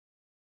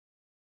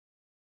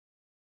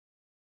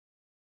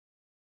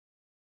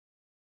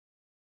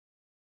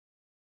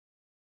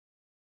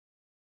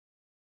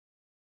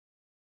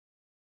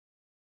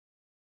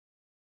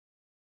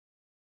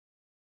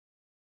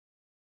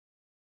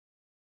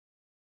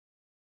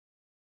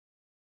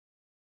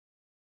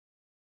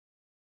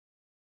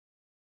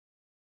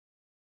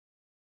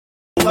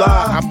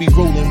fly. I be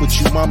rolling with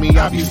you, mommy,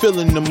 I be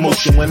feeling the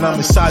motion. When I'm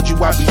inside you,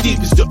 I be deep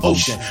as the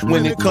ocean.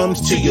 When it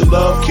comes to your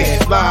love,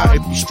 can't lie,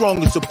 it be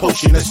strong as a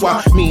potion. That's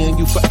why me and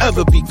you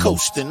forever be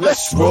coasting.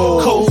 Let's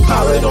roll.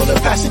 Co-pilot on the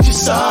passenger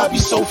side, be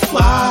so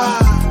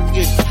fly.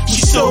 Yeah, we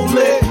so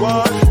lit,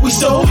 we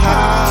so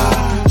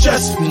high.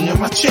 Just me and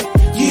my chick,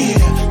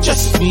 yeah.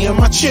 Just me and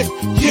my chick,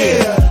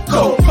 yeah.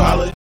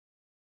 Co-pilot.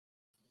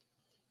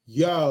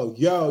 Yo,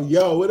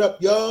 what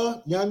up,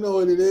 y'all? Y'all know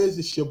what it is.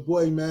 It's your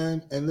boy,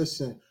 man. And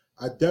listen,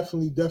 I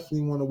definitely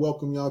want to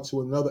welcome y'all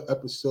to another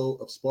episode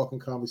of Sparking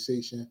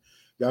Conversation.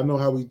 Y'all know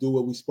how we do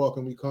it. We spark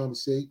and we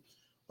conversate.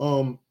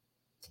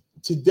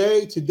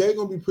 Today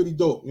gonna be pretty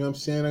dope. You know what I'm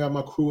saying? I got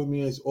my crew with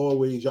me as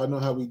always. Y'all know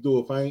how we do.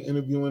 If I ain't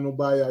interviewing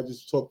nobody, I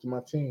just talk to my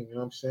team. You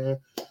know what I'm saying?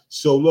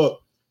 So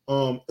look,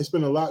 it's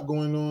been a lot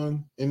going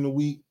on in the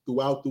week,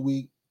 throughout the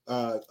week.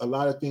 A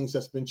lot of things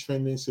that's been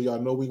trending. So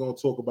y'all know we're gonna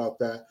talk about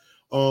that.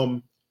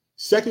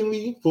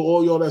 Secondly, for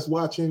all y'all that's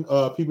watching,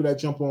 people that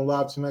jump on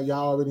live tonight,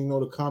 y'all already know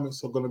the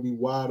comments are going to be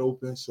wide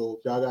open. So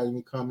if y'all got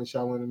any comments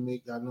y'all want to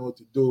make, y'all know what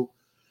to do.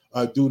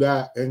 Do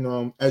that.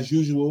 And as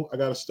usual, I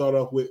got to start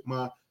off with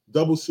my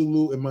double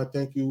salute and my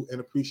thank you and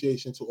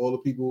appreciation to all the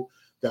people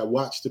that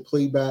watch the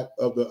playback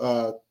of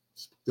the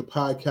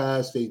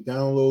podcast. They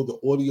download the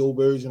audio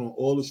version on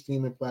all the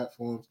streaming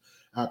platforms.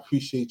 I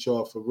appreciate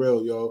y'all for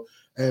real, yo.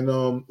 And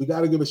we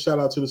got to give a shout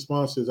out to the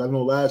sponsors. I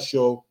know last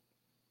show,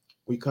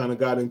 we kind of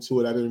got into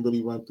it. I didn't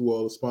really run through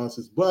all the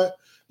sponsors, but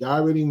y'all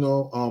already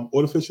know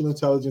artificial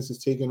intelligence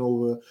is taking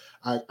over.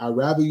 I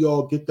rather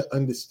y'all get the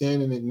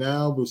understanding it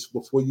now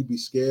before you be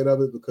scared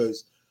of it,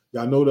 because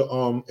y'all know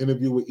the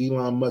interview with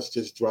Elon Musk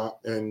just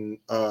dropped and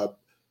got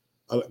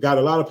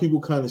a lot of people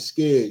kind of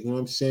scared, you know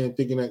what I'm saying,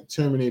 thinking that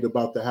Terminator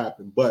about to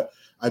happen. But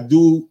I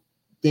do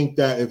think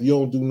that if you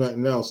don't do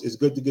nothing else, it's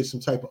good to get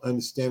some type of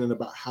understanding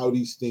about how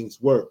these things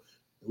work.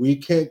 We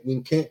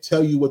can't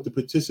tell you what to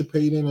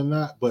participate in or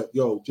not, but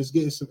yo, just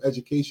getting some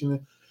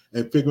education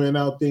and figuring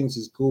out things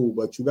is cool.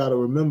 But you got to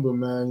remember,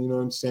 man, you know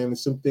what I'm saying?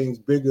 There's some things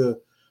bigger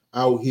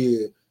out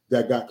here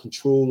that got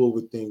control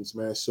over things,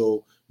 man.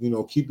 So, you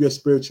know, keep your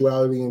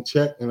spirituality in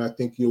check. And I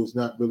think there's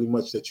not really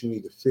much that you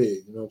need to fear,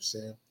 you know what I'm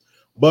saying?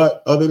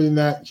 But other than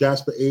that,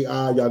 Jasper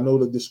AI, y'all know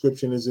the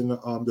description is in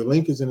the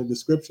link is in the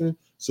description.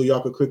 So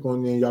y'all can click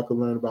on there and y'all can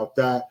learn about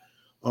that.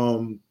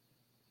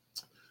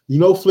 You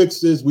know,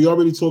 Flixsters, we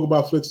already talk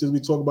about Flixsters. We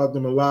talk about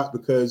them a lot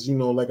because, you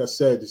know, like I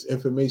said, this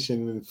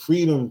information and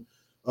freedom,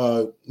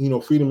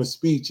 freedom of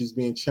speech is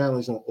being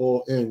challenged on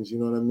all ends. You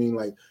know what I mean?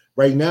 Like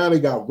right now they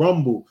got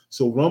Rumble.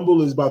 So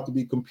Rumble is about to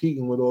be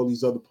competing with all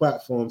these other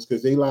platforms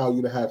because they allow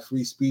you to have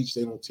free speech.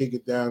 They don't take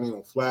it down. They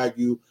don't flag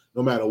you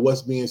no matter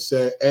what's being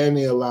said. And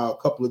they allow a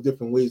couple of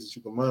different ways that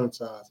you can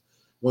monetize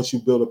once you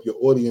build up your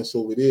audience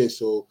over there.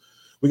 So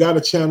we got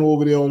a channel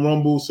over there on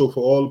Rumble. So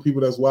for all the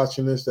people that's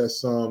watching this,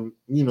 that's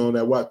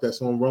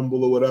that's on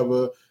Rumble or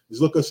whatever,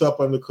 just look us up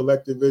under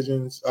Collective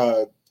Visions,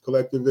 and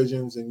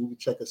you can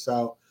check us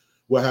out.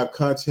 We'll have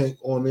content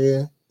on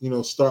there, you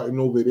know, starting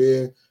over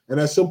there. And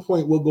at some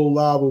point we'll go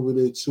live over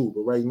there too.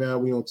 But right now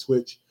we on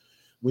Twitch,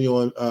 we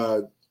on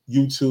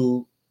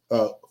YouTube,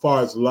 as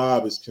far as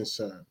live is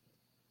concerned.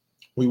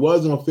 We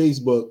was on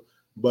Facebook,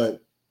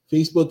 but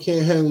Facebook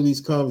can't handle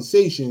these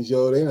conversations,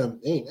 yo. They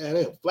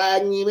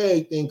flagged me and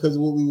everything because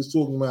of what we was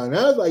talking about. And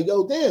I was like,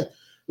 yo, damn.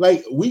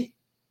 Like, we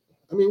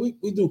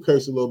do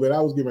curse a little bit.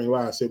 I was giving a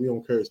lie. I said we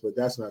don't curse, but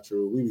that's not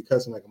true. We be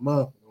cussing like a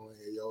month,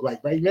 yo.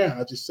 Like right now,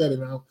 I just said it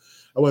now.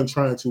 I wasn't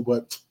trying to,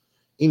 but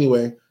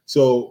anyway.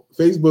 So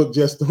Facebook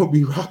just don't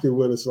be rocking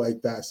with us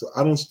like that. So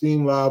I don't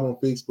stream live on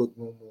Facebook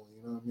no more.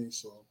 You know what I mean?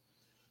 So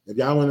if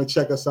y'all want to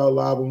check us out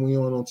live when we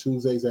on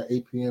Tuesdays at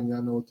 8 p.m.,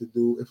 y'all know what to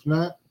do. If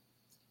not,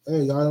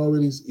 hey,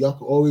 y'all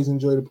can always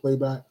enjoy the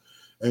playback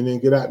and then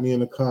get at me in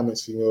the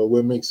comments. You know,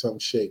 we'll make something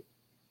shake.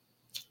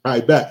 All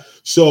right, back.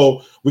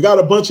 So we got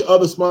a bunch of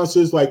other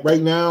sponsors. Like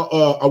right now,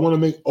 I want to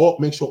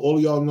make sure all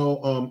of y'all know,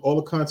 all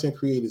the content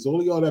creators, all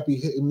of y'all that be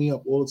hitting me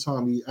up all the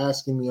time, be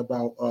asking me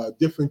about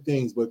different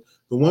things. But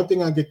the one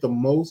thing I get the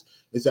most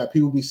is that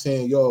people be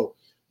saying, yo,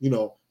 you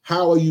know,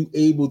 how are you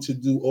able to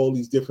do all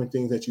these different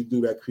things that you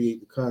do that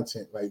create the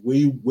content? Like where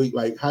you wait,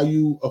 like how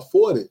you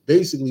afford it.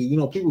 Basically, you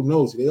know, people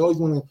knows it. They always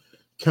want to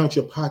count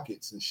your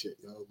pockets and shit,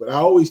 you know. But I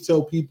always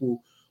tell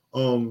people,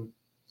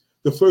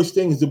 the first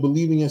thing is to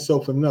believe in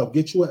yourself enough.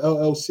 Get you an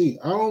LLC.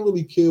 I don't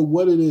really care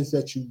what it is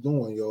that you're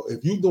doing, yo.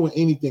 If you're doing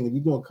anything, if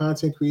you're doing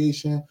content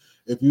creation,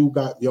 if you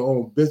got your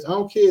own business, I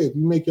don't care if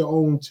you make your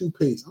own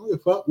toothpaste. I don't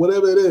give a fuck,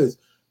 whatever it is.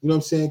 You know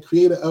what I'm saying?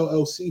 Create an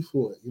LLC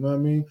for it. You know what I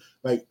mean?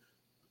 Like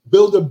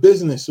build a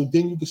business so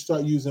then you can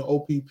start using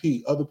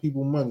OPP, other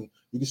people's money.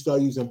 You can start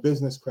using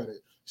business credit.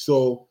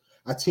 So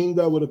I teamed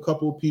up with a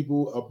couple of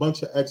people, a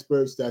bunch of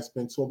experts that's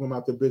been talking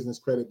about the business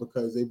credit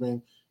because they've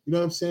been, you know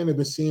what I'm saying? They've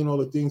been seeing all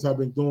the things I've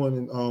been doing.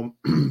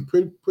 And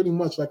pretty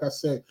much, like I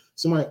said,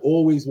 somebody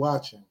always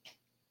watching.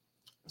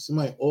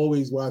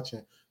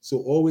 So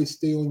always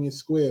stay on your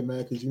square,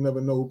 man, because you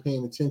never know who's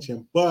paying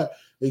attention. But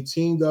they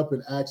teamed up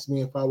and asked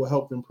me if I would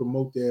help them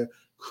promote their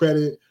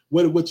credit.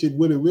 What it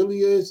really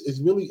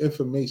is really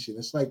information.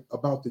 It's like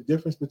about the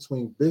difference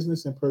between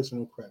business and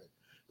personal credit.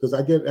 Because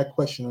I get that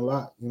question a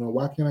lot. You know,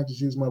 why can't I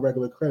just use my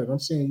regular credit? I'm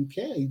saying you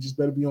can. You just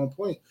better be on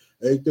point.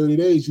 Every 30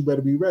 days, you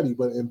better be ready.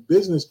 But in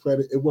business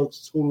credit, it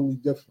works totally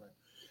different.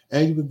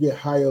 And you can get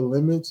higher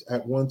limits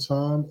at one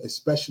time,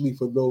 especially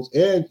for those,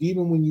 and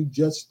even when you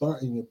just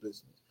starting your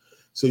business.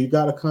 So you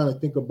got to kind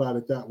of think about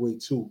it that way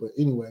too. But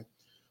anyway,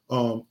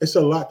 it's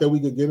a lot that we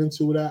could get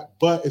into that,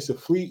 but it's a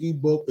free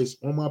ebook. It's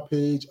on my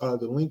page.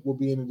 The link will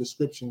be in the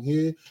description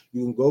here.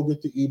 You can go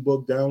get the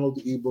ebook, download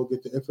the ebook,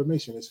 get the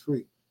information. It's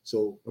free.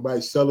 So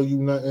nobody's selling you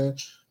nothing.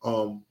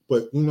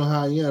 But you know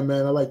how I am,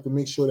 man. I like to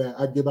make sure that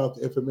I give out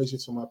the information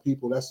to my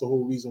people. That's the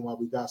whole reason why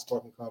we got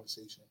Sparking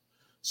Conversation.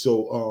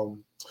 So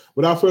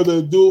without further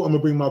ado, I'm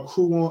gonna bring my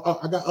crew on.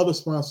 I got other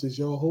sponsors,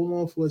 yo. Hold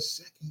on for a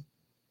second.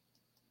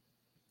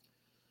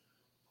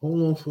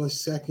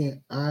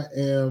 I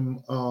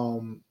am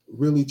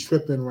really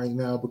tripping right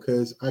now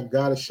because I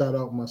gotta shout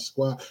out my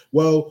squad.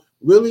 Well,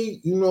 really,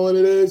 you know what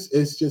it is?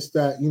 It's just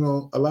that, you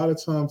know, a lot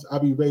of times I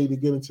be ready to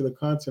get into the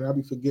content. I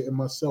be forgetting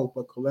myself,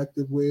 but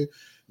Collective Wear,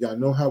 y'all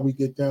know how we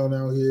get down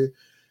out here.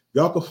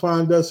 Y'all can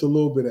find us a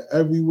little bit of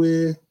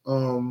everywhere.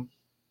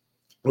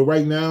 But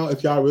right now,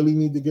 if y'all really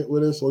need to get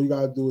with us, all you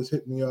gotta do is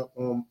hit me up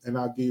and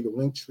I'll give you the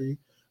link tree.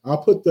 I'll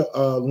put the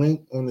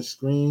link on the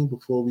screen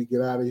before we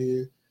get out of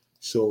here.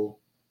 So,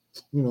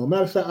 you know,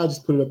 matter of fact, I'll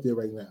just put it up there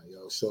right now,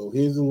 yo. So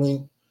here's the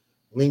link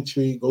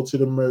tree. Go to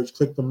the merch,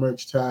 click the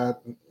merch tab,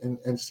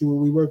 and see what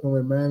we're working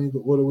with, man. You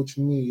can order what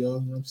you need, yo.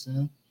 You know what I'm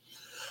saying?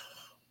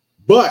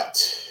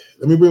 But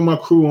let me bring my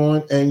crew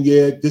on. And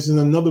yeah, this is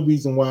another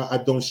reason why I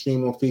don't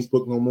stream on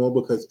Facebook no more,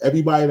 because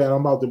everybody that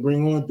I'm about to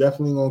bring on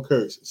definitely gonna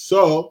curse.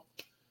 So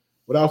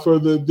without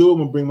further ado, I'm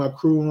gonna bring my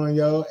crew on,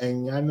 yo.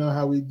 And y'all know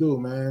how we do,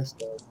 man.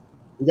 So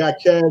we got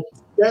Cash.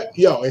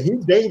 Yo, and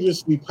he's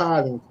dangerously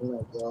potting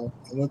tonight, y'all.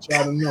 I want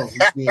y'all to know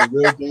he's being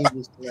real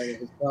dangerous tonight in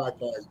his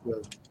podcast.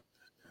 Bro.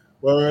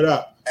 Word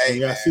up. Hey,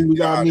 and y'all see we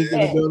got Meek in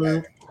the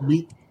building.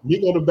 Meek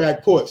on the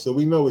back porch, so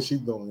we know what she's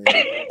doing.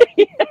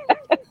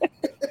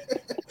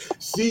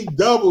 C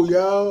double,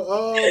 y'all.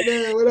 Oh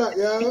man, what up,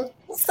 y'all?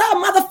 What's up,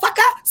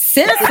 motherfucker?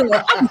 Seriously. You know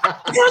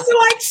what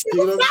I'm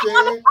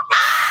saying?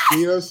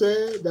 You know what I'm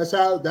saying?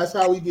 That's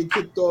how we get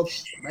kicked off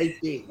right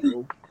there,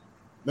 yo.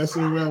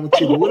 Messing around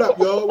with you. But what up,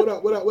 y'all? What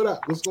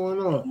up? What's going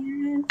on?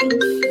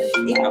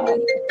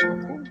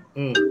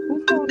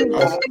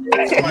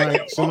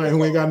 Somebody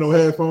who ain't got no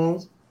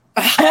headphones.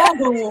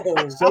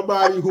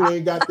 Somebody who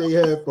ain't got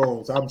their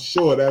headphones. I'm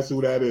sure that's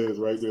who that is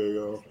right there,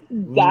 yo.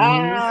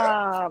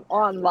 Damn,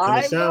 on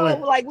live though?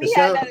 Like we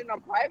had that in a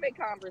private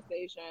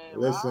conversation.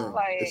 Listen,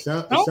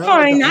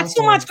 okay, not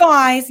too much,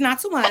 guys. Not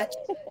too much.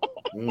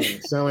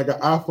 Sound like an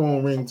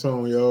iPhone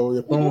ringtone, yo.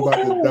 Your phone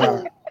about to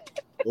die.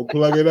 Go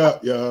plug it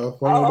up, yo.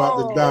 Phone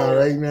about to die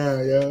right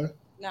now, yo.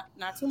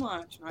 Not too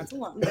much. Not too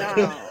much.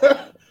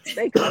 No.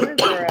 They coming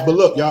for us. But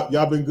look,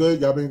 y'all been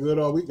good. Y'all been good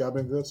all week. Y'all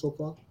been good so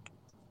far.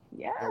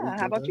 Yeah.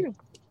 How about you?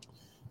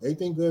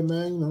 Everything good,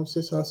 man. You know,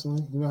 just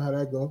hustling. You know how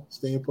that go.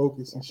 Staying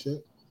focused and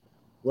shit.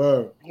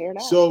 Word.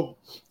 So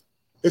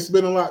it's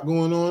been a lot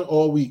going on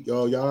all week,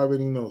 y'all. Y'all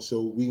already know.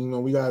 So we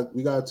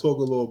gotta talk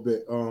a little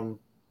bit.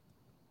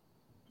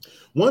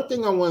 One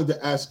thing I wanted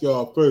to ask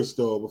y'all first,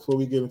 though, before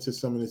we get into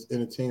some of this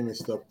entertainment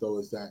stuff, though,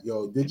 is that,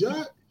 yo, did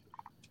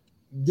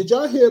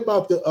y'all hear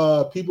about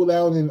the people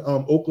out in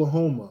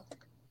Oklahoma,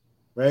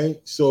 right?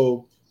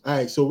 So, all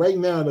right, so right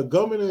now, the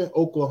governor in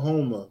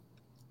Oklahoma,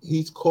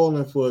 he's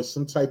calling for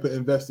some type of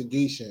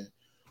investigation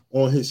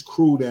on his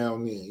crew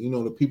down there. You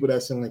know, the people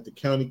that's in like the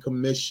county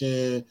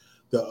commission,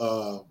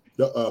 the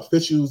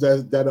officials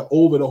that are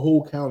over the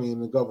whole county in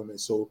the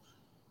government. So,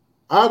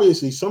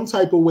 obviously, some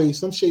type of way,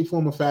 some shape,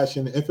 form, or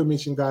fashion, the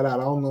information got out.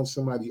 I don't know if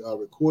somebody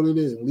recorded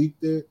it and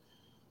leaked it,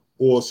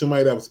 or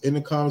somebody that was in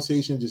the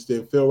conversation just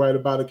didn't feel right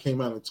about it,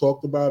 came out and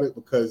talked about it,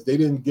 because they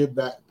didn't give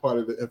that part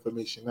of the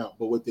information out.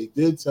 But what they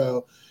did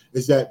tell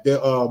is that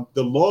the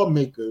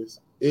lawmakers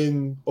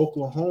in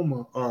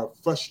Oklahoma are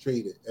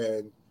frustrated,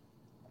 and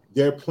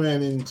they're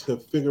planning to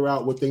figure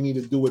out what they need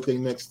to do with their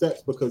next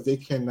steps, because they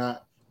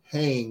cannot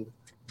hang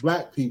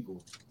black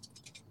people.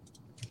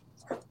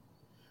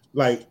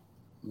 Like,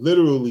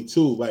 literally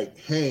too, like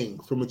hang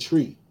from a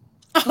tree.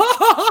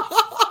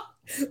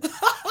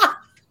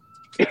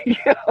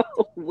 Yo,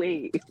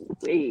 wait.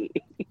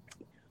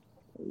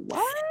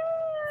 What?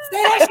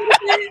 Say that shit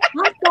again.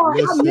 I'm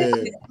sorry, I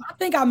missed it. I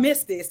think I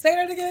missed it. Say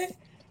that again.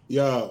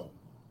 Yo,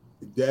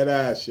 dead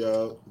ass,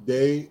 yo.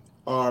 They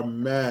are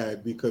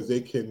mad because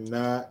they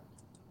cannot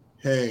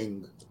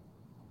hang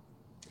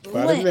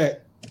by the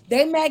neck.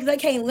 They mad they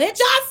can't lynch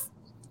us?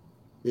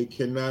 They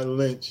cannot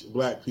lynch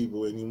black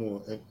people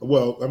anymore. And,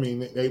 well, I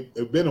mean,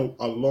 it's been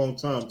a long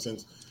time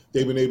since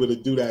they've been able to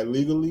do that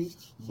legally.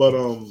 But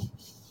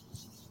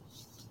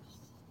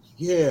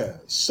yeah.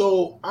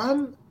 So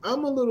I'm a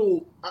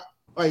little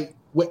like,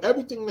 with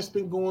everything that's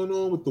been going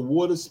on with the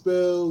water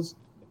spills,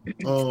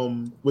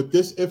 with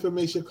this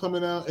information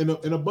coming out, and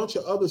a bunch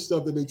of other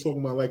stuff that they're talking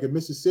about, like in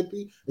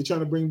Mississippi, they're trying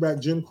to bring back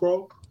Jim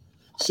Crow.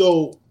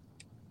 So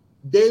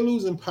they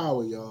losing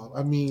power, y'all.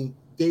 I mean,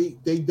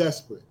 they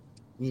desperate.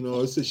 You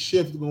know, it's a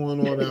shift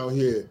going on out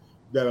here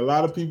that a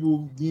lot of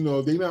people, you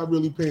know, they're not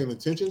really paying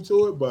attention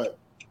to it, but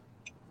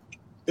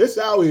it's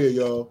out here,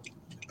 y'all.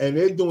 And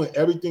they're doing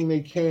everything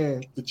they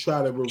can to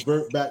try to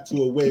revert back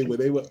to a way where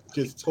they were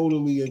just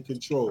totally in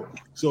control.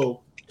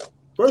 So,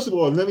 first of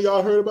all, none of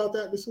y'all heard about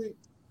that this week?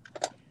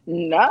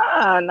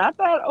 Nah, not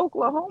that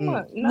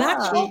Oklahoma. Nah.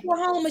 Not the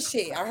Oklahoma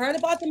shit. I heard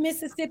about the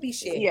Mississippi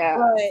shit. Yeah.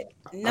 But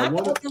not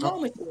the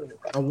Oklahoma shit.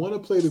 I want to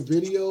play the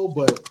video,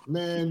 but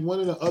man, one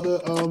of the other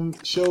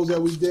shows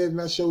that we did, and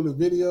I showed the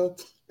video,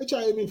 they tried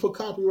to hit me for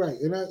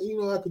copyright. And I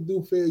could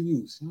do fair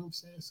use. You know what I'm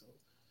saying? So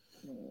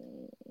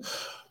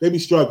they be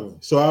struggling.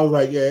 So I was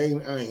like, yeah,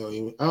 I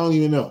don't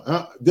even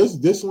know.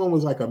 This one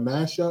was like a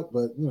mashup,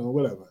 but you know,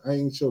 whatever. I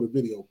ain't show the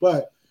video.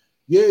 But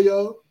yeah,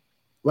 y'all.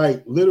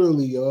 Like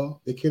literally, y'all,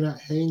 they cannot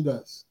hang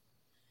us.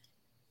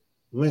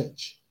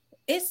 Lynch.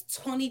 It's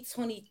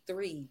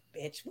 2023,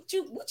 bitch. What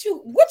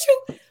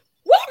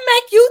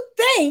make you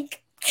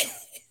think?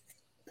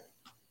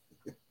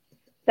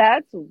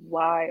 That's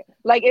why.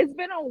 Like, it's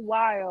been a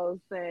while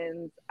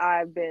since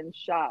I've been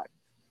shocked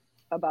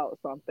about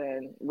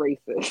something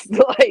racist.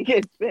 Like,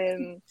 it's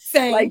been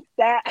like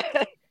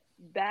that.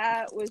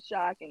 That was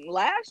shocking.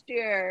 Last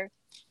year,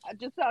 I'll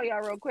just tell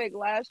y'all real quick.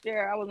 Last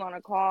year, I was on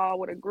a call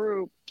with a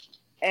group.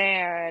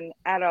 And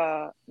at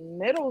a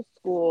middle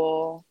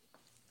school,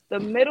 the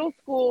middle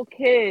school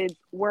kids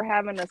were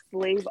having a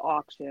slave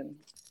auction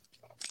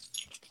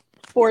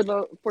for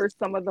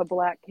some of the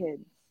black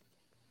kids.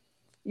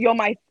 Yo,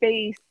 my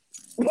face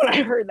when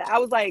I heard that, I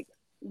was like,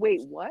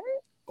 "Wait, what?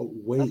 Oh,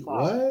 wait,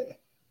 what?"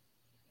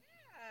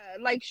 Yeah,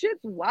 like shit's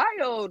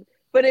wild.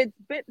 But it's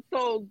been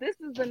so. This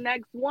is the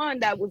next one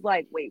that was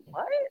like, "Wait,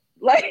 what?"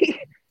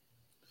 Like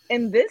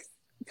in this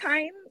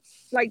time,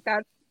 like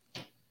that's.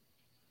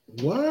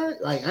 What?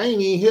 Like I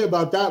ain't even hear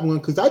about that one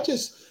because I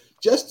just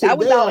today, that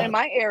was out in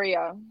my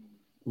area.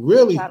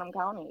 Really? Chatham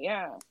County,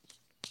 yeah.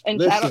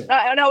 And Chatham,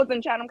 I know it's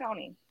in Chatham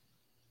County.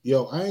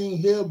 Yo, I ain't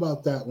hear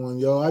about that one,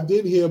 yo. I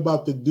did hear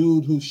about the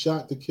dude who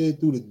shot the kid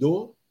through the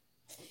door.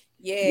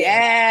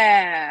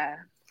 Yeah.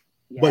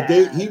 But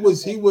they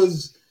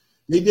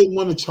didn't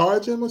want to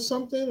charge him or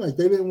something. Like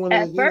they didn't want to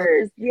at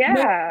first,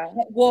 yeah.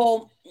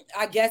 Well,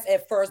 I guess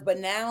at first, but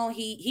now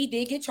he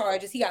did get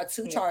charges. He got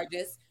 2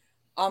 charges.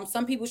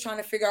 Some people's trying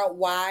to figure out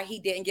why he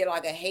didn't get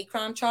like a hate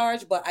crime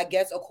charge, but I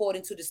guess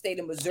according to the state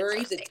of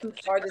Missouri, the 2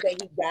 charges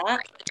that he got,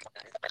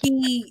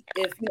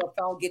 if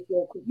found guilty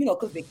or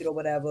convicted or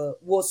whatever,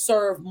 will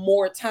serve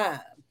more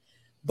time.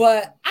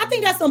 But I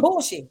think that's some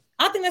bullshit.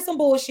 I think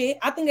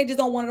they just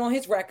don't want it on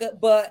his record.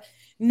 But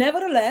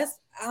nevertheless,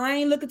 I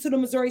ain't looking to the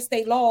Missouri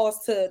state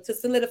laws to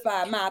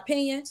solidify my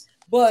opinion.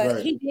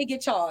 But He did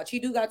get charged. He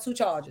do got 2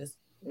 charges.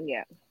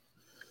 Yeah.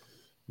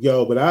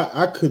 Yo, but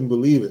I couldn't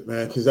believe it,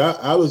 man, because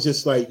I was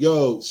just like,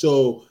 yo,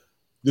 so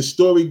the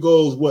story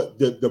goes, what,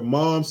 the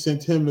mom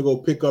sent him to go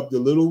pick up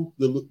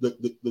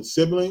the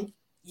sibling?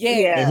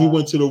 Yeah. And he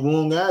went to the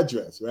wrong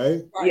address,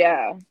 right?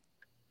 Yeah.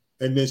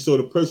 And then so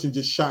the person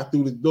just shot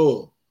through the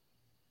door.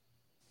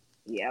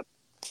 Yep.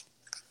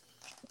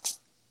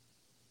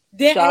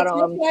 Then shot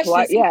him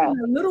twice, a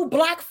little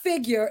black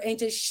figure and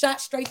just shot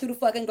straight through the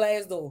fucking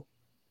glass door.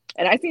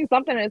 And I seen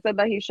something that said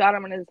that he shot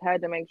him in his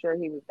head to make sure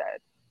he was dead.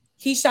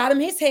 He shot him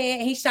his head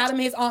and he shot him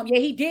his arm. Yeah,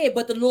 he did,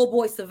 but the little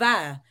boy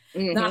survived.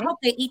 Mm-hmm. Now I hope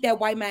they eat that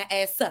white man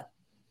ass up.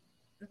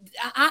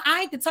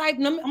 I ain't the type.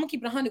 I'm gonna keep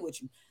it 100 with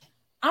you.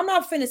 I'm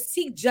not finna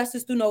seek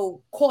justice through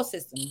no court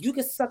system. You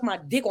can suck my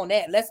dick on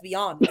that. Let's be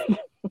honest.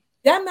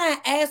 That man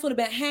ass would have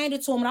been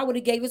handed to him, and I would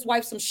have gave his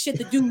wife some shit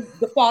to do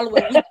the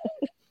following week.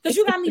 Because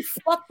you got me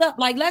fucked up.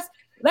 Like let's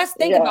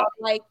think about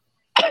it. Like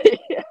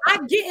I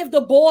get if the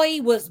boy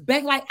was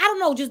back, like I don't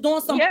know, just doing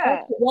some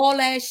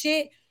wall ass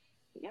shit.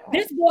 Yeah.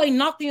 This boy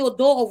knocked on your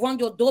door or rung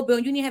your doorbell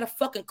and you didn't have a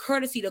fucking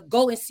courtesy to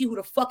go and see who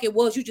the fuck it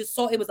was. You just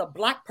saw it was a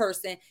black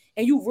person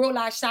and you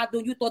realized shot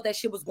through. You thought that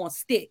shit was going to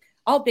stick.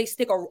 I hope they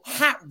stick a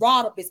hot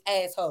rod up his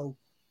asshole.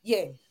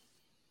 Yeah.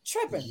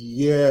 Tripping.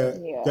 Yeah.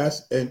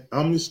 And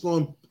I'm just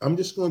going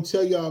to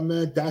tell y'all,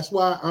 man, that's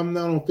why I'm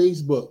not on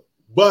Facebook.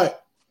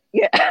 But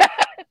yeah.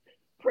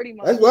 Pretty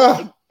much. That's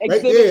why.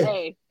 Right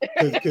there.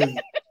 Because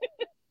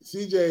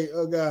CJ,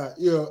 oh God,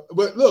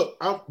 but look,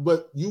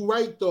 but you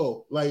right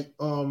though. Like,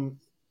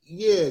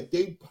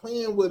 they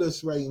playing with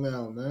us right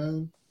now,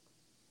 man.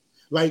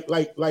 Like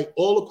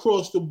all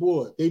across the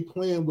board, they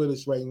playing with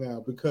us right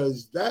now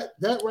because that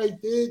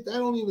right there, that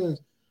don't even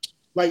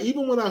like.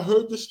 Even when I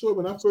heard the story,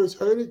 when I first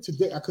heard it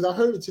today, because I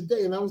heard it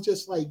today, and I was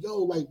just like, yo,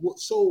 like what?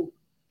 So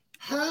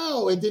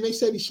how? And then they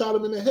said he shot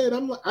him in the head.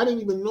 I'm like, I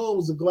didn't even know it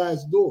was a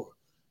glass door.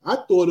 I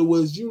thought it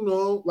was,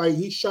 like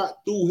he shot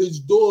through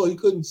his door. He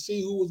couldn't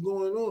see who was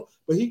going on,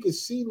 but he could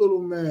see little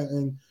man.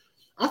 And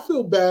I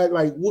feel bad.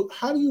 Like,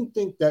 how do you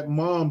think that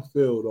mom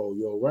feel though,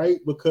 yo, right?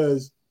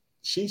 Because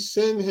she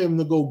sent him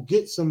to go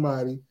get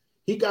somebody.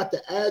 He got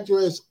the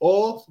address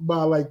off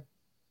by like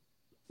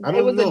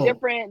It was a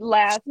different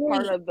last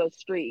part of the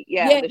street.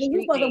 Yeah, the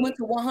street he went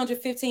to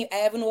 115th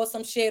Avenue or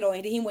some shit, or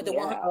he went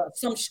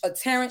to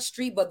Terrence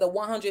Street, but the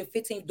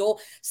 115th door,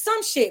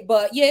 some shit.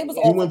 But yeah, it was.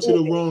 He went to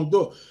the wrong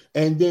door,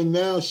 and then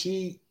now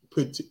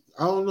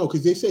I don't know,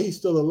 because they say he's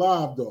still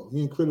alive though.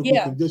 He's in critical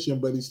condition,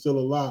 but he's still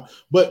alive.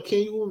 But can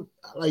you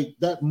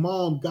that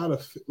mom gotta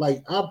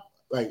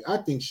I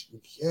think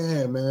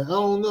man, I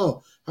don't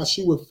know how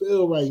she would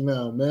feel right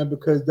now, man,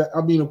 because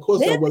of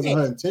course that wasn't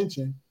her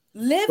intention.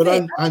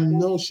 But I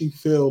know she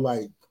feel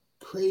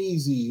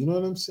crazy. You know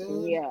what I'm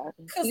saying? Yeah,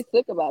 she's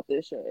sick about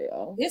this shit,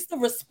 yo. It's the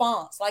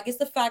response. It's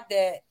the fact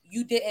that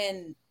you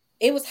didn't.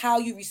 It was how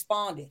you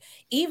responded.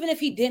 Even if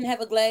he didn't have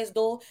a glass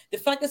door, the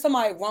fact that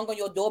somebody rung on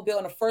your doorbell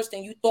and the first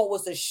thing you thought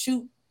was to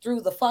shoot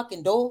through the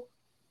fucking door.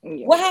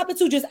 Yeah. What happened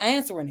to just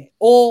answering it?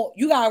 Or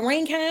you got a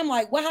ring cam?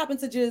 What happened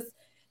to just?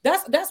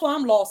 That's why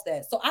I'm lost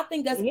at. So I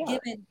think that's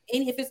given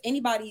if it's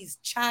anybody's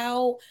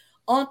child,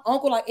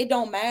 uncle, it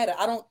don't matter.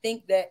 I don't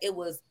think that it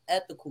was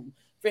ethical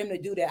for him to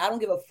do that. I don't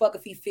give a fuck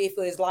if he feared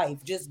for his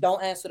life. Just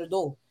don't answer the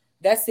door.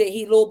 That's it.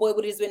 Little boy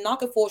would have been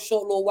knocking for a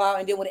short little while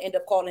and then would end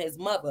up calling his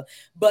mother.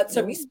 But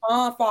to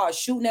respond for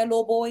shooting that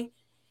little boy,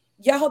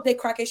 y'all hope they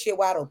crack his shit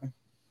wide open.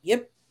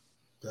 Yep.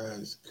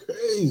 That's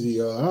crazy,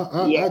 yo.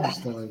 I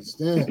just don't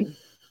understand.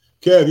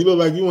 Kev, you look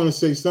like you want to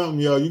say something,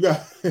 yo. You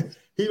got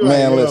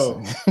man,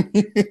 listen.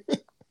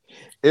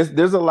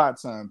 There's a lot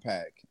to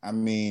unpack. I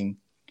mean,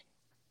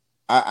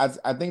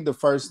 I think the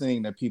first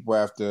thing that people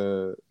have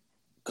to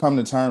come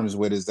to terms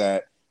with is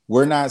that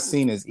we're not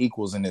seen as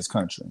equals in this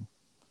country.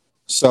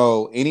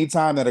 So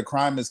anytime that a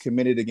crime is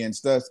committed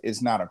against us,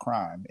 it's not a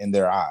crime in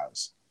their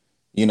eyes.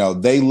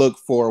 They look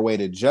for a way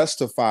to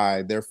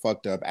justify their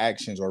fucked up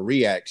actions or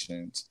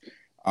reactions.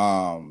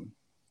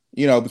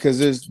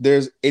 Because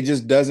it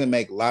just doesn't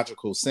make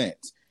logical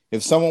sense.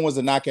 If someone was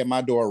to knock at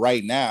my door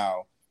right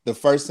now, the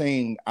first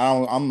thing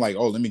I'm like,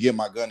 oh, let me get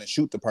my gun and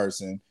shoot the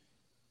person.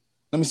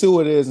 Let me see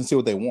what it is and see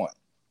what they want.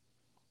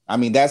 I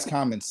mean, that's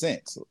common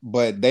sense,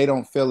 but they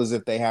don't feel as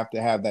if they have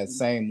to have that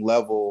same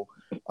level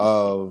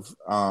of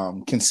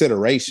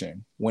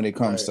consideration when it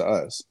comes to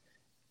us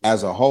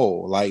as a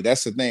whole.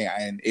 That's the thing,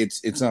 and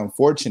it's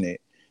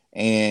unfortunate.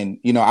 And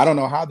I don't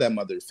know how that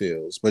mother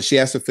feels, but she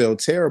has to feel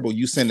terrible.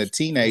 You send a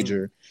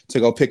teenager to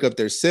go pick up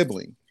their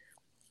sibling,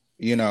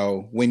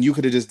 when you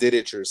could have just did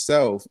it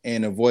yourself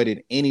and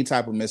avoided any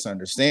type of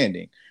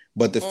misunderstanding.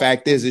 But the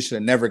fact is, it should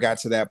have never got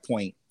to that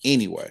point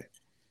anyway.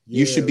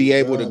 You should be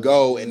able to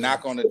go and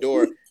knock on the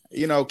door.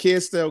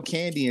 Kids sell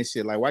candy and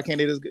shit. Why can't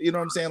they just, what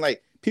I'm saying?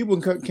 People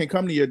can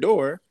come to your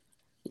door.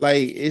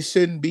 It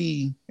shouldn't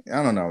be,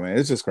 I don't know, man.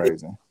 It's just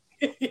crazy.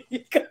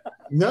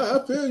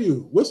 No, I feel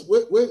you. What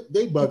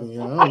they bugging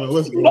you? I don't know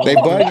what's going on. They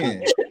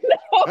bugging.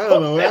 I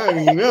don't know.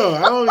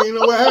 I don't even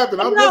know what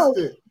happened. I missed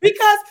it.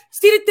 Because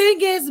see, the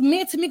thing is,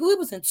 me and Tamika, we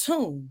was in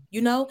tune.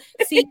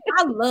 See,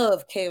 I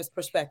love Kev's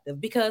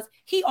perspective because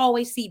he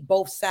always see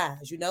both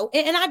sides.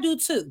 And I do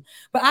too.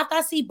 But after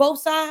I see both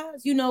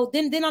sides, then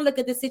I look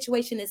at the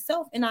situation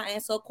itself and I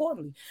answer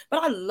accordingly.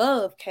 But I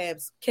love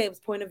Kev's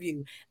point of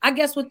view. I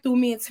guess what threw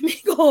me and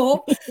Tamika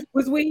off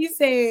was when you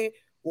said,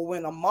 "Well,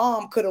 when a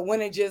mom could have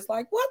went and just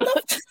what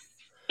the."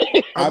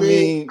 I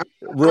mean,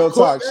 real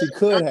talk, she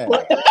could have.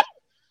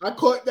 I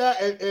caught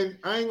that, and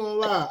I ain't gonna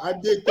lie, I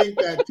did think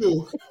that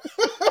too.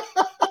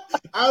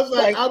 I was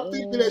I'm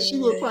thinking that she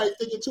was probably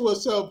thinking to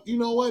herself, you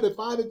know what? If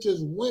I'd have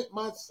just went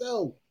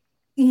myself,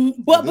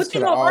 but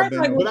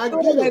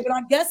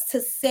I guess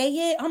to say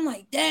it, I'm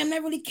like, damn,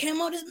 that really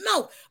came out his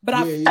mouth. But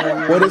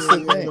what is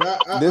the thing?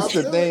 This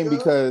is the thing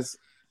because.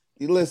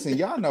 Listen,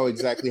 y'all know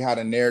exactly how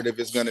the narrative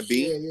is going to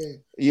be.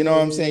 You know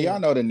what I'm saying? Y'all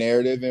know the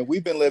narrative, and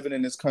we've been living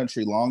in this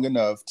country long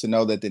enough to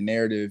know that the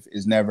narrative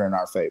is never in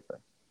our favor.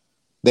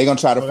 They're going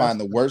to try to find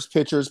the worst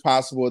pictures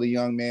possible of the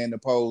young man to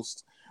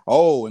post.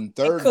 Oh, in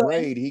third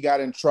grade, he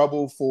got in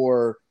trouble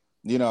for,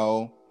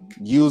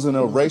 using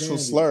a racial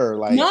slur.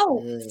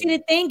 See,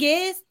 the thing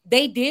is,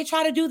 they did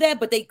try to do that,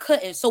 but they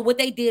couldn't. So what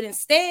they did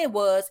instead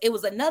was, it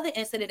was another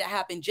incident that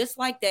happened just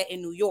like that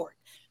in New York,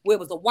 where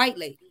it was a white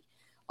lady.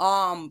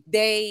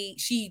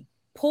 She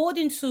pulled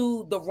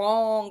into the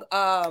wrong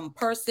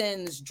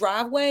person's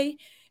driveway,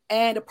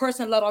 and the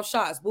person let off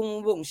shots.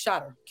 Boom, boom, boom,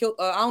 shot her.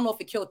 I don't know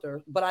if it killed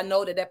her, but I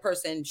know that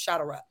person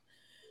shot her up.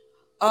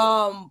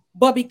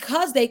 But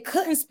because they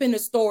couldn't spin the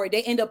story,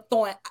 they end up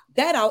throwing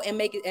that out and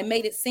made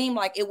it seem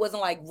like it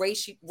wasn't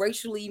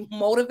racially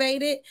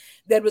motivated.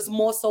 That was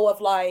more so of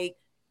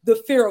the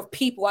fear of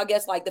people. I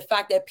guess the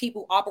fact that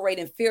people operate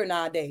in fear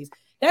nowadays.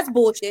 That's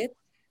bullshit.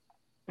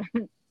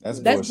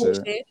 That's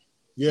bullshit.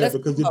 Yeah,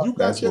 because if you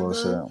got your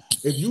gun,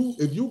 if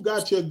you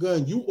got your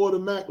gun, you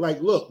automatically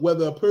look,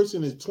 whether a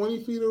person is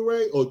 20 feet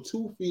away or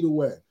 2 feet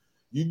away,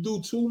 you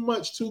do too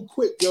much too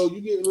quick, yo,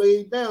 you get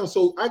laid down.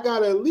 So I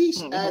gotta at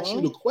least ask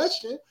you the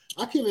question.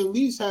 I can at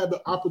least have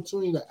the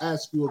opportunity to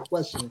ask you a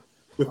question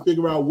to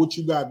figure out what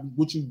you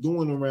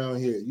doing around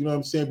here. You know what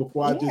I'm saying?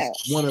 Before I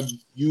just want to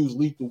use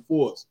lethal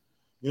force.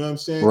 You know what I'm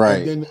saying?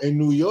 Right. And then in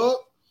New York,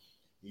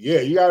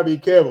 Yeah, you gotta be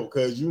careful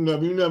because you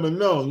never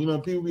know. You know,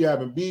 people be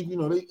having beef. You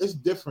know, it's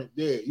different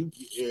there.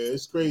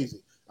 It's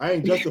crazy. I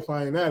ain't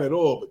justifying that at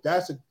all, but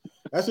that's a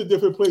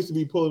different place to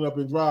be pulling up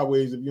in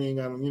driveways if you ain't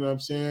got. You know what I'm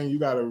saying? You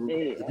gotta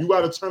if you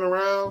gotta turn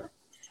around,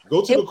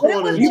 go to the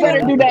corner. You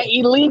better do that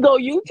illegal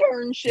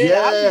U-turn shit.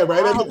 Yeah,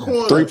 right at the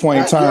corner.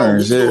 3-point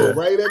turns. Yeah,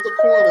 right at the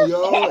corner,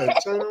 y'all, and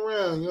turn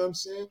around. You know what I'm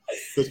saying?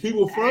 Because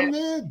people from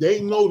there,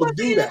 they know to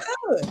do that.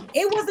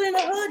 It wasn't in the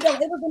hood though.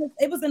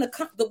 It was in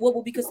what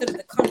would be considered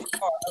the country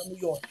part of New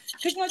York.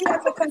 Because you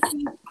have the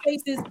country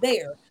places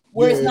there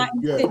where it's not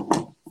in the city.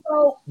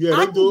 So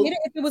I can get it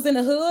if it was in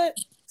the hood.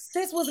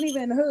 Sis wasn't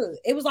even in the hood.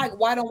 It was like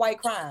white on white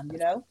crime, you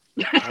know.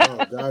 Oh,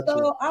 gotcha.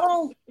 So I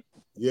don't.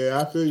 Yeah,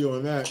 I feel you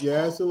on that.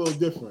 Yeah, it's a little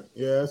different.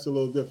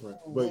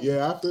 But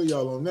yeah, I feel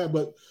y'all on that.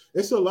 But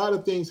it's a lot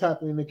of things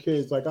happening to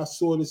kids. Like I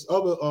saw this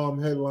other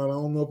headline. I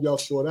don't know if y'all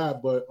saw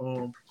that, but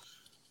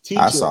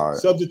teacher, I saw it.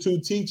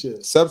 Substitute teacher.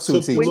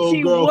 When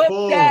she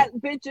whooped that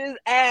bitch's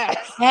ass.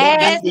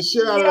 Beat the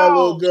shit out of that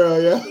little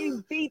girl, yeah. She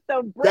beat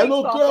the brakes that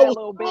little off girl that was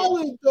little bitch.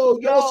 solid, though.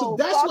 Yo, so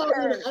that's what I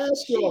want to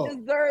ask y'all. She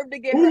deserved to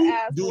get her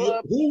ass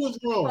whooped. Who was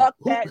wrong? Fuck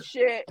that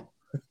shit.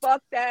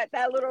 Fuck that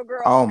little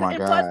girl. Oh my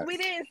God. Plus, we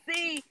didn't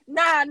see.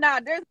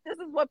 This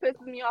is what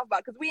pisses me off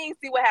about because we didn't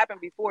see what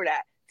happened before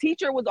that.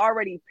 Teacher was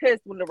already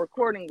pissed when the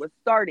recording was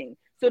starting,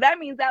 so that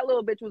means that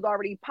little bitch was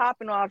already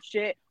popping off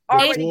shit,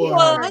 already getting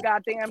on her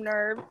goddamn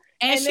nerves,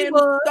 and then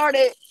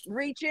started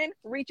reaching.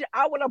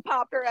 I would have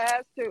popped her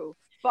ass too.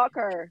 Fuck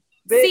her,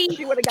 bitch. See,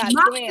 she would have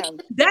got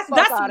slammed. That's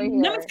let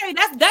me tell you,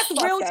 that's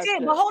real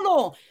shit. But hold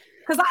on,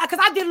 because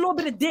I did a little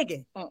bit of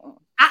digging.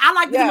 I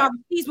like to do my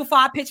receipts before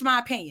I pitch my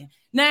opinion.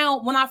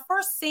 Now, when I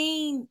first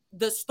seen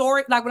the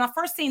story, like when I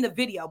first seen the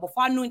video,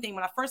 before I knew anything,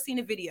 when I first seen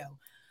the video,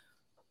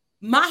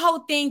 my whole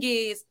thing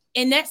is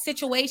in that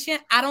situation,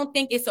 I don't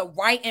think it's a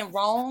right and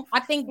wrong. I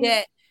think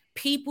that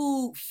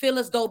people feel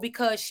as though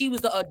because she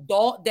was an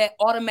adult that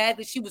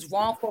automatically she was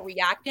wrong for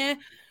reacting,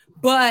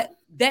 but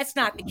that's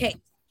not the case.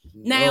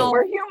 Now,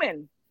 we're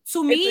human.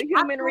 To me, it's a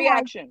human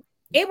reaction.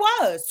 It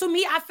was. To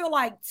me, I feel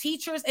like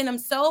teachers in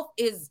themselves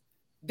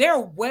they're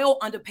well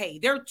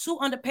underpaid. They're too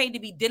underpaid to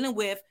be dealing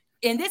with.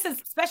 And this is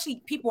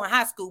especially people in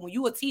high school. When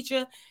you a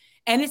teacher,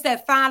 and it's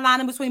that fine line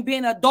in between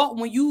being an adult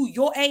when you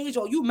your age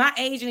or you my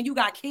age and you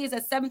got kids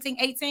at 17,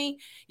 18,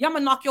 y'all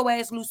gonna knock your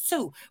ass loose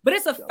too. But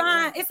it's a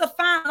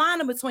fine line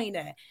in between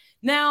that.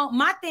 Now,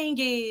 my thing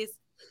is,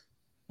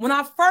 when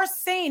I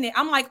first seen it,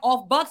 I'm like,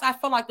 off Bucks, I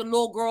felt like the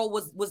little girl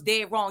was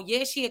dead wrong.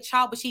 Yeah, she a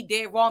child, but she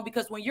dead wrong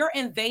because when you're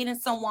invading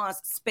someone's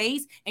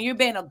space and you're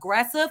being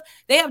aggressive,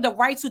 they have the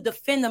right to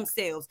defend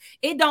themselves.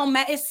 It don't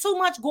matter. It's too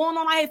much going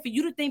on out here for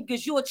you to think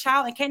because you're a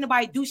child and can't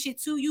nobody do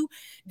shit to you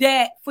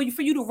that for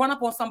you to run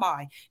up on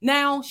somebody.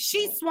 Now,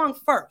 she swung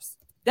first.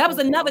 That was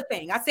another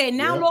thing. I said,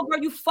 now, little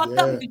girl, you fucked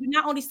up because you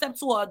not only stepped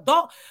to an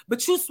adult,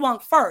 but you swung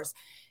first.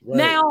 Right.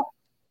 Now,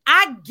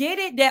 I get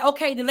it that,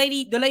 okay, the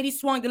lady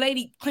swung, the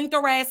lady cleaned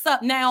her ass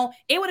up. Now,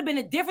 it would have been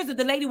a difference if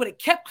the lady would have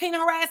kept cleaning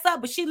her ass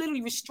up, but she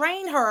literally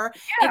restrained her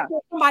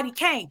until somebody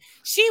came.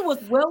 She was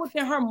well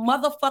within her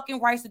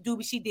motherfucking rights to do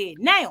what she did.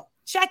 Now,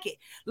 check it.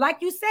 Like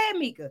you said,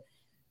 Mika,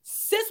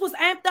 sis was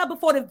amped up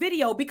before the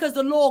video because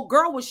the little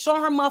girl was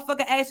showing her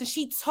motherfucking ass and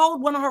she told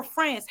one of her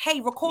friends,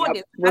 hey, record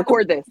this.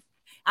 Record this.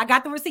 I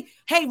got the receipt.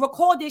 Hey,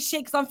 record this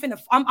shit because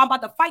I'm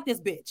about to fight this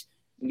bitch.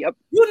 Yep.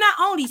 You not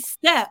only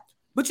stepped,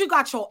 but you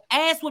got your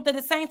ass whipped at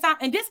the same time.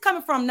 And this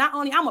coming from not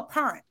only I'm a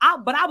parent,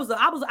 but I was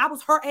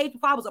her age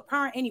before I was a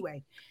parent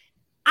anyway.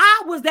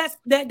 I was that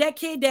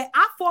kid that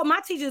I fought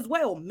my teachers as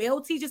well,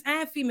 male teachers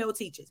and female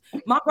teachers.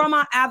 My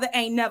grandma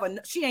ain't never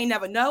know.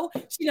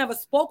 She never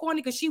spoke on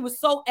it because she was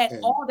so at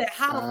all that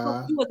how the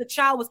fuck you as a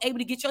child was able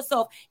to get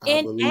yourself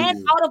in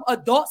and out of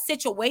adult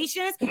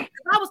situations.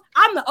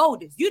 I'm the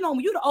oldest. You know,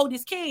 when you the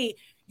oldest kid,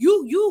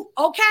 you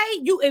okay.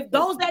 If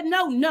those that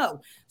know.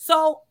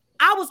 So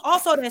I was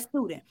also that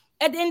student.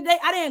 At the end of the day,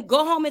 I didn't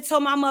go home and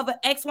tell my mother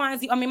X, Y, and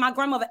Z. I mean, my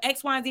grandmother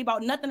X, Y, and Z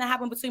about nothing that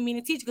happened between me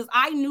and the teacher because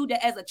I knew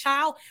that as a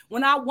child,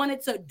 when I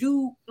wanted to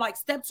do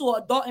step to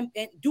an adult and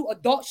do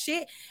adult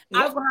shit,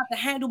 I was gonna have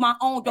to handle my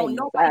own.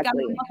 Nobody got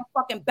my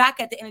motherfucking back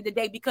at the end of the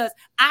day because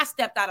I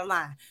stepped out of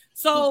line.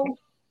 So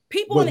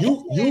people, but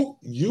you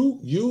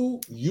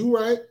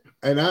right,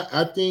 and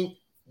I think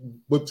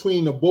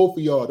between the both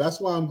of y'all,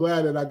 that's why I'm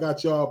glad that I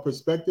got y'all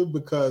perspective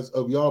because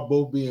of y'all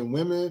both being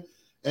women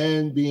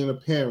and being a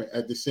parent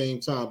at the same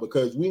time,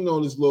 because we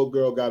know this little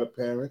girl got a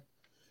parent.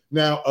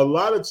 Now, a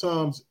lot of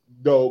times,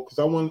 though, because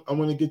I want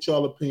to get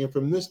y'all opinion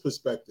from this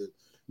perspective.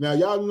 Now,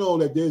 y'all know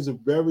that there's a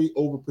very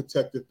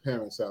overprotective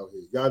parents out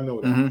here. Y'all know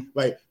that. Mm-hmm.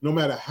 Like, no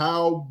matter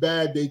how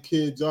bad their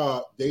kids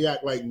are, they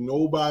act like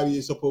nobody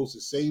is supposed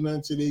to say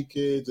nothing to their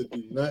kids or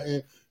do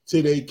nothing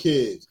to their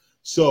kids.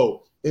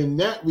 So, in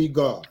that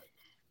regard,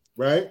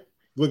 right?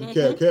 Look,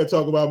 Kev, can't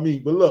talk about me,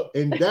 but look,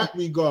 in that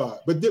regard,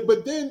 but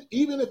then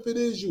even if it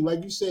is you,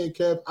 like you saying,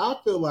 Kev, I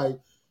feel like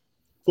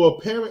for a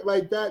parent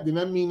like that, then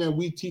I mean that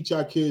we teach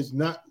our kids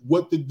not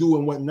what to do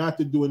and what not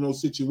to do in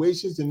those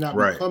situations and not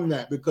become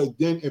that. Because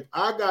then if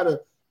I gotta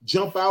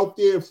jump out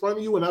there in front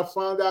of you and I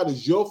find out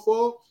it's your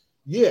fault,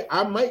 yeah,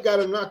 I might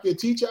gotta knock your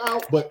teacher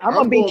out, but I'm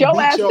gonna beat your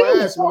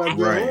ass when I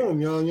get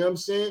home. You know what I'm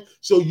saying?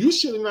 So you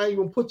should not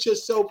even put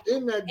yourself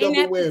in that double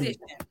whammy.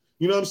 Position.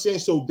 You know what I'm saying?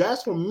 So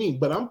that's from me,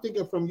 but I'm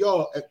thinking from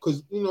y'all,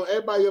 because you know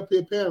everybody up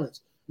here,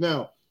 parents.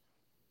 Now,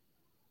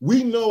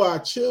 we know our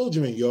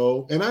children,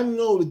 yo, and I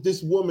know that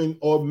this woman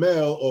or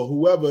male or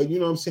whoever, you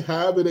know what I'm saying,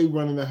 however they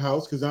run in the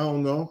house, because I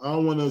don't know, I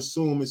don't want to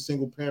assume it's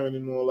single parent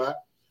and all that,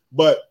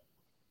 but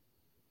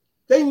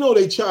they know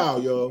their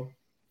child, yo.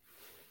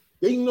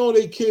 They know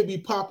their kid be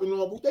popping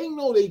off. They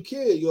know their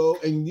kid, yo,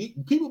 and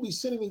people be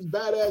sending these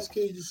badass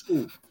kids to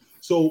school.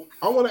 So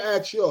I want to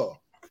ask y'all,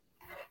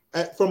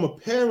 from a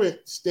parent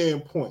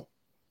standpoint,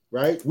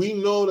 right? We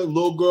know that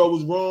little girl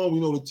was wrong. We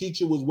know the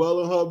teacher was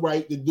well in her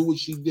right to do what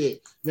she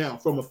did. Now,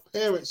 from a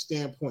parent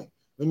standpoint,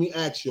 let me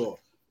ask y'all,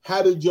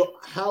 how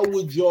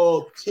would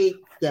y'all take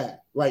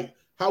that? Like,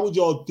 how would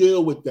y'all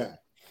deal with that?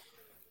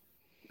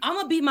 I'm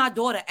gonna beat my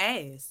daughter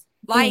ass.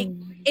 Like,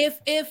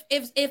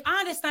 if I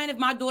understand if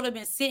my daughter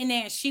been sitting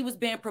there and she was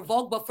being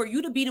provoked, but for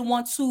you to be the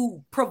one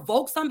to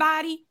provoke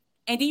somebody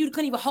and then you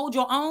couldn't even hold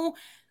your own,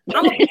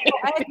 I'm gonna beat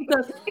your ass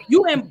because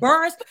you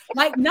embarrassed.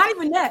 Like, not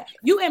even that.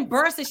 You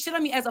embarrass the shit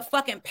on me as a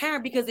fucking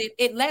parent because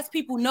it lets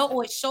people know,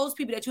 or it shows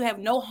people that you have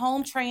no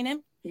home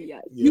training.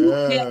 Yes.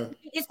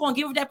 It's gonna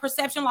give her that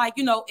perception, like,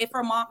 you know, if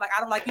her mom, like,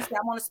 I don't like you said,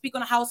 I want to speak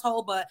on the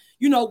household, but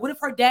you know, what if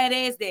her dad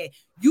is there?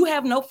 You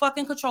have no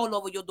fucking control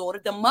over your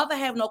daughter. The mother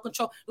have no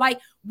control. Like,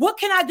 what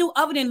can I do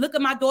other than look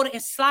at my daughter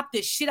and slap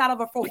the shit out of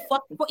her for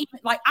even,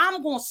 like,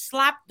 I'm gonna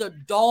slap the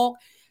dog.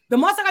 The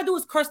most I gotta do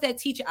is curse that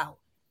teacher out.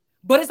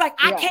 But it's like,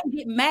 I can't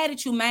get mad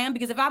at you, man,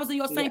 because if I was in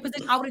your same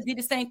position, I would have did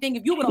the same thing.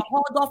 If you would have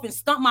hauled off and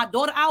stumped my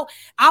daughter out,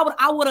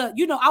 I would have,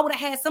 you know, I would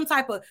have had some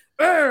type of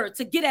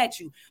to get at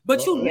you.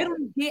 But you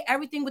literally did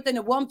everything within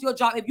the realm of your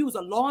job. If you was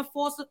a law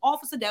enforcement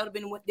officer, they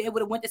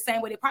would have went the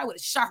same way. They probably would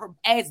have shot her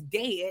ass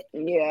dead.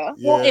 Yeah.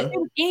 Or if it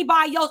was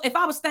anybody else, if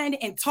I was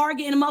standing and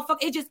targeting a motherfucker,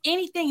 it's just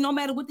anything, no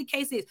matter what the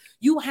case is,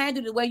 you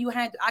handle it the way you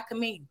handle it. I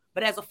commend you.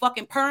 But as a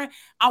fucking parent,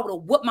 I would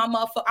have whooped my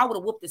motherfucker. I would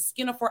have whooped the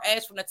skin off her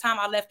ass from the time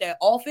I left that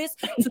office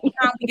to the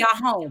time we got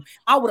home.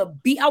 I would have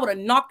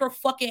knocked her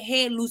fucking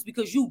head loose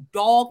because you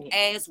dog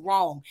ass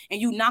wrong.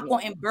 And you not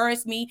gonna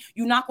embarrass me.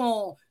 You not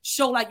gonna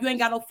show like you ain't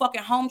got no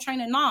fucking home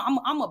training. Nah,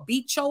 I'm gonna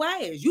beat your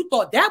ass. You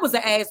thought that was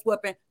an ass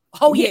whipping.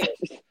 Oh yeah.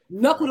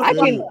 Knuckle the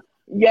fucking.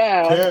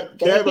 Yeah.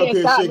 Kev up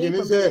here shaking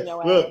his head.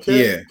 Look,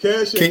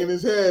 Kev shaking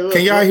his head. Look,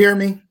 can y'all hear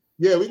me?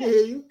 Yeah, we can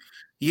hear you.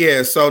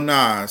 Yeah, so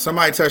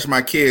somebody touch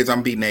my kids,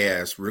 I'm beating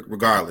their ass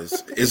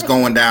regardless. It's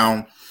going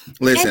down.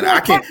 Listen, I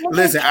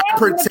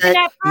protect.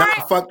 No,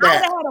 fuck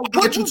that.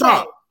 I'll let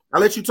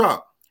you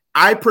talk.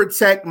 I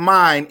protect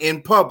mine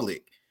in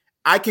public.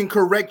 I can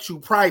correct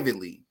you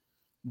privately,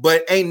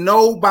 but ain't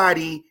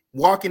nobody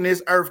walking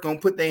this earth gonna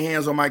put their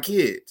hands on my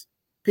kids.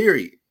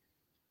 Period.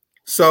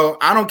 So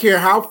I don't care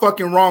how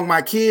fucking wrong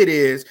my kid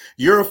is.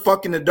 You're a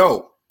fucking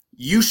adult.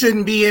 You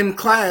shouldn't be in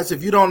class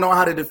if you don't know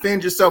how to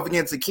defend yourself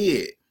against a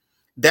kid.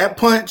 That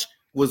punch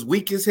was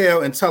weak as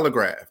hell and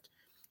telegraphed.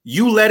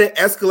 You let it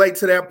escalate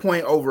to that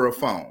point over a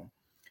phone.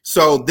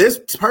 So this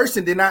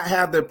person did not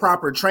have the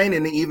proper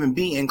training to even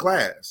be in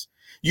class.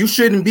 You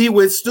shouldn't be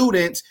with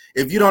students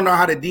if you don't know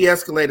how to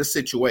de-escalate a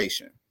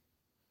situation.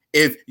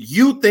 If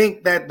you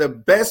think that the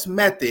best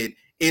method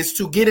is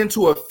to get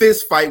into a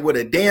fist fight with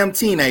a damn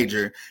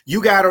teenager,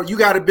 you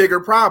got a bigger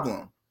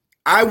problem.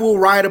 I will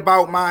write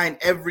about mine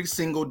every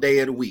single day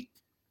of the week.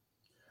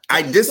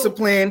 I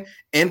discipline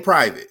in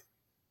private.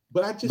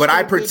 But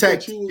I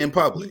protect in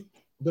public.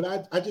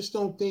 I just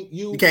don't think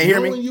you. You can't hear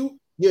me?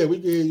 Yeah,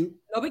 we can hear you.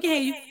 No, we can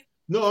hear you.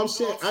 No, I'm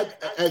saying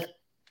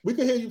we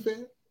can hear you,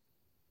 fam.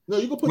 No,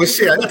 you can put. Well,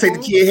 shit, I can take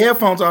the kid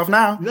headphones off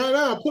now.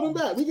 No, put them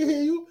back. We can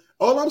hear you.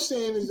 All I'm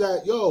saying is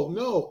that,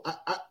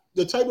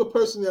 the type of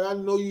person that I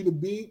know you to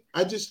be,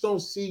 I just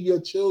don't see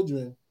your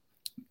children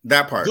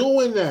that part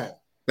doing that.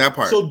 That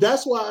part. So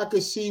that's why I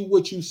could see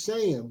what you're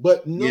saying.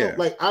 But no,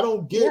 like, I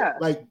don't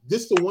get like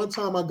this. The one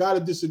time I gotta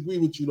disagree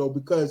with you though,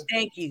 because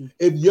thank you.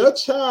 If your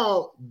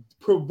child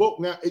provoke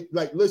now,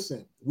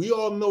 listen, we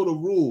all know the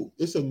rule.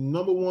 It's a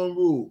number one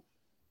rule.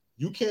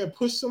 You can't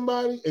push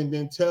somebody and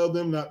then tell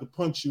them not to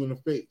punch you in the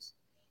face.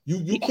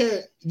 You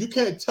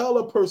can't tell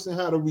a person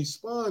how to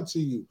respond to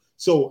you.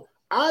 So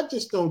I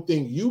just don't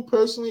think you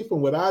personally,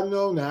 from what I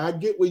know, now I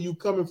get where you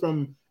coming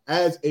from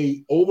as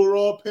a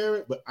overall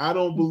parent, but I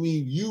don't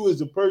believe you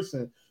as a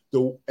person,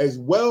 as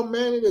well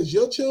mannered as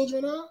your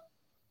children are.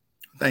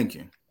 Thank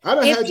you. You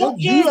had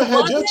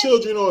your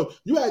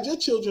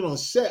children on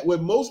set where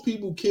most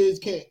kids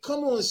can't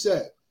come on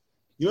set.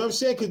 You know what I'm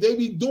saying? Because they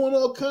be doing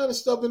all kind of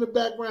stuff in the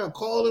background,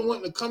 calling,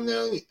 wanting to come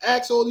down and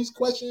ask all these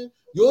questions.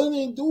 Y'all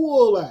didn't do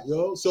all that,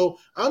 yo. So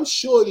I'm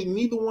sure that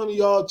neither one of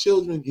y'all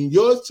children, and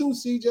yours too,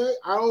 CJ,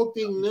 I don't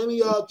think none of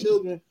y'all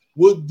children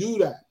would do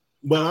that.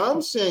 But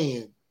I'm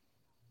saying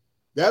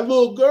that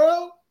little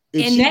girl,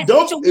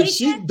 if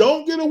she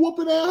don't get a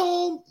whooping at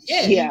home,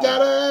 she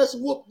got her ass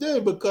whooped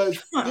then, because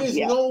there's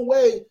no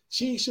way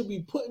she should be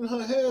putting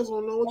her hands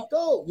on no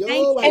adult.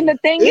 Yo, and the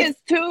thing is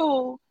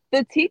too,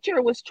 the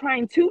teacher was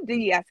trying to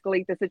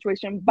de-escalate the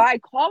situation by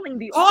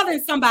calling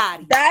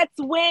somebody. That's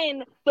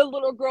when the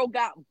little girl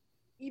got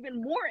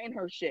even more in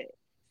her shit.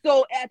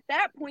 So at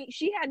that point,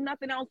 she had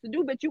nothing else to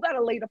do, but you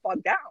gotta lay the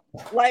fuck down.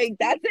 Like,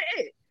 that's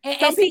it.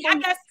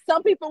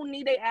 Some people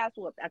need their ass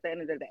whooped at the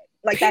end of the day.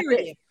 Like, period.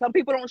 That's it. Some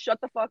people don't shut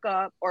the fuck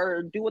up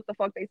or do what the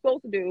fuck they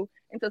supposed to do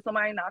until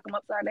somebody knock them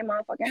upside their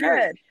motherfucking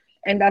head.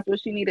 And that's what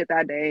she needed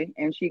that day,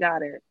 and she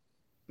got it.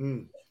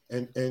 And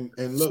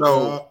look,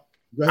 so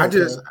I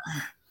just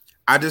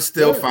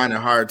still find it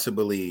hard to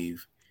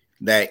believe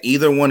that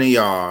either one of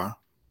y'all,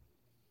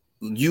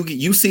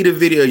 you see the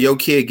video of your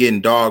kid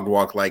getting dog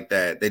walked like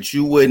that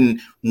you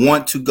wouldn't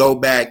want to go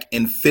back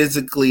and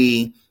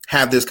physically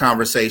have this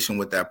conversation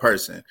with that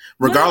person,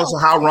 regardless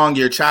of how wrong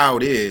your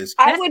child is.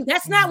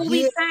 That's not what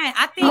we're saying.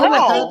 I think a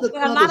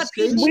lot of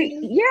people.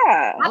 We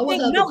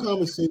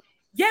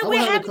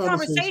have the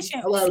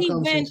conversation.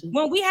 See,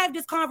 when we have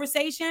this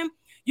conversation,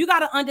 you got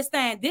to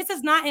understand, this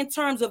is not in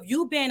terms of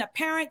you being a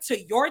parent to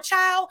your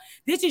child.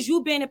 This is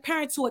you being a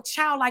parent to a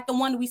child like the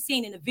one we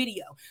seen in the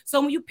video. So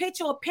when you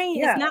pitch your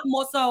opinion, it's not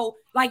more so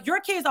like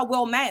your kids are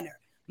well-mannered.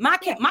 My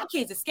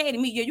kids are scared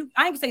of me. I ain't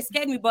gonna say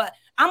scared of me, but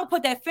I'm gonna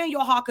put that fear in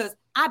your heart because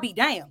I be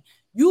damned.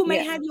 You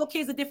may have your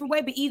kids a different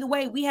way, but either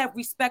way, we have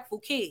respectful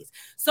kids.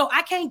 So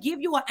I can't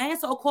give you an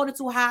answer according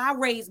to how I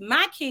raised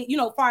my kid,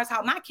 as far as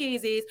how my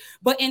kids is.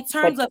 But in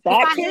terms of if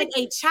I had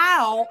a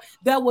child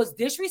that was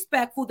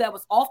disrespectful, that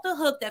was off the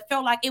hook, that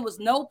felt like it was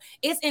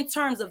it's in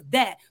terms of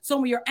that. So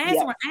when you're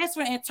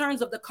answering in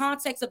terms of the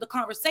context of the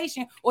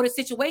conversation or the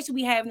situation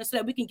we have, so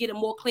that we can get a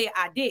more clear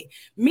idea.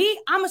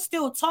 Me, I'ma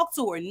still talk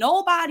to her.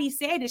 Nobody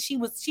said that she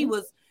was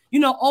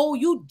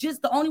you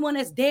just the only one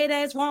that's dead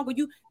ass wrong with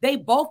you. They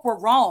both were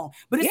wrong.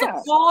 But it's a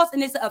cause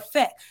and it's an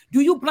effect. Do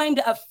you blame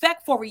the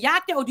effect for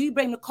reacting or do you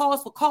blame the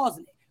cause for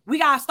causing it? We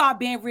got to start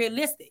being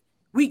realistic.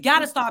 We got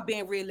to start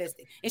being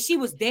realistic. And she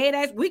was dead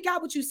ass. We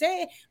got what you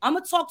said. I'm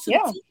going to talk to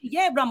the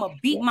teacher. But I'm going to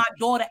beat my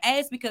daughter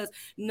ass because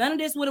none of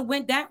this would have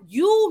went down.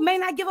 You may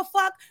not give a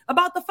fuck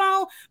about the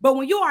phone, but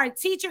when you are a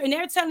teacher and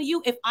they're telling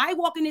you, if I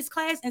walk in this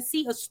class and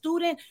see a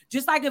student,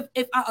 just like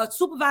if a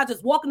supervisor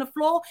is walking the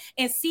floor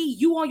and see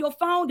you on your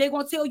phone, they're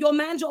going to tell your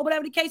manager or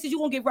whatever the case is, you're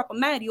going to get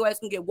reprimanded. Your ass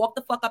going to get walked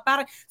the fuck up out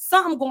of it.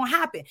 Something going to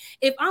happen.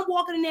 If I'm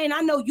walking in there and I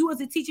know you as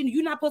a teacher,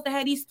 you're not supposed to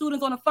have these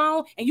students on the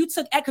phone and you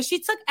took, because she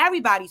took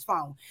everybody's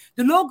phone.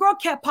 The little girl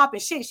kept popping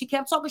shit. She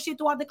kept talking shit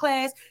throughout the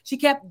class. She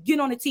kept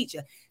getting on the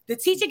teacher. The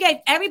teacher gave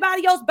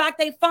everybody else back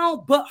their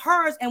phone but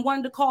hers and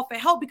wanted to call for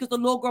help because the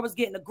little girl was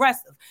getting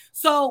aggressive.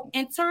 So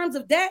in terms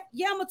of that,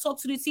 I'm going to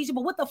talk to the teacher,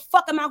 but what the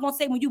fuck am I going to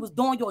say when you was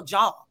doing your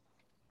job?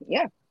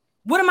 Yeah.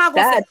 What am I going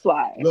to say? That's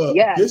why. Look,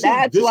 that's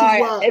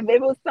why. If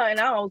it was something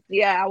else,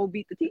 I will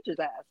beat the teacher's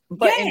ass.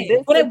 But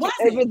it wasn't.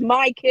 If it's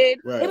my kid,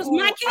 it was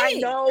my kid. I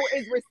know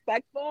is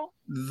respectful,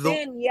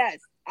 then yes,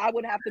 I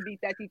would have to beat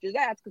that teacher's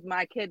ass because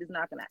my kid is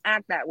not going to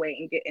act that way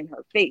and get in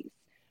her face.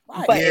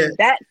 Right. But in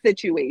that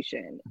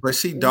situation, but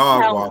she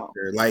dog walked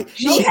her. Like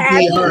she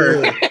did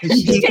her.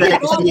 She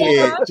did.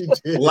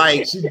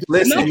 Like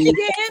listen.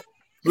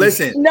 When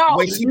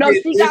she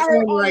did this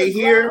one right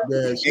here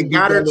and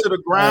got her to the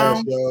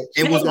ground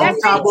and was on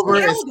top of her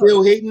and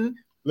still hitting,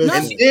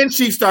 and then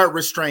she started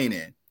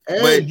restraining.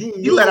 But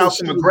you let out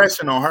some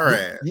aggression on her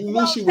ass. You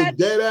knew she was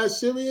dead ass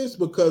serious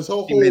because her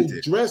whole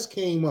dress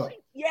came up.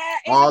 Yeah,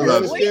 all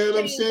of it. You know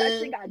what I'm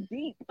saying? That got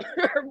deep.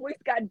 Her voice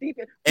got deep.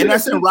 And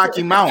that's in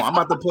Rocky Mount. I'm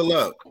about to pull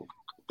up.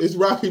 It's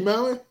Rocky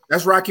Mount?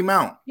 That's Rocky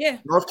Mount. Yeah.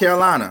 North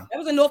Carolina. That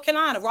was in North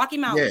Carolina, Rocky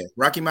Mount. Yeah,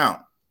 Rocky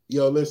Mount.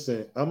 Yo,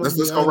 listen.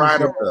 Let's go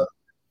ride up there.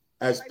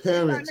 As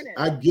parents,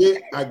 I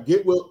get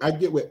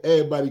where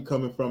everybody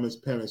coming from as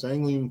parents. I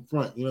ain't gonna even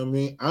front, you know what I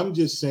mean? I'm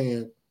just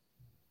saying,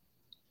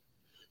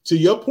 to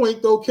your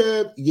point though,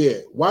 Kev,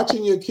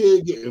 watching your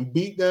kid getting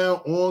beat down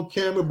on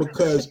camera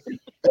because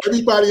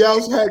everybody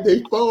else had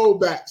their phone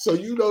back. So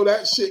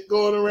that shit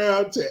going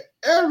around to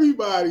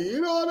everybody.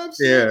 You know what I'm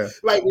saying? Yeah.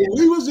 Like when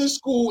we was in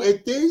school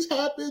and things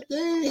happened, they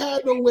ain't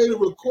had no way to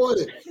record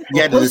it.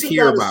 You had to just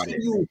hear about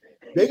it.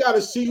 They got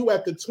to see you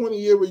at the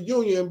 20-year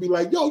reunion and be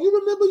like, yo, you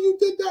remember you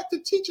did that to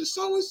teacher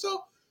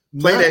so-and-so?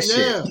 Play that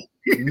shit.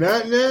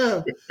 Not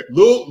now.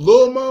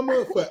 Lil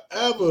mama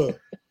forever.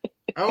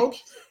 I don't.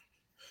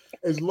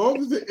 As long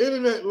as the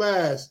internet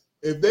lasts,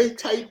 if they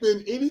type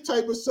in any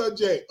type of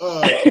subject,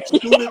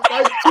 student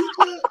fight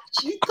teacher,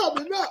 she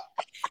coming up.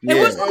 And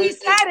what's gonna be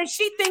sad is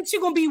she thinks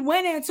she's gonna be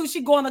winning until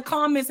she go in the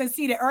comments and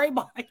see that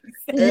everybody.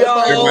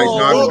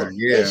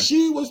 And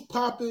she was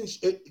popping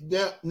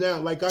now.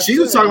 Like she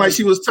was talking like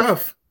she was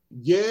tough.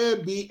 Yeah,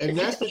 B, and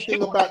that's the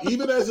thing about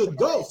even as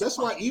adults. That's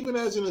why even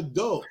as an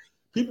adult,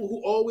 people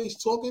who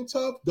always talking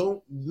tough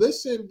don't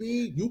listen.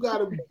 B, you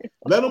gotta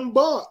let them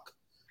bark.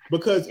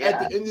 Because at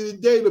the end of the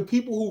day, the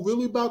people who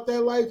really about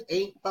that life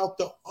ain't about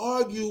to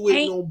argue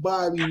with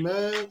nobody,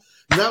 man.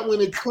 Not when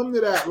it come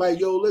to that. Like,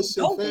 yo,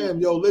 listen, fam.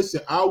 Yo,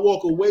 listen. I'll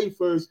walk away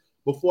first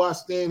before I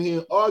stand here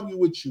and argue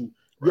with you.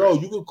 Yo,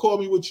 you can call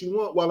me what you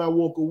want while I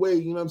walk away.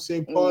 You know what I'm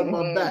saying? Pardon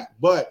my back.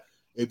 But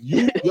if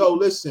you,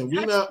 listen,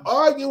 we're not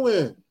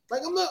arguing.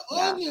 Like, I'm not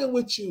arguing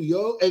with you,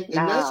 yo. And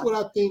that's what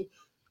I think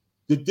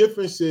the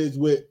difference is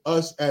with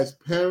us as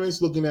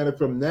parents looking at it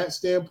from that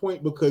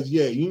standpoint. Because,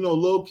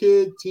 little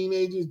kids,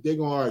 teenagers, they're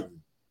going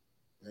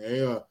to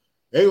argue.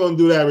 They going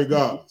to do that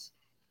regardless.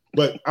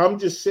 But I'm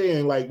just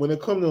saying, like, when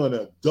it comes to an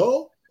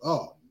adult,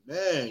 oh,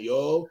 man,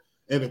 yo.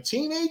 And a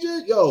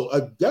teenager,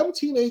 them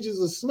teenagers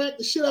will smack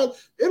the shit out.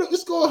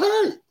 It's going to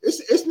hurt.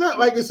 It's not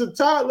like it's a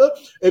toddler.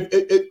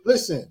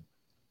 Listen.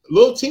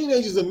 Little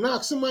teenagers will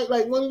knock somebody,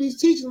 like one of these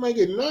teachers might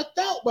get knocked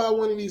out by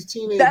one of these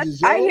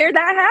teenagers. I hear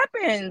that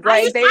happens.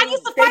 Like I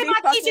used to fight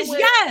my teachers.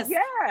 Yes,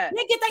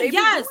 they get that.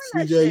 Yes,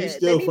 CJ, you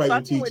still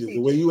fighting teachers. The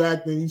way you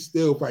acting, you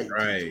still fighting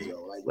teachers.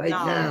 Yo. Like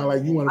now,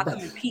 like you want to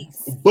fight.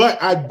 Peace.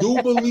 But I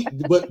do believe,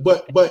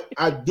 but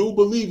I do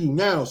believe you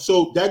now.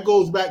 So that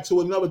goes back to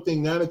another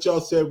thing. Now that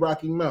y'all said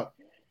Rocky Mount,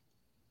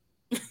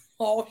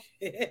 oh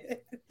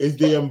shit, is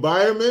the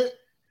environment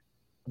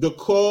the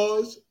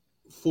cause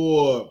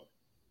for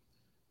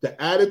the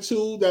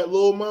attitude that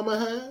little mama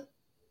had?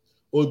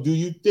 Or do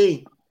you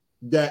think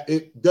that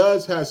it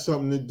does have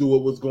something to do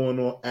with what's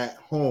going on at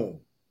home?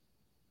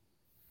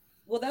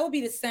 Well, that would be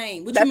the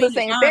same. That's the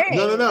same thing.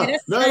 No.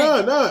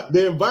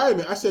 The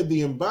environment. I said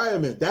the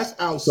environment. That's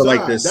outside. So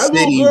like the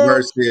city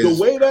versus the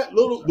way that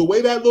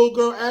little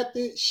girl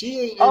acted. She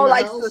ain't in the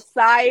like house.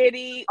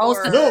 Society.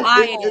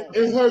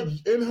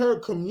 In her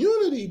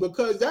community,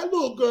 because that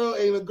little girl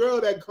ain't a girl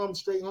that comes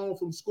straight home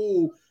from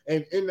school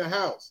and in the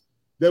house.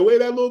 The way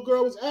that little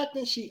girl was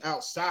acting, she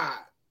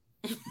outside.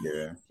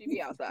 Yeah. She be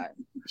outside.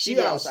 She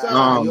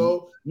outside,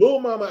 yo.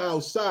 Little mama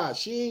outside.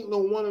 She ain't no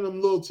one of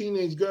them little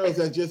teenage girls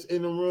that just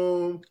in the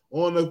room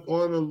on the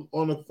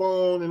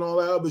phone and all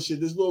that other shit.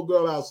 This little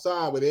girl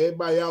outside with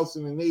everybody else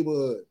in the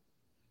neighborhood.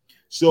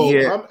 So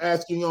I'm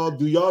asking y'all,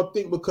 do y'all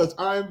think because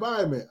our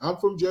environment? I'm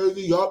from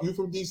Jersey, y'all, you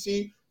from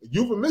DC,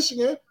 you from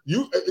Michigan.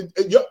 You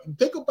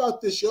think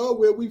about this, y'all,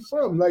 where we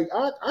from. Like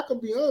I can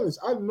be honest.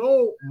 I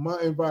know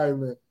my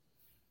environment.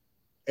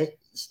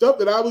 Stuff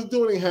that I was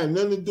doing ain't had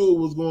nothing to do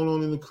with what's going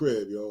on in the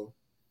crib, yo.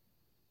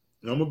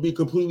 And I'm gonna be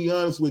completely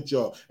honest with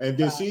y'all. And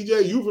then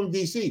CJ, you from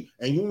DC,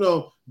 and you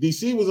know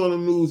DC was on the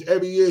news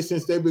every year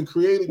since they've been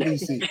created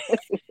DC.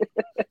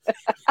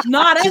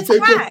 No, that's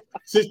right.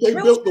 Since they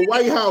built the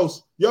White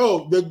House,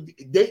 yo,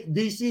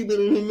 DC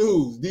been in the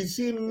news.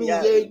 DC in the news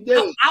every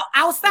day.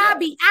 Outside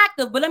be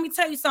active, but let me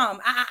tell you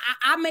something.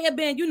 I may have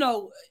been,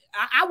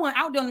 I went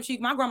out there on the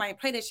street. My grandma ain't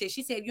play that shit.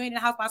 She said, if you ain't in the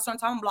house by a certain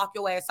time, I'm gonna lock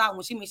your ass out.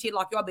 When she means she'd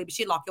lock your baby,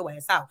 she'd lock your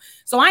ass out.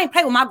 So I ain't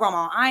play with my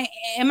grandma. I ain't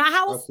in my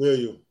house. I feel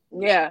you.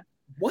 Yeah.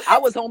 What? I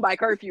was home by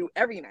curfew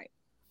every night.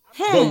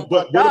 But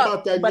what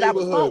about that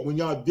neighborhood? When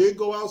y'all did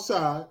go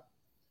outside,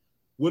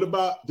 what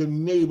about the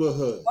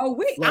neighborhood? Oh,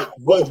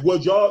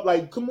 was y'all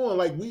like, come on,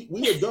 like we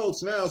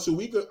adults now, so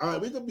we could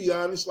be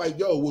honest, like,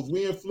 yo, was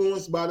we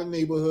influenced by the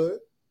neighborhood?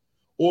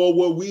 Or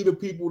were we the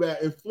people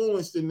that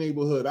influenced the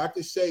neighborhood? I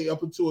could say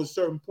up until a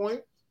certain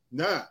point,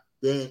 nah,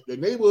 the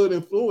neighborhood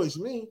influenced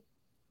me.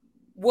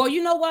 Well,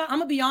 you know what? I'm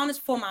gonna be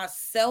honest for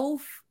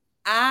myself.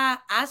 I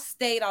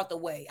stayed out the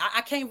way.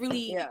 I can't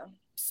really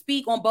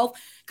speak on both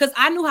because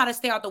I knew how to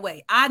stay out the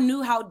way. I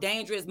knew how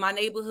dangerous my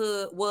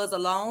neighborhood was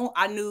alone.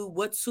 I knew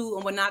what to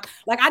and what not.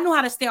 Like I knew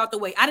how to stay out the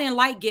way. I didn't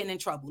like getting in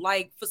trouble.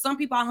 Like for some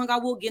people I hung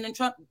out with, getting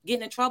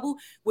in trouble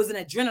was an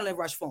adrenaline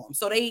rush for them.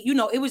 So they,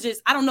 it was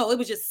just, I don't know, it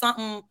was just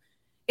something.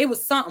 It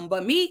was something,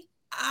 but me,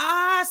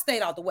 I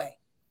stayed out the way.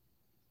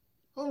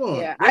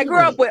 Yeah, I grew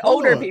up with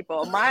older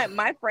people.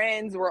 My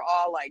friends were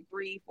all like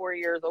 3-4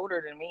 years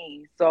older than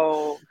me,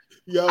 so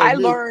I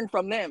learned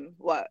from them.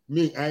 What?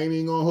 Me, I ain't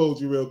even gonna hold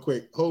you real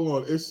quick. Hold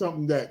on, it's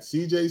something that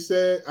CJ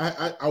said.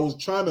 I was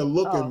trying to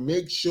look and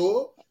make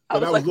sure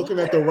that I was looking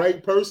at the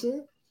right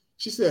person.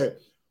 She said,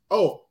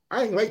 "Oh,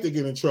 I ain't like to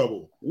get in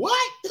trouble." What?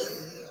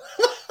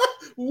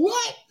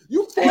 What?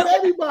 You fought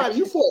everybody.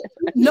 You fought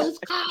in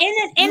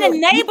the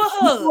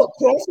neighborhood. You fought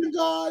crossing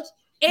guards.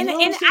 And I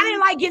didn't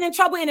like getting in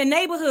trouble in the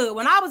neighborhood.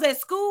 When I was at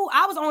school,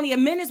 I was only a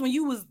menace when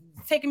you was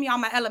taking me out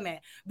my element.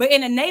 But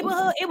in the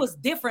neighborhood, it was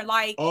different.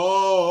 Like,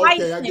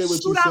 okay, I get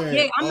what you're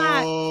saying.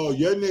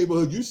 Your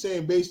neighborhood. You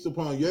saying based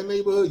upon your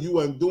neighborhood, you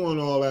wasn't doing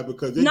all that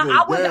because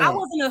I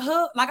wasn't a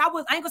hood. Like I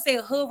ain't gonna say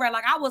a hood rat.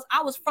 Like I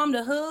was from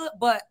the hood,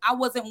 but I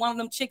wasn't one of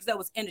them chicks that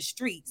was in the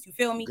streets. You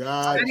feel me?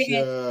 Gotcha.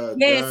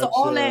 So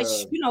all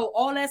that,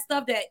 all that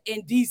stuff that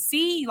in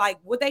DC, like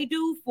what they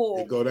do for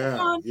it go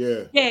down.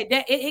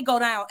 It go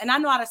down, and I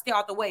know how to stay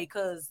out the way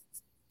because.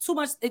 Too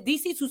much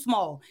DC too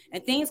small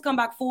and things come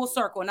back full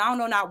circle. And I don't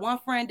know not one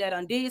friend that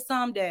undid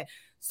something that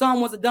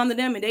someone was done to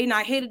them and they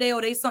not here today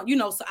or they something,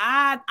 so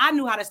I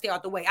knew how to stay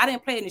out the way. I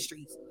didn't play in the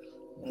streets.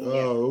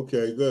 Oh,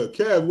 okay, good.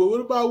 Kev, well,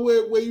 what about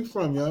where you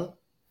from, y'all?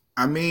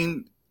 I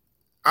mean,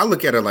 I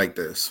look at it like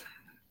this.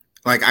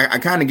 Like I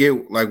kind of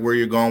get like where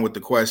you're going with the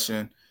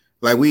question.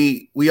 Like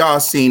we all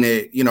seen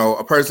it,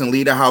 a person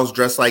leave the house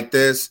dressed like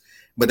this,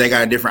 but they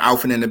got a different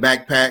outfit in the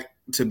backpack.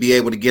 To be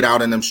able to get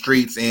out in them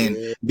streets and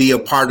be a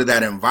part of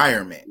that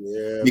environment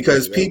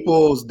because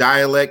people's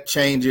dialect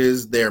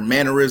changes, their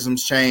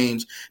mannerisms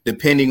change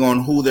depending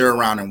on who they're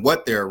around and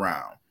what they're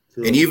around.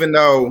 True. And even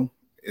though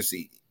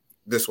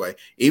this way.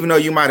 Even though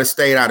you might have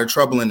stayed out of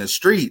trouble in the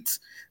streets,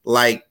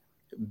 like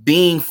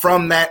being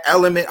from that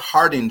element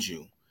hardened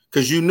you.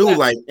 Because you knew,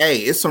 like, hey,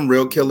 it's some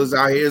real killers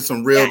out here,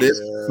 some real this,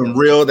 some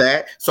real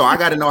that. So I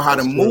got to know how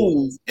to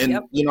move. And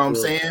you know what I'm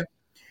saying?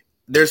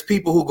 There's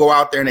people who go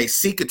out there and they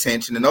seek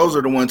attention, and those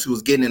are the ones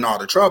who's getting in all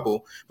the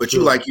trouble. But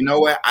you like, you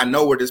know what? I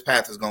know where this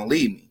path is going to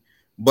lead me.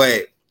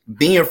 But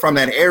being from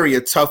that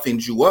area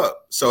toughened you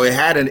up. So it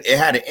had an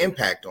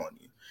impact on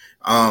you.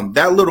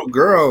 That little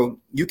girl,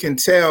 you can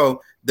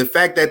tell the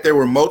fact that there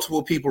were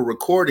multiple people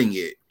recording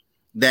it,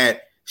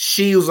 that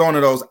she was one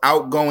of those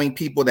outgoing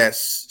people that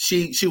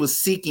she was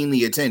seeking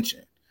the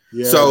attention.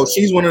 Yeah. So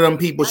she's one of them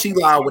people. She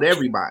loud with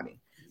everybody.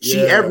 She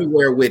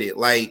everywhere with it.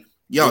 Like,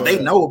 yo,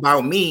 they know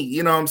about me.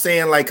 You know what I'm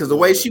saying? Like, because the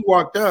way she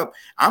walked up,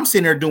 I'm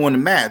sitting there doing the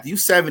math. You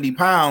 70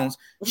 pounds.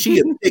 She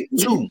a thick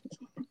 2.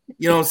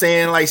 You know what I'm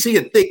saying? Like, she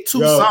a thick 2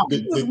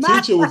 something. The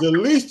teacher was at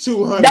least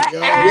 200.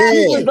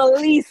 That was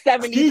at least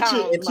 70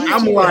 pounds.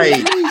 I'm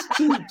like,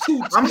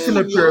 I'm sitting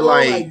up there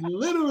like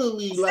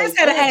literally. Like,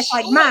 had an ass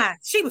like mine.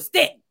 She was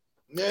thick.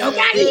 Man,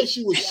 and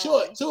she was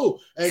short too.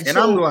 And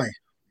so I'm like,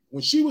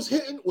 when she was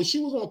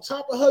on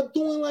top of her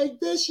doing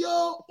like this,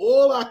 y'all,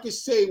 all I could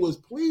say was,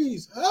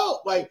 please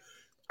help. Like,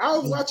 I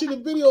was watching the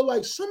video,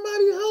 like,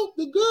 somebody help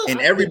the girl.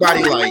 And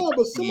everybody like,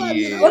 but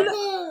somebody help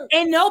her.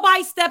 And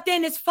nobody stepped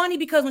in. It's funny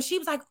because when she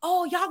was like,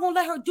 oh, y'all gonna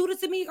let her do this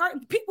to me?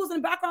 People in the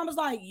background was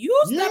like, you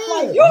step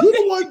like you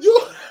the one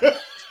you.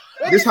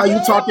 This how you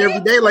talk every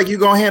day, like you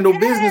gonna handle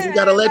business. We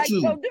gotta let like,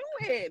 you. So do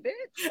it,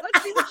 bitch.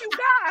 Let's see what you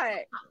got.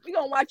 We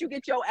gonna watch you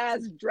get your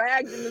ass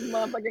dragged in this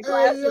motherfucking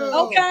classroom.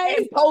 Okay,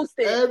 and post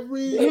it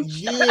every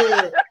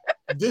year.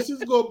 This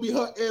is gonna be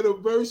her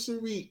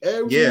anniversary.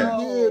 Every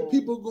year,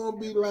 people gonna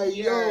be like,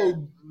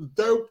 "Yo,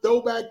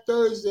 Throwback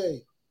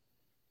Thursday."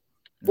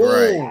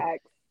 Boom. Right.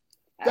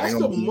 That's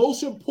the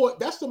most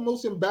important. That's the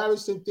most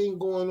embarrassing thing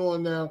going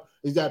on now.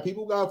 Is that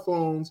people got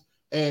phones.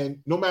 And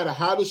no matter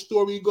how the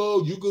story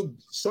goes,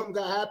 something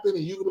got happen,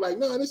 and you could be like,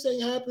 "No, this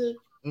ain't happened."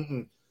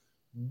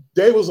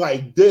 They was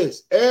like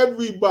this.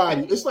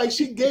 Everybody, it's like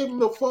she gave them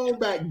the phone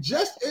back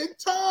just in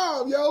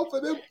time, yo,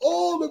 for them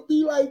all to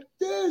be like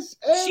this.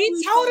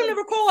 She told them to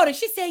record it.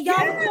 She said,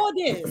 "Y'all record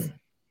this."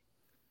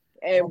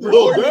 And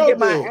record to get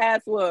my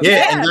ass whooped.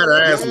 Yeah, and got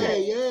her ass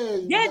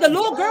whooped. Yeah, the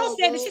little girl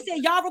said that. She said,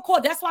 "Y'all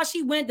record." That's why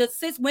she went. The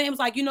sis went and was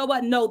like, "You know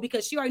what? No,"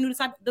 because she already knew the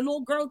type. The little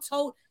girl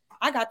told.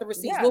 I got the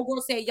receipts. Little girl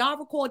said, "Y'all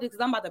record this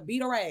because I'm about to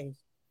beat her ass."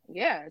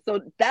 Yeah,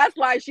 so that's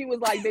why she was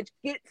like, "Bitch,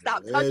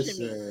 stop touching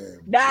me."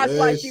 That's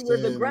why she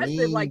was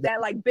aggressive like that.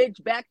 Like,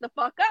 "Bitch, back the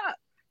fuck up,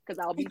 because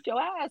I'll beat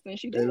your ass." And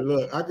she did. Hey,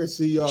 look, I can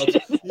see y'all.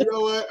 You know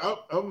what?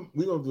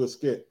 We're gonna do a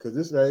skit because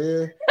this right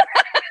here.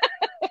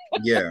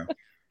 Yeah,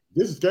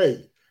 this is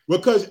crazy.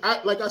 Because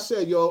like I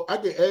said, yo, I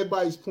get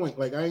everybody's point.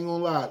 Like, I ain't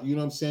gonna lie. You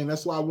know what I'm saying?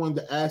 That's why I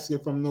wanted to ask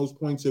it from those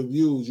points of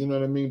views. You know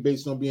what I mean?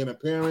 Based on being a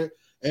parent.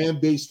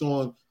 And based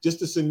on just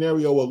the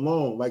scenario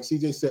alone, like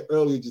CJ said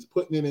earlier, just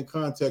putting it in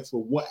context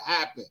for what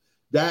happened.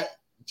 That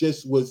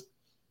just was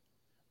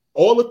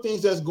all the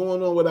things that's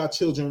going on with our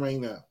children right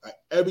now. Like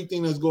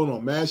everything that's going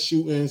on, mass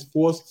shootings,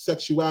 forced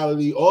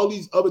sexuality, all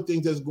these other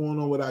things that's going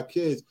on with our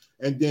kids.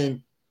 And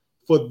then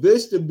for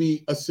this to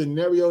be a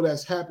scenario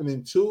that's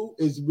happening too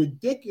is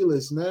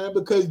ridiculous, man,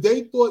 because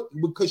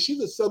because she's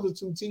a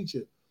substitute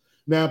teacher.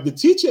 Now, if the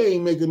teacher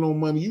ain't making no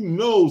money, you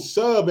know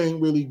sub ain't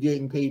really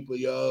getting paper,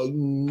 yo.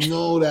 You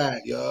know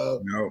that,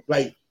 yo. No.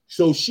 Like,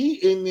 so she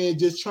in there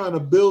just trying to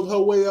build her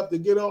way up to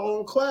get her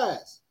own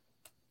class.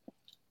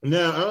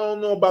 Now, I don't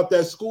know about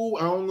that school.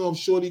 I don't know if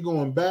Shorty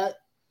going back.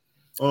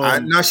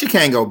 No, she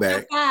can't go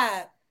back.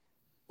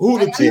 Who,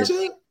 the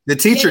teacher? The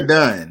teacher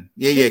done.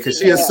 Yeah, because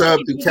she a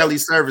sub through Kelly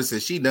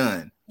Services. She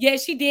done. Yeah,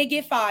 she did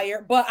get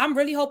fired, but I'm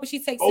really hoping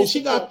she takes. Oh,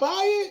 she got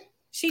fired?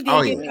 She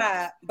did get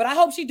fired, but I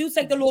hope she do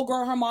take the little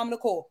girl, her mom, to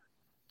court.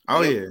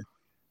 Oh yeah,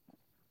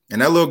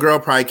 and that little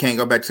girl probably can't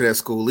go back to that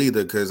school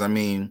either, because I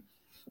mean,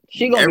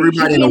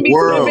 everybody in the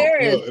world,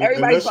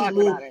 everybody's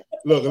talking about it.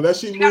 Look, unless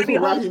she moves to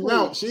Rocky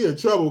Mount, she in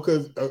trouble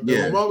because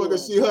the mama gonna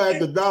see her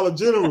at the Dollar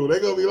General. They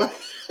gonna be like,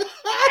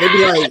 they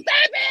be like,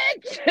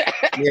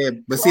 yeah,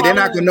 but see, they're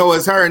not gonna know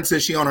it's her until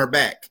she on her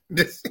back.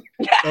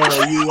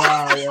 Oh, you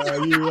are,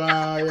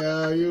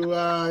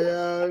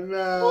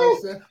 no.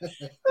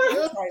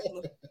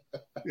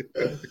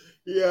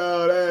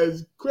 Yo,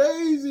 that's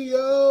crazy,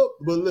 yo.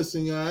 But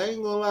listen, yo, I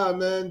ain't gonna lie,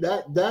 man.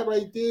 That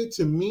right there,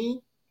 to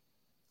me,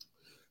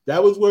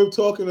 that was worth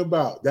talking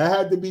about. That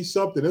had to be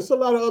something. There's a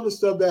lot of other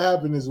stuff that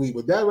happened this week,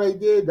 but that right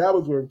there, that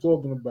was worth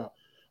talking about.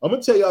 I'm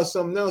gonna tell y'all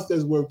something else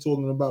that's worth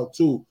talking about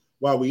too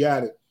while we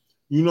at it.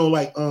 You know,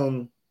 like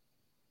I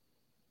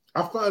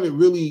find it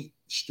really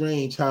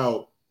strange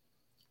how,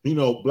 you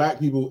know, Black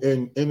people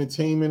in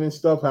entertainment and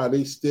stuff, how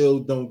they still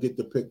don't get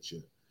the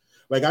picture.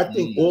 Like, I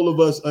think all of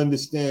us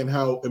understand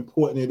how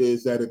important it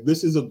is that if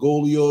this is a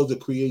goal of yours, to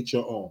create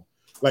your own.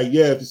 Like,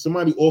 yeah, if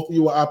somebody offer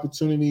you an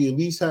opportunity, at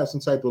least have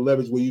some type of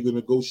leverage where you can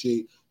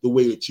negotiate the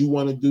way that you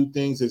want to do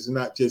things. It's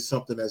not just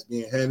something that's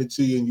being handed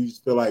to you and you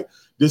just feel like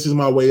this is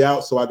my way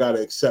out, so I got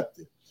to accept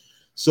it.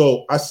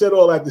 So I said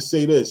all that to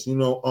say this,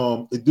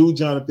 the dude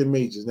Jonathan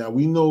Majors. Now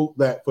we know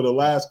that for the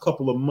last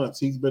couple of months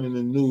he's been in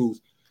the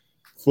news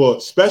for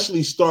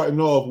especially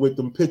starting off with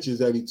them pictures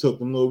that he took,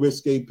 them little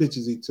risque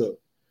pictures he took.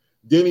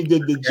 Then he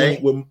did the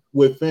joint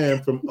with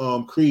Fam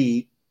from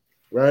Creed,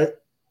 right?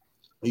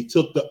 He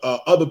took the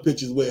other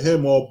pictures with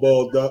him all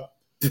balled up,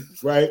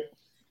 right?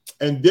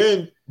 And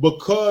then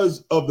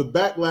because of the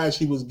backlash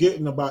he was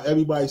getting about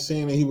everybody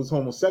saying that he was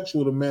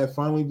homosexual, the man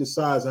finally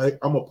decides, I'm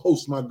gonna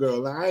post my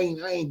girl. Like, I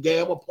ain't gay.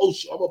 I'm gonna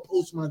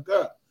post my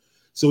girl.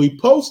 So he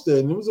posted,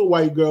 and it was a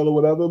white girl or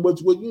whatever. But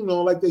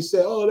like they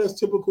said, oh, that's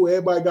typical.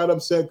 Everybody got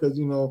upset because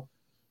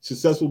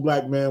successful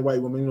black man,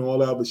 white woman, all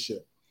that other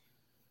shit.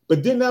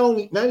 But then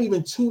not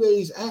even 2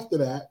 days after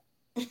that,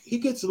 he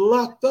gets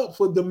locked up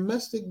for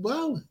domestic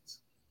violence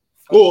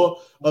or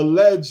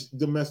alleged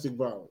domestic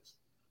violence.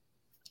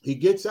 He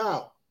gets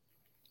out,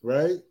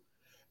 right?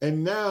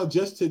 And now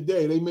just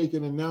today, they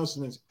making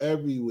announcements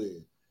everywhere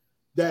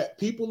that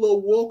people are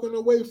walking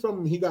away from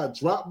him. He got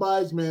dropped by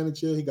his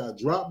manager. He got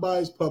dropped by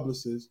his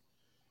publicist.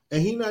 And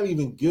he's not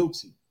even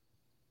guilty.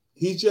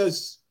 He's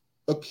just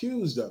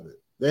accused of it.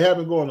 They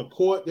haven't gone to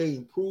court. They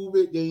ain't prove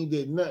it. They ain't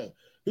did nothing.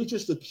 He's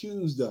just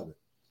accused of it.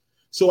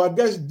 So I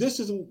guess this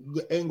is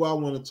the angle I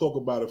want to talk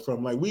about it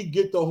from. Like, we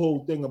get the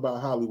whole thing about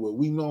Hollywood.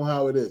 We know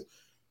how it is.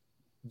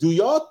 Do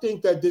y'all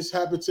think that this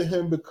happened to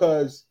him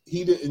because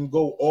he didn't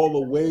go all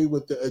the way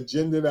with the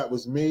agenda that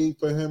was made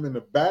for him in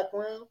the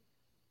background?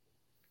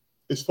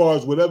 As far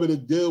as whatever the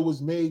deal was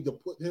made to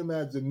put him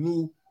as the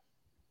new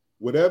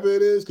whatever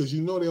it is, because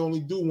they only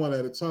do one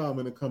at a time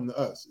when it comes to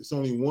us. It's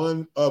only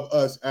one of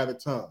us at a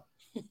time.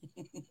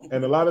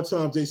 And a lot of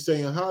times they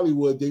say in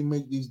Hollywood, they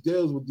make these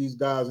deals with these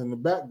guys in the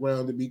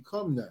background to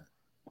become that.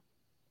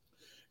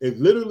 It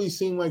literally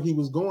seemed like he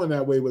was going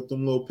that way with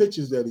them little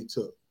pictures that he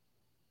took.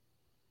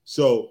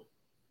 So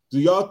do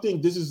y'all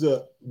think this is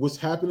what's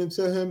happening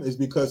to him is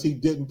because he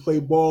didn't play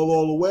ball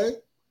all the way?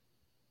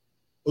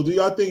 Or do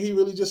y'all think he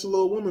really just a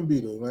little woman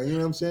beater? Like, you know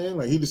what I'm saying?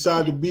 Like, he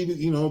decided to beat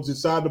it,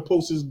 decided to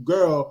post his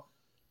girl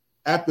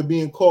after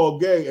being called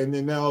gay, and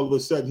then now all of a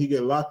sudden he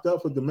get locked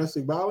up for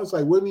domestic violence?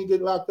 Like, wouldn't he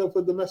get locked up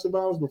for domestic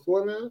violence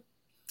before now?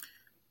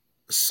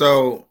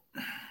 So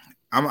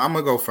I'm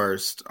gonna go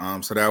first.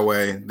 So that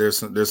way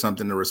there's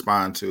something to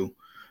respond to.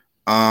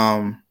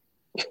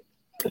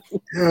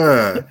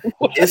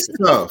 It's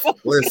tough.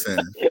 Listen.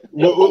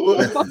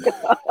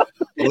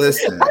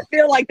 Listen. I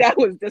feel like that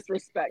was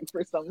disrespect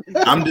for some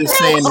reason. I'm just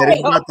saying that it's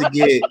about to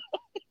get.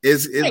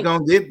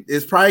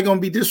 It's probably gonna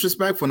be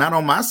disrespectful, not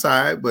on my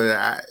side, but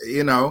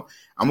I'm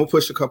gonna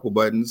push a couple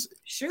buttons.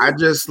 Sure. I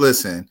just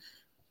listen.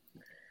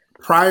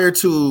 Prior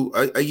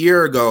to a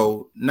year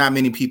ago, not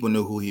many people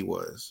knew who he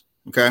was.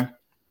 Okay.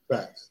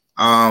 Facts.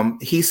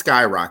 He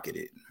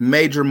skyrocketed.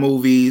 Major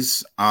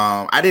movies.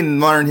 I didn't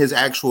learn his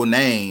actual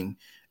name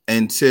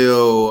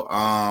until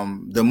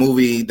the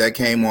movie that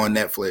came on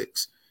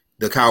Netflix,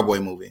 the cowboy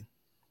movie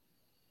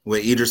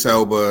with Idris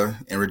Elba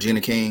and Regina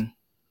King.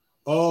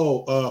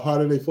 Oh, How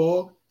Did They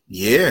Fall?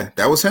 Yeah,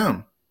 that was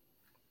him.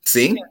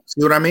 See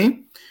what I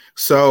mean?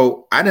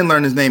 So I didn't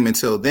learn his name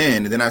until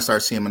then, and then I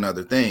started seeing him in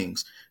other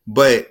things.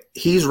 But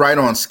he's right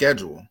on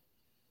schedule.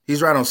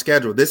 He's right on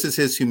schedule. This is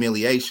his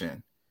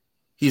humiliation.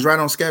 He's right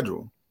on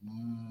schedule.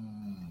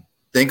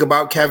 Think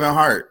about Kevin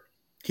Hart.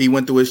 He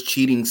went through his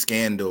cheating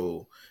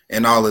scandal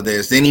and all of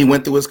this. Then he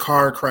went through his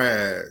car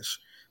crash.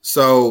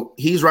 So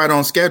he's right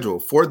on schedule.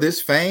 For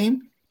this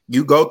fame,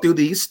 you go through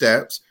these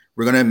steps.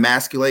 We're going to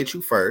emasculate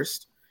you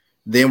first.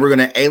 Then we're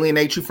going to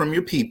alienate you from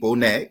your people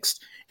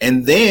next.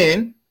 And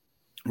then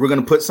we're going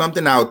to put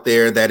something out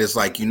there that is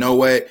like, you know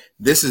what?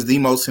 This is the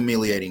most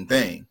humiliating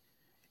thing.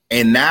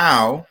 And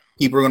now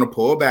people are going to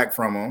pull back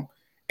from him.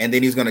 And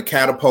then he's going to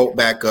catapult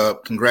back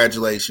up.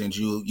 Congratulations,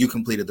 you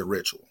completed the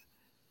ritual.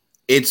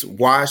 It's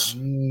wash,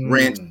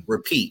 rinse,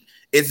 repeat.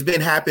 It's been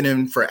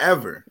happening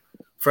forever.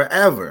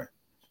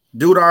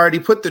 Dude already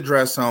put the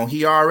dress on.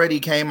 He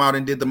already came out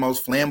and did the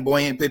most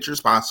flamboyant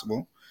pictures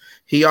possible.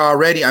 He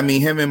already,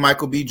 him and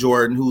Michael B.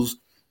 Jordan,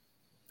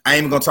 I ain't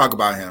even going to talk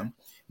about him,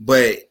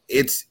 but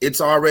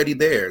it's already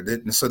there.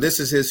 So this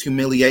is his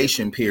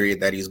humiliation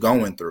period that he's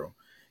going through.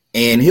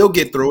 And he'll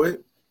get through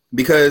it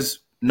because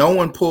no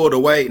one pulled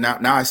away. Now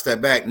I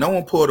step back. No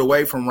one pulled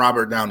away from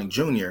Robert Downey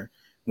Jr.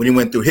 when he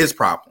went through his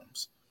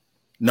problems.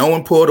 No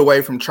one pulled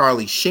away from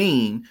Charlie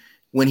Sheen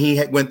when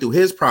he went through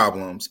his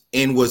problems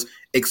and was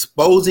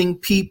exposing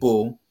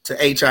people to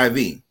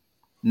HIV,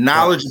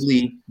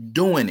 knowledgeably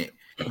doing it.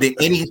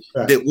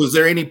 Was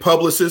there any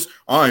publicist?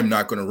 I'm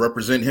not going to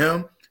represent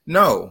him.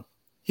 No,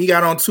 he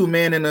got on 2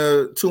 Men and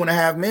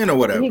 2.5 Men or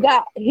whatever.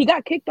 He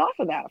got kicked off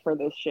of that for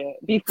this shit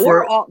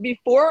before all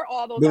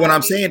those. But what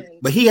I'm saying,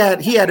 but he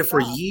had it for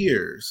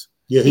years.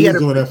 Yeah, he was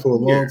doing that for a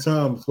long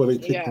time before they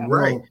kicked him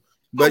right. off.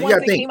 But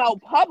once it came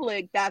out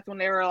public, that's when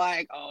they were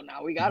like, "Oh,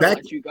 no, we gotta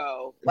let you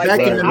go." Like back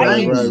in the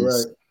 90s,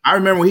 right. I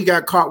remember when he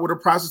got caught with a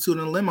prostitute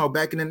in a limo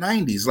back in the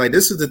 90s. Like,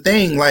 this is the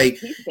thing. Like,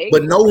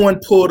 but no one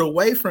pulled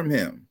away from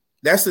him.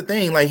 That's the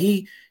thing. Like,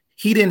 he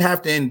didn't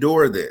have to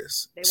endure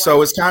this.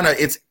 So it's kind of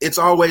it's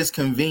always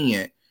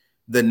convenient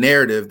the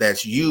narrative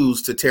that's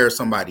used to tear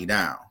somebody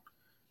down.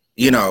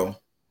 You know,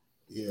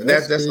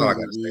 that's all I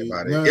gotta say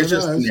about it. It's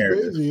just it's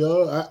crazy,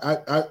 yo.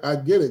 I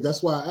get it.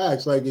 That's why I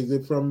asked. Like, is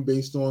it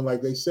based on,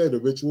 like they said, the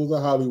rituals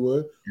of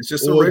Hollywood? It's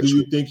just or do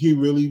you think he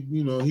really,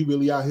 he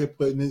really out here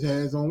putting his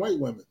hands on white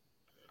women?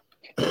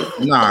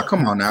 Nah,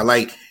 come on now.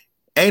 Like,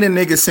 ain't a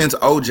nigga since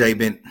OJ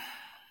been.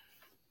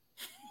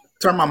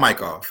 Turn my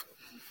mic off.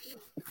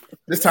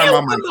 Just turn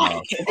my mic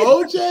off.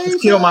 OJ,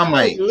 just kill my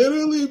mic.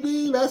 Literally,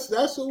 B. That's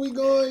what we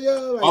going,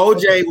 yo. Like,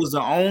 OJ was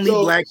the only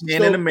black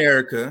man in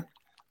America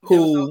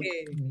who,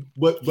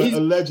 but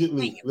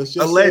allegedly, let's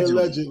just say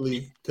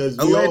allegedly,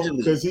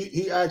 because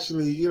he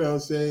actually,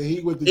 saying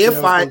he went to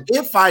jail.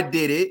 If I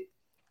did it,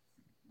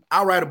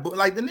 I'll write a book.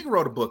 Like, the nigga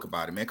wrote a book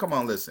about it, man. Come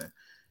on, listen.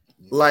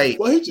 Like,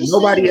 well, he just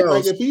nobody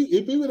else. Like,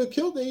 if he would have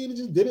killed it, he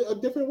just did it a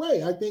different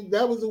way. I think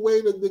that was a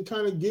way to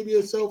kind of give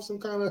yourself some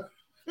kind of.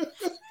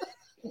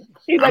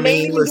 He's like,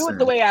 they didn't even do it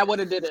the way I would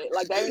have did it.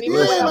 Like, they didn't even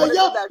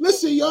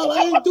listen, y'all,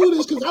 I didn't do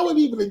this because I wouldn't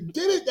even have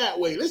did it that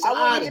way. Listen,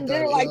 I wouldn't even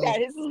did it like that.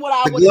 This is what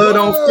I would. The glove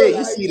don't fit.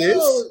 You see this?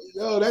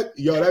 That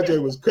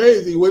joint was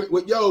crazy.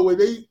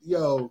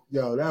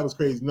 That was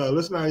crazy. No,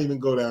 let's not even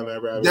go down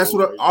that rabbit. That's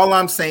what. All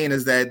I'm saying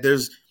is that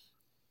there's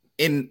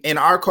in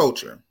our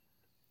culture,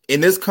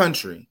 in this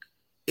country,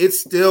 it's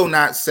still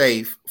not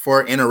safe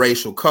for an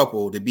interracial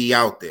couple to be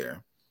out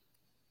there,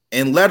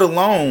 and let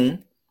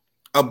alone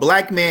a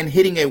black man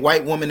hitting a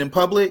white woman in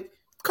public.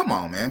 Come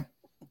on, man.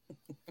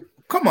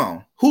 Come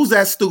on. Who's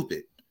that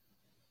stupid?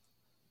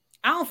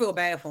 I don't feel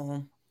bad for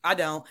him. I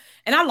don't.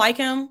 And I like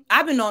him.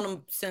 I've been on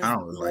him since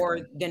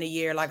more than a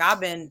year. Like, I've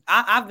been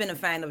a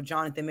fan of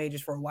Jonathan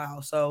Majors for a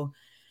while. So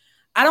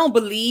I don't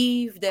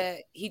believe that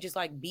he just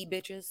like beat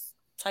bitches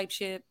type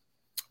shit.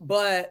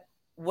 But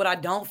what I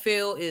don't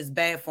feel is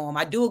bad for him.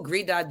 I do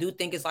agree that I do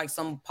think it's like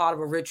some part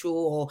of a ritual,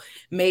 or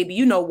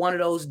maybe, one of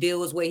those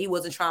deals where he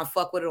wasn't trying to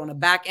fuck with it on the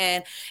back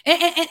end.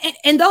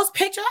 And those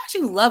pictures, I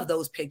actually love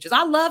those pictures.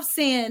 I love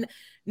seeing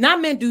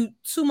not men do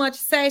too much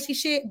sassy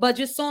shit, but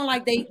just showing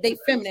like they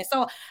feminine.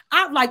 So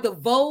I like the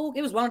Vogue.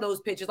 It was one of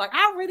those pictures. Like,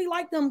 I really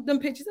like them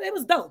pictures. It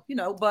was dope,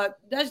 but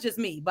that's just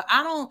me. But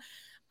I don't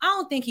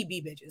think he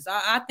beat bitches.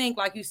 I think,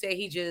 like you said,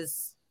 he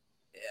just,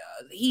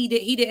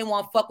 he didn't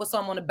want to fuck with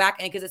someone on the back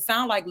end, because it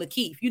sounded like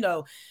Lakeith.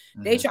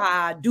 They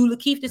try to do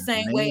Lakeith the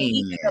same way.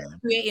 He ended up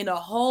creating a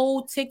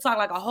whole TikTok,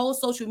 like a whole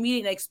social media,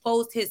 and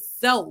exposed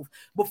himself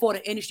before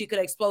the industry could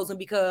expose him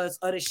because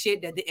of the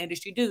shit that the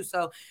industry do.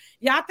 So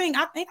yeah, I think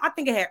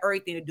it had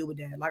everything to do with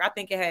that. Like, I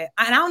think it had,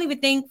 and I don't even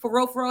think for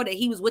real that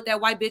he was with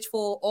that white bitch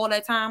for all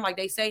that time, like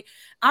they say.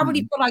 I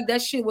really feel like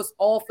that shit was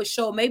all for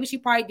show. Maybe she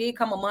probably did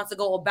come a month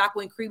ago or back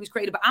when Creed was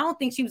created, but I don't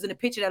think she was in the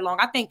picture that long.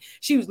 I think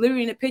she was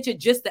literally in the picture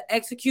just to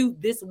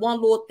execute this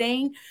one little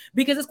thing,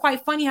 because it's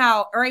quite funny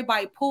how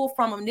everybody pulled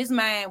from him. This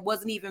man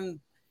he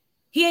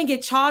didn't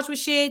get charged with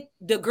shit.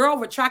 The girl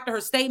retracted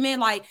her statement.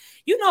 Like,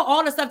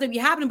 all the stuff that be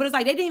happening, but it's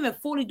like they didn't even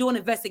fully do an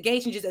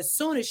investigation. Just as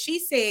soon as she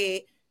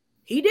said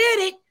he did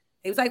it,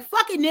 it was like,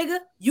 fuck it, nigga,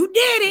 you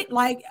did it.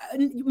 Like,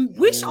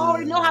 we should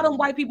already know how them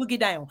white people get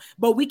down,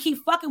 but we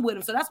keep fucking with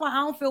them. So that's why I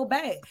don't feel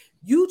bad.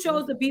 You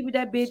chose to be with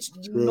that bitch,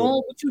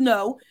 knowing what you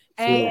know,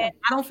 and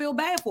I don't feel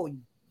bad for you.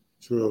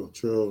 True.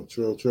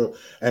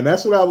 And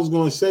that's what I was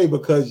going to say,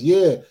 because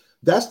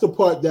that's the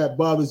part that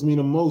bothers me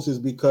the most, is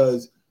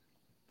because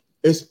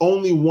it's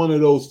only one of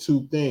those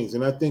two things.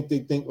 And I think they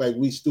think like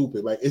we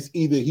stupid. Like, it's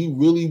either he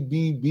really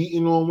be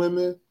beating on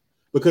women,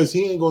 because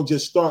he ain't going to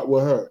just start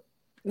with her.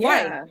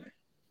 Yeah.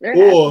 There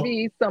has to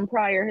be some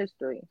prior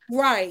history.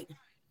 Right.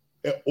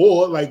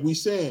 Or, like we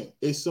saying,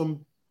 it's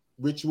some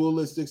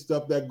ritualistic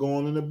stuff that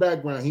going in the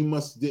background. He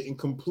didn't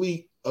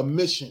complete a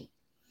mission.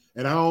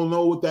 And I don't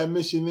know what that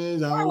mission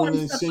is. I don't want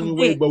to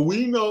insinuate, but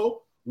we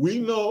know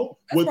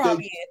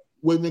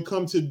when it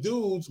comes to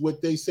dudes,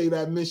 what they say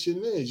that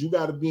mission is. You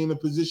got to be in a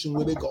position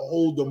where they can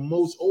hold the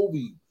most over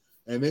you.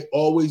 And they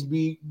always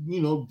be,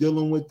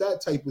 dealing with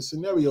that type of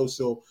scenario.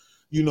 So,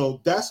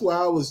 that's why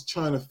I was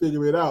trying to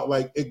figure it out.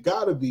 Like, it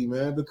got to be,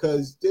 man,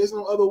 because there's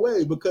no other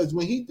way. Because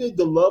when he did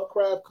the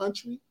Lovecraft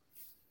Country,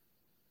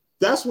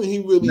 that's when he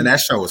really... And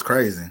that show was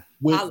crazy.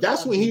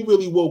 That's when he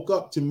really woke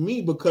up to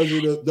me, because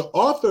of the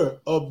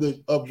author of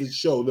the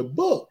show, the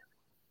book.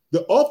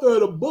 The author of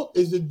the book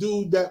is the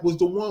dude that was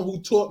the one who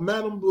taught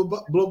Madame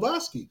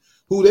Blavatsky,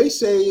 who they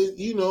say is,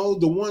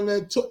 the one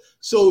that took...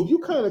 So if you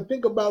kind of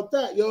think about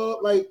that,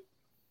 y'all, like,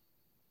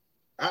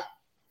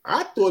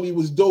 I thought he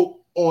was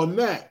dope on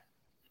that.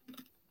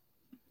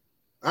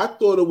 I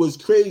thought it was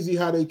crazy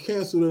how they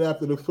canceled it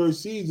after the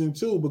first season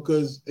too,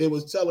 because it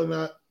was telling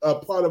a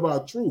part of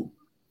our truth.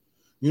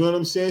 You know what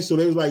I'm saying? So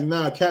they was like,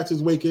 nah, cats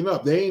is waking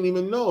up. They ain't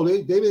even know.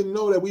 They didn't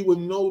know that we would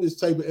know this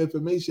type of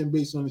information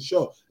based on the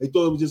show. They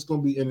thought it was just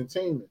going to be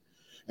entertainment.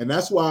 And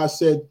that's why I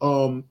said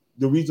the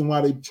reason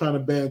why they're trying to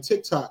ban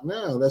TikTok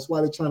now. That's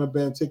why they're trying to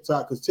ban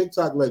TikTok, because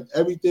TikTok let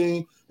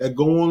everything that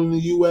go on in the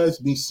U.S.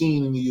 be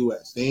seen in the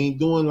U.S. They ain't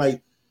doing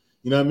like,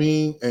 you know what I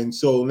mean? And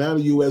so now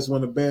the U.S.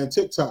 want to ban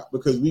TikTok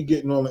because we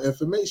getting all the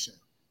information.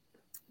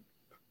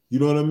 You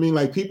know what I mean?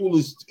 Like people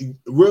is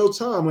real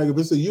time. Like if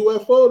it's a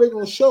UFO, they're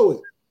gonna show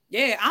it.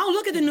 Yeah, I don't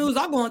look at the news.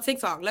 I go on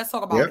TikTok. Let's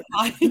talk about it.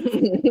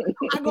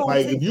 I go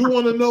like if you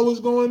want to know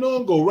what's going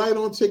on, go right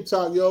on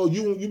TikTok, yo.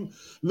 You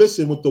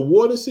listen with the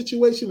water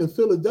situation in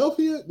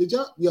Philadelphia. Did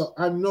y'all? Yo,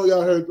 I know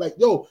y'all heard. Like,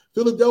 yo,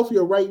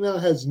 Philadelphia right now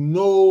has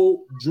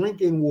no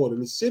drinking water.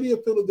 The city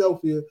of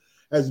Philadelphia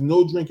has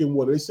no drinking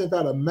water. They sent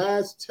out a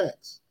mass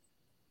text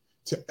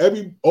to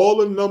all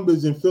the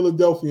numbers in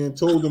Philadelphia and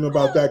told them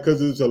about that because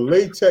there's a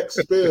latex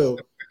spill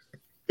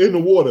in the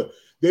water.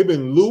 They've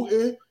been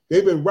looting.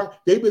 They've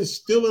been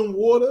stealing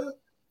water.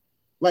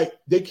 Like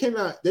they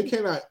cannot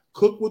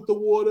cook with the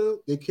water.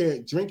 They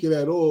can't drink it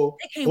at all.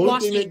 They can't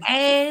wash their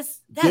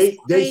ass.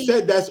 They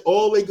said that's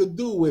all they could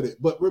do with it.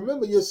 But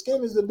remember, your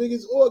skin is the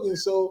biggest organ,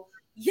 so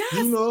yes.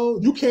 You know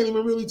you can't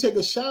even really take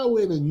a shower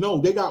in it. No,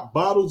 they got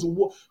bottles of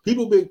water.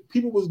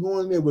 People was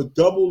going there with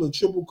double and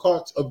triple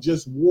carts of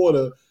just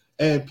water,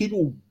 and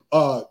people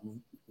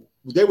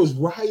they was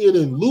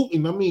rioting,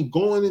 looting. I mean,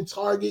 going in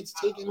Targets,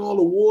 taking all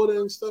the water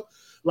and stuff.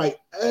 Like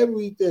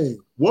everything.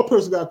 One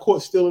person got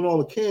caught stealing all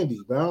the candy,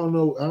 but I don't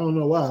know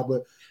why.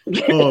 But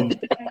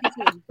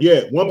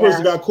one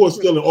person got caught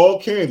stealing all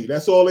candy.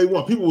 That's all they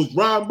want. People was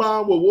riding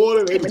by with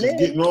water. They was just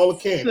getting all the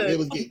candy. They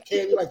was getting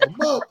candy like a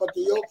motherfucker,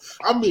 yo.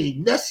 I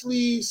mean,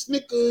 Nestle,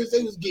 Snickers.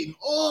 They was getting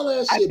all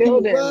that shit. I feel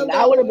them.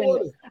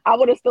 I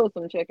would have stole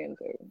some chicken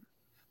too.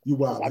 You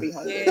wild. I'd be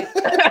hungry.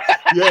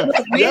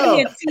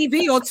 Maybe a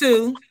TV or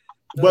two.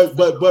 But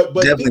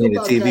definitely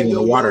the TV with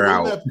the water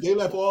out. They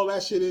left all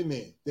that shit in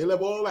there. They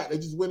left all that. They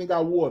just went and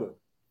got water.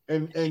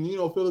 And you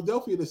know,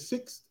 Philadelphia, the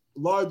 6th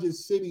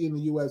largest city in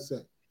the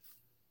USA.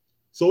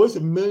 So it's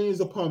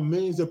millions upon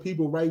millions of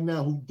people right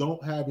now who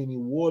don't have any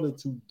water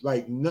to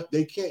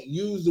they can't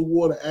use the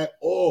water at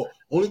all.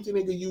 Only thing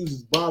they can use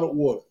is bottled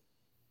water.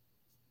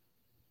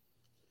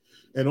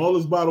 And all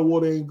this bottled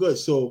water ain't good.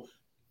 So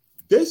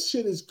this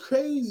shit is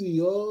crazy,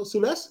 y'all.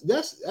 So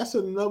that's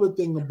another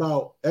thing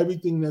about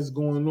everything that's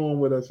going on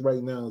with us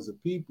right now as a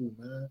people,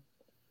 man.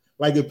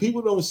 Like if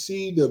people don't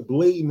see the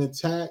blatant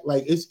attack,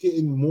 like it's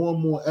getting more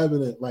and more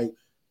evident. Like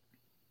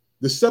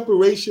the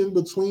separation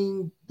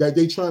between that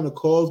they trying to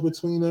cause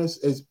between us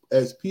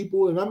as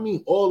people, and I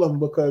mean all of them,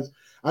 because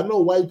I know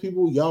white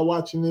people, y'all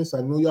watching this,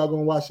 I know y'all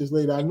gonna watch this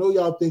later. I know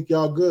y'all think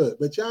y'all good,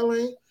 but y'all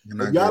ain't.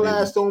 If y'all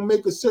ass don't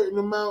make a certain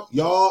amount,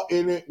 y'all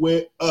in it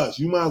with us.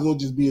 You might as well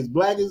just be as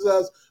black as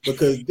us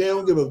because they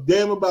don't give a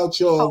damn about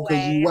y'all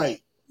because you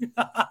white.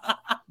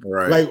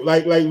 Right.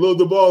 Like Lil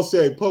Duval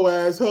said, po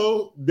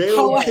asshole. They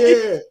don't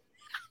care.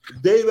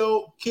 They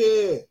don't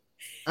care.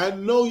 I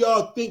know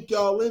y'all think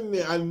y'all in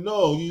there. I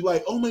know you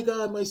like, oh my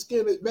God, my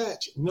skin is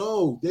match.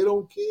 No, they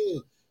don't care.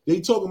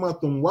 They talking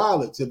about them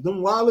wallets. If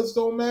them wallets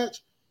don't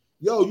match,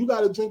 yo, you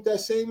got to drink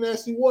that same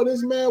nasty water.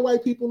 There's mad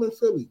white people in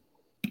Philly.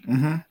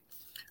 Mm-hmm.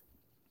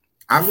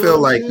 I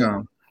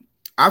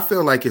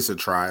feel like it's a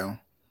trial.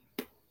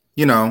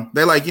 You know,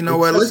 they're like, you know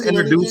what? Let's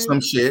introduce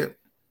some shit.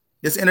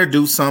 Let's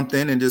introduce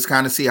something and just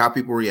kind of see how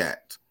people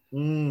react.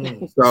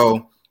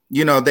 So,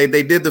 you know, they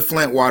did the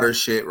Flint water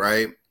shit,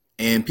 right?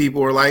 And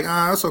people were like,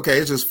 it's okay.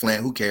 It's just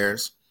Flint. Who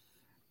cares?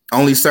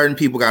 Only certain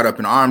people got up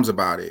in arms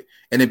about it.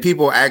 And then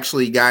people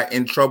actually got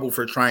in trouble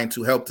for trying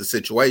to help the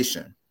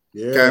situation.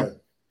 Yeah. Okay.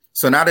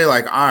 So now they're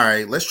like, all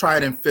right, let's try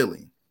it in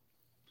Philly.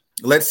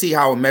 Let's see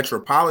how a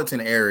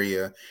metropolitan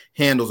area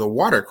handles a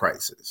water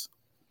crisis.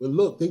 But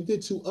look, they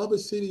did 2 other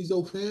cities,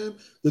 though, fam.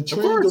 The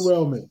train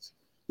derailments.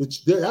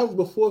 That was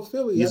before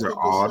Philly. These are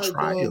all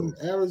trials.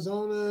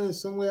 Arizona and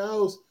somewhere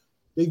else.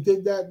 They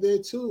did that there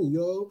too,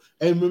 yo.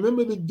 And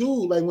remember the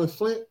dude, like when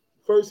Flint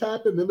first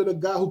happened, remember the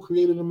guy who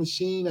created a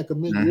machine that could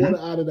make water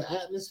out of the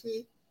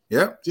atmosphere?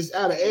 Yep. Just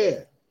out of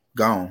air.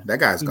 Gone. That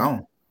guy's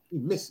gone. He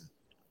missing.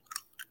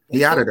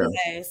 He out of there.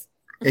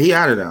 He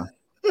out of there.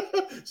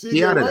 See,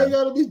 he out of there. Why you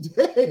gotta be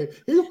dead?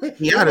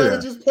 He out of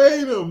there. Just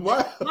paid him.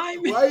 Why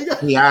you got?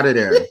 He out of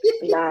there.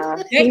 Nah,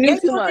 they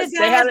killed his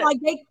ass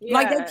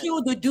they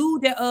killed the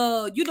dude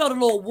that you know the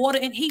little water,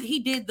 and he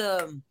did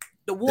the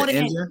water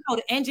engine?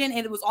 The engine,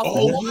 and it was off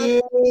the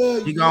water.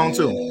 Yeah, he gone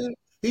too.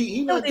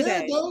 He not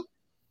dead though.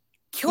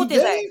 Killed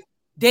his ass.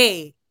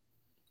 Dead.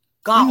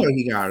 Gone.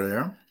 He got out of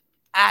there.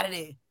 Out of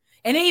there.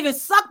 And it even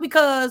sucked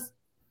because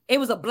it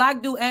was a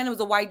black dude and it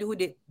was a white dude who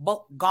did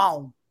both.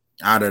 Gone.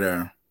 Out of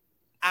there.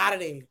 Out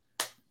of there.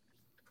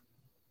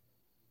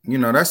 You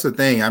know, that's the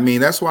thing. I mean,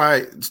 that's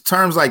why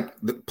terms like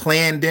the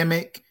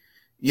pandemic,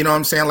 you know what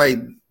I'm saying? Like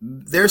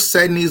they're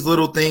setting these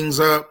little things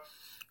up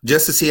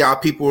just to see how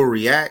people will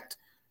react,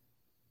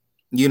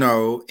 you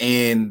know,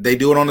 and they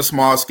do it on a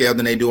small scale,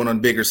 then they do it on a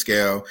bigger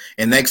scale.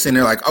 And next thing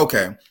they're like,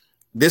 okay,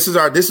 this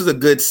is a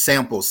good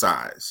sample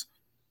size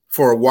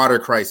for a water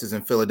crisis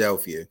in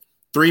Philadelphia.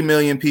 3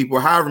 million people,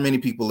 however many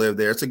people live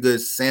there. It's a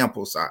good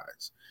sample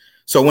size.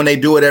 So when they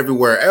do it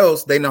everywhere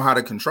else, they know how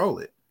to control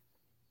it.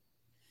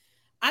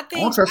 I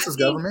don't trust this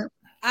government.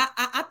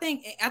 I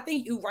think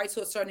you're right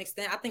to a certain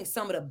extent. I think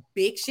some of the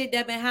big shit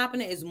that been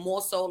happening is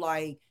more so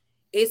like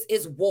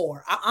it's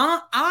war.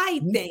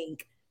 I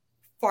think,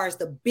 as far as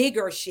the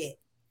bigger shit,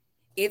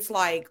 it's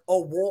like a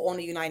war on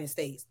the United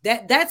States.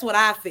 That's what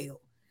I feel.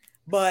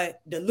 But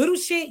the little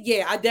shit,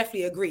 yeah, I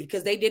definitely agree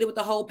because they did it with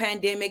the whole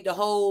pandemic,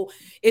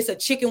 it's a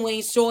chicken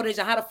wing shortage.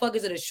 And how the fuck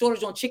is it a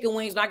shortage on chicken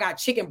wings? But I got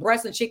chicken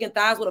breasts and chicken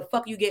thighs. Where the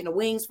fuck are you getting the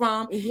wings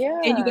from? Yeah.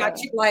 And you got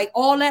like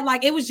all that.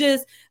 Like it was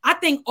just, I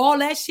think all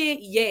that shit,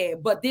 yeah.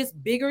 But this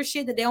bigger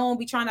shit that they don't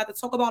be trying not to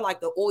talk about,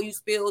 like the oil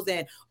spills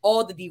and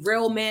all the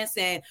derailments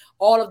and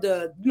all of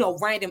the,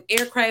 random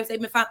aircrafts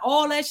they've been finding,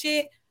 all that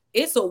shit.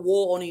 It's a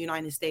war on the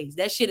United States.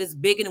 That shit is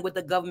bigger than what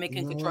the government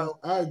can control.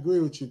 I agree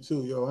with you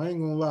too, yo. I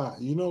ain't gonna lie.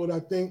 You know what I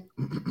think?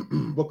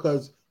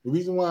 Because the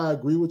reason why I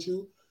agree with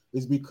you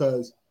is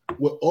because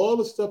with all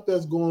the stuff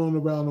that's going on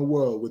around the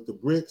world, with the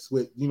BRICS,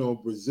 with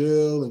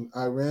Brazil and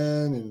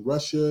Iran and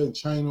Russia and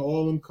China,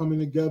 all of them coming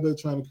together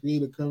trying to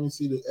create a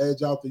currency to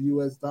edge out the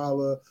US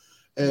dollar,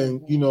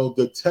 and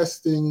the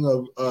testing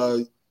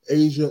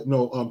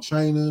of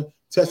China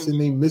testing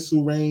their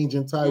missile range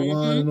in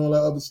Taiwan and all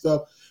that other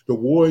stuff. The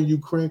war in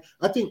Ukraine.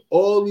 I think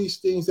all these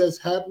things that's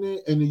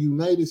happening in the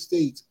United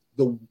States,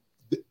 their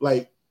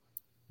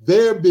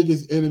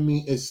biggest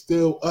enemy is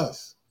still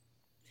us.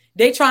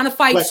 They trying to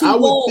fight two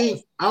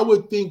wars. I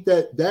would think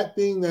that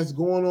thing that's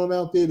going on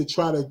out there to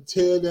try to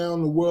tear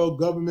down the world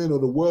government or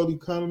the world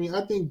economy,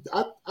 I think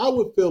I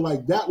would feel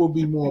like that would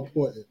be more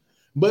important.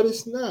 But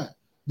it's not.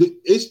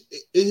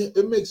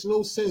 It makes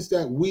no sense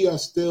that we are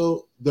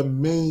still the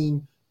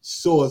main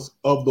source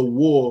of the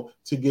war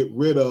to get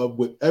rid of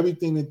with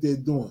everything that they're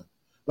doing.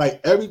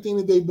 Like everything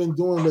that they've been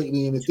doing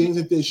lately and the things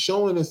that they're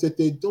showing us that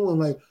they're doing,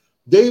 like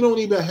they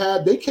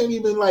can't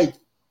even like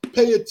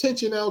pay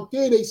attention out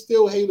there. They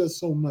still hate us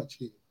so much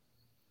here.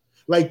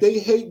 Like they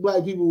hate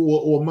black people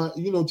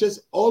or just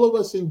all of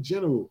us in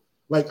general.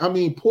 Like, I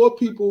mean, poor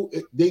people,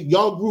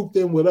 y'all grouped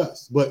in with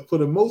us, but for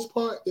the most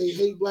part, they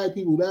hate black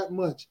people that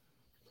much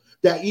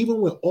that even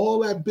with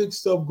all that big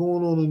stuff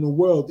going on in the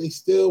world, they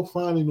still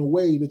finding a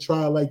way to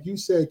try, like you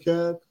said,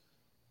 Kev,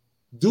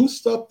 do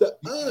stuff to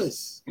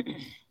us.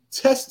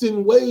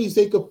 Testing ways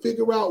they could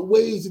figure out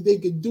ways that they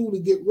could do to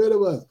get rid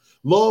of us.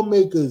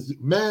 Lawmakers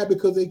mad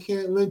because they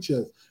can't lynch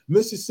us.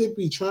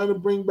 Mississippi trying to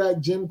bring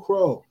back Jim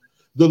Crow.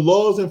 The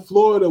laws in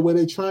Florida where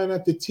they're trying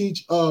not to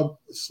teach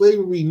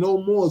slavery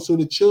no more, so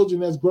the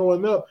children that's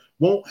growing up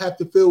won't have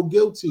to feel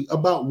guilty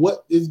about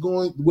what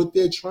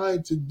they're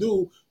trying to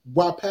do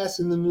while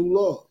passing the new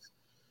laws.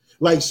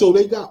 Like, so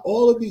they got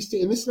all of these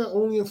things, and it's not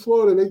only in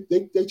Florida.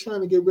 They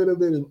trying to get rid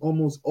of it in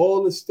almost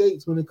all the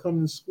states when it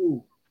comes to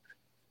school.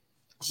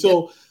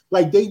 So,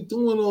 like, they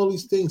doing all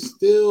these things,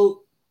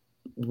 still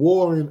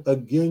warring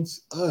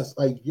against us.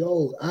 Like,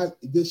 yo,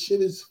 this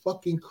shit is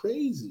fucking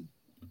crazy.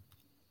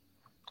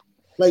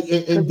 Like,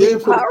 and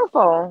then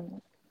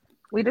powerful.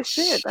 We the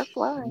shit. That's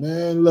why.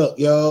 Man, look,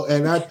 yo,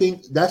 and I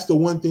think that's the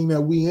one thing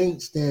that we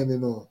ain't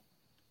standing on.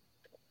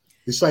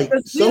 It's like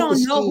we don't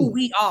know who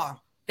we are.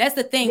 That's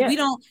the thing. Yeah. We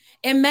don't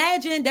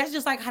imagine. That's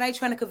just like how they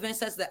trying to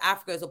convince us that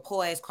Africa is a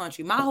poor ass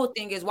country. My whole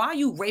thing is, why are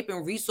you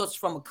raping resources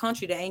from a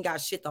country that ain't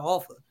got shit to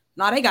offer?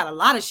 No, they got a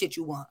lot of shit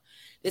you want.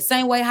 The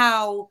same way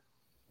how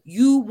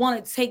you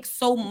want to take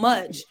so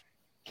much,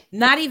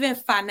 not even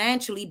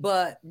financially,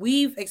 but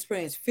we've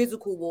experienced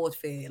physical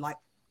warfare, like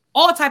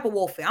all type of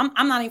warfare.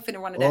 I'm not even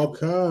finna run it down.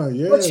 Okay,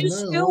 yeah. But you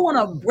still want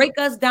to break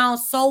us down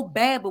so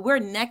bad, but we're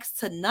next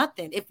to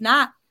nothing. If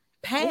not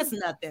past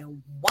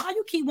nothing. Why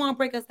you keep wanting to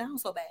break us down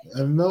so bad?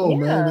 I know,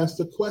 man. That's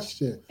the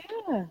question.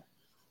 Yeah.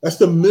 That's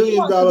the $1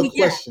 million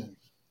question.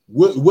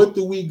 What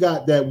do we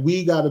got that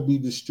we got to be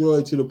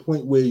destroyed to the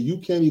point where you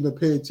can't even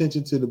pay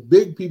attention to the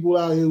big people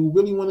out here who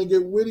really want to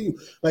get rid of you?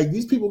 Like,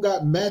 these people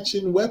got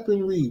matching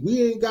weaponry.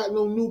 We ain't got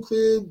no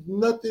nuclear,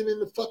 nothing in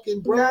the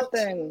fucking Bronx.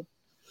 Nothing.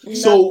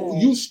 So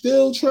you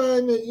still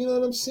trying to, you know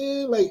what I'm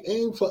saying? Like,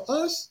 aim for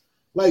us?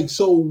 Like,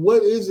 so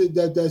what is it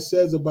that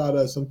says about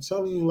us? I'm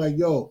telling you, like,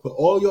 yo, for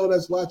all y'all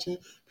that's watching,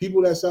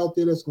 people that's out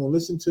there that's going to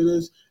listen to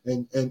this,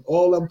 and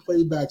all them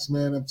playbacks,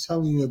 man, I'm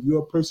telling you, if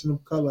you're a person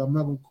of color, I'm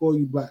not going to call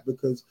you black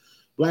because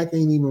black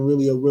ain't even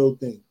really a real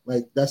thing.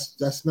 Like,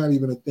 that's not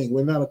even a thing.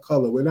 We're not a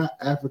color. We're not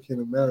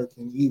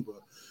African-American either.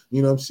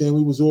 You know what I'm saying?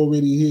 We was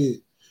already here.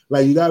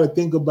 Like, you got to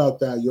think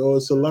about that, yo.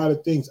 It's a lot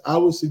of things. I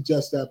would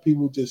suggest that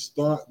people just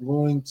start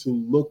going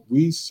to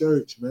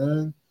research,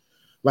 man.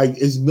 Like,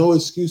 it's no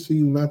excuse for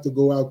you not to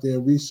go out there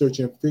and research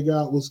and figure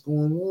out what's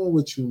going on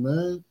with you,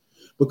 man.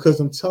 Because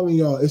I'm telling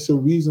y'all, it's a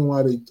reason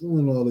why they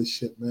doing all this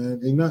shit, man.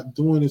 They not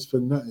doing this for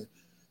nothing.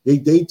 They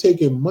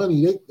taking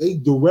money. They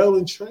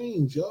derailing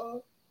trains,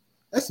 y'all.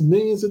 That's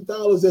millions of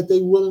dollars that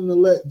they willing to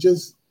let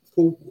just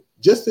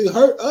to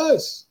hurt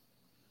us.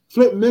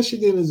 Flint,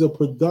 Michigan is a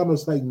predominant,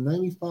 it's like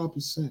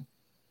 95%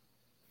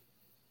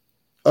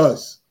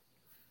 us.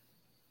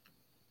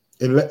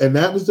 And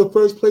that was the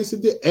first place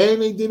it did.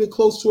 And they did it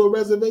close to a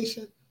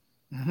reservation.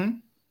 Mm-hmm.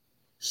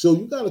 So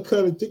you got to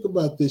kind of think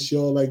about this,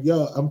 y'all. Like,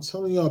 y'all, I'm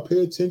telling y'all,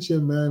 pay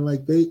attention, man.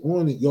 Like, they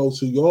on it, yo.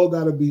 So y'all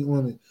got to be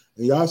on it.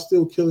 And y'all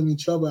still killing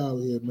each other out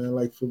here, man.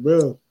 Like, for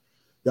real.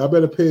 Y'all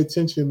better pay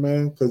attention,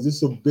 man, because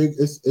it's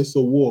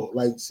a war.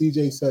 Like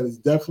CJ said, it's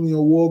definitely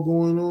a war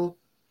going on.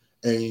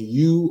 And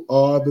you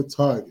are the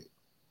target.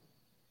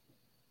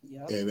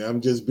 And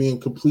I'm just being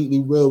completely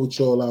real with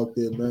y'all out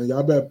there, man.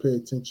 Y'all better pay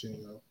attention,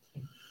 yo.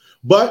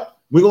 But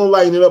we're gonna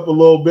lighten it up a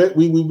little bit.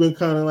 We've been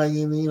kind of like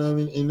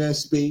in that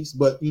space.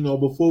 But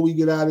before we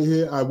get out of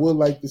here, I would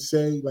like to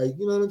say, like,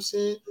 you know what I'm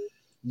saying?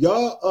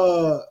 Y'all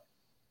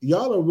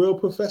are real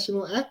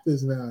professional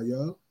actors now,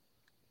 yo.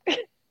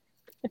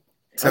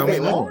 Tell me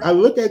more. I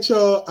look at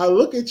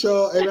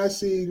y'all, and I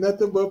see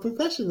nothing but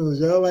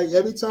professionals, yo. Like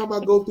every time I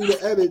go through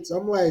the edits,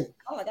 I'm like,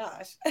 oh my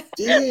gosh,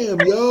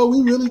 damn, yo,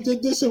 we really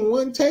did this in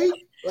one take.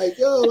 Like,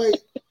 yo, like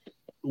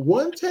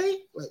one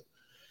take. Like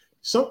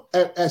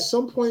at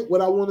some point, what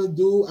I want to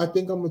do, I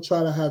think I'm gonna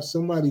try to have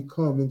somebody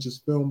come and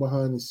just film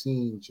behind the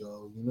scenes,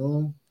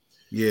 yo.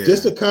 Yeah.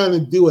 Just to kind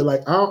of do it.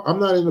 Like I'm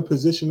not in a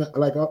position that,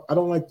 like I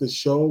don't like to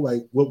show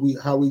like what we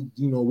doing.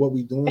 You know what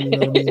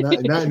I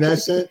mean? Not in that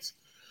sense.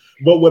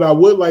 But what I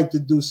would like to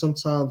do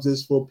sometimes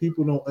is for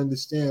people don't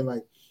understand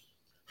like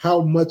how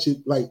much it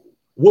like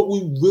what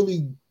we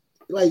really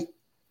like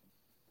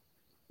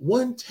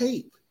one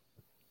tape.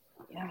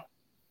 Yeah.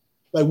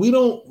 Like we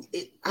don't.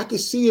 I could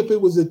see if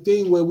it was a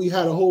thing where we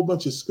had a whole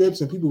bunch of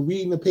scripts and people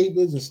reading the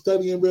papers and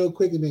studying real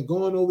quick and then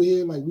going over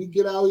here. Like we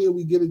get out here,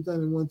 we get it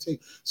done in one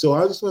take. So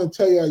I just want to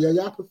tell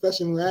y'all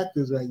professional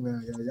actors right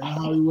now. Y'all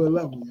Hollywood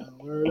level. Y'all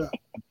word up.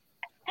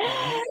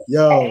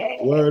 Yo,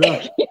 word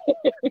up.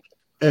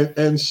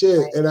 And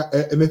shit,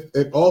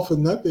 and all for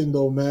nothing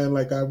though, man.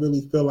 Like I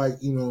really feel like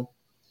you know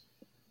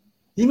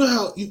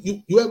how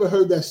you ever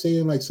heard that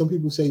saying? Like some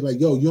people say, like,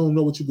 yo, you don't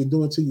know what you can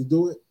do until you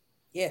do it.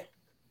 Yeah.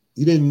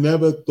 You didn't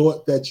never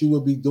thought that you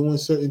would be doing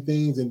certain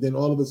things, and then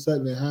all of a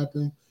sudden it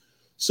happened.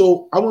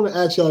 So I want to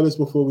ask y'all this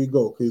before we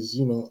go, because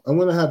I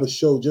want to have a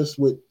show just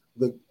with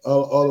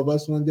all of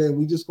us one day, and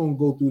we just gonna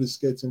go through the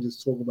skits and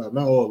just talk about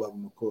not all of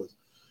them, of course.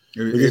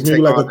 There's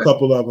maybe like a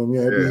couple of them.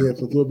 Yeah,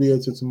 we'll be here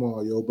till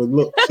tomorrow, yo. But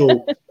look,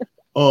 so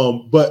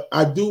but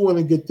I do want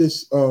to get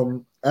this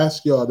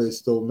ask y'all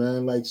this though,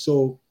 man. Like,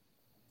 so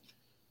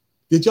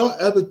did y'all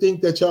ever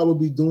think that y'all would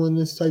be doing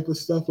this type of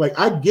stuff? Like,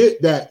 I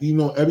get that,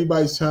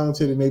 everybody's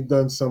talented and they've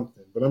done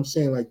something, but I'm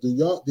saying, like, did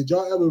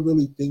y'all ever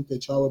really think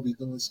that y'all would be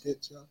doing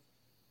skits, y'all?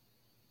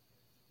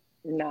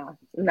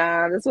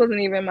 Nah, this wasn't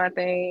even my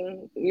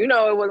thing.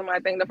 It wasn't my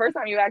thing. The first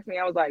time you asked me,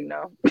 I was like,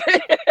 no.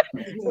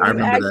 I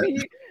remember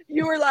that.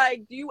 You were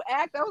like, do you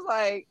act? I was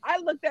like, I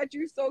looked at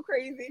you so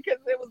crazy because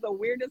it was the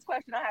weirdest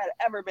question I had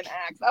ever been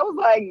asked. I was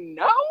like,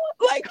 no?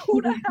 Like,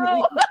 who the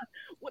hell?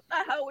 What the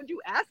hell would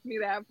you ask me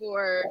that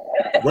for?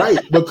 Right,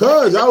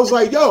 because I was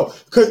like, yo,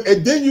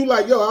 and then you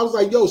like, yo, I was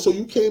like, yo, so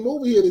you came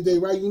over here today,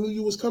 right? You knew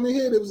you was coming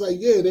here? They was like,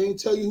 yeah, they didn't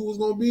tell you who was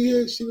going to be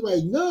here? She was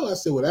like, no. I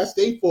said, well, that's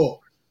their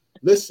fault.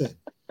 Listen.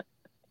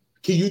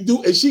 Can you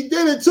do? And she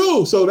did it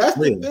too. So that's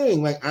the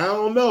thing. Like, I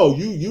don't know.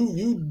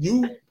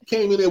 You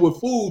came in there with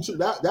food too.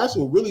 That's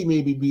what really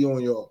made me be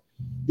on y'all.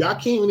 Y'all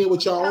came in there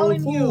with your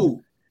own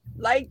food.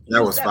 Like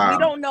that was fine.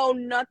 We don't know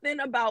nothing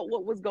about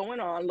what was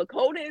going on.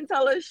 Lacole didn't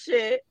tell us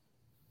shit.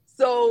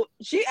 So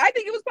I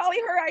think it was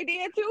probably her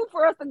idea too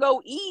for us to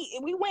go eat.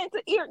 And we went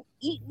to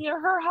eat near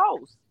her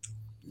house.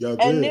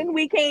 And then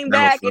we came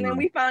back and then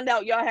we found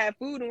out y'all had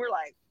food and we're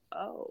like,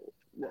 oh.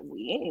 Well,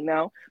 we ain't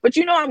know, but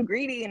I'm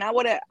greedy and I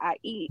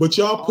eat. But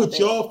y'all put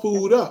y'all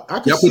food up. I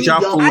could see y'all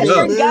food I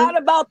up.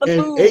 forgot about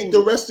the food. Ate the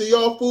rest of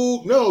y'all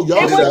food. No,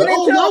 y'all said,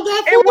 y'all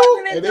got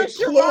food, and they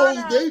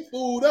closed their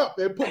food up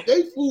and put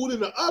their food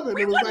in the oven.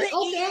 And was like,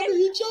 okay, I'm gonna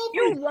eat your food.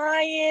 You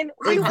lying?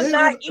 We was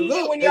not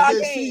eating when y'all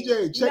came.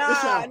 CJ, check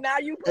this out. Now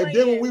you playing. And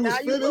then when we was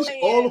finished,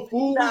 all the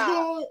food was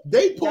gone.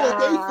 They pulled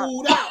their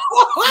food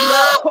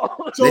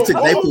out. So they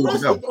took their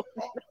food out.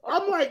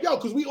 I'm like, yo,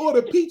 because we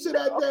ordered pizza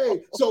that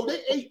day. So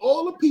they ate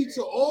all the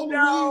pizza, all the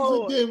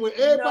wings, and then when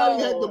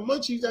everybody had the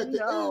munchies at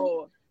the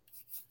end,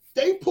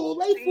 they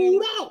pulled their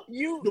food out.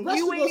 You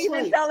ain't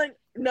even telling.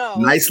 No.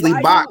 Nicely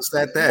boxed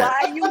at that.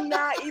 Why you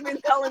not even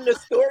telling the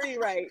story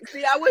right?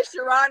 See, I wish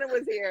Sharana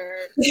was here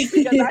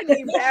because I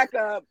need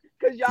backup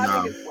because y'all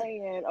niggas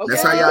playing. Okay?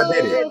 That's how y'all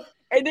did it.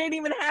 It didn't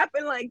even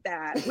happen like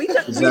that. We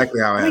took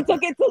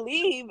it to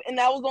leave, and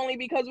that was only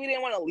because we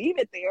didn't want to leave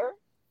it there.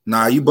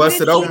 Nah, you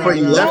busted open before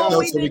you left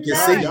though, so we can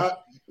see.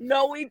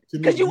 No,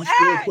 because you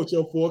asked. Put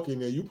your fork in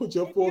there. You put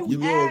your fork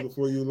in yours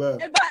before you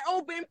left. If I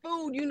open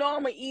food, I'm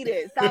gonna eat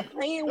it. Stop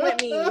playing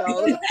with me,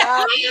 yo.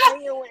 Stop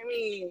playing with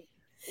me.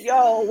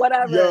 Yo,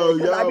 whatever. Yo,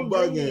 y'all I be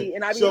bugging. greedy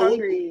and I be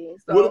hungry.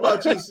 So. What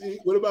about you, C?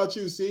 What about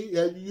you, C?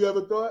 Have you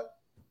ever thought?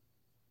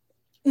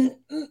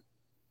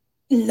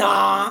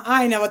 Nah,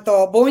 I ain't never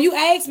thought. But when you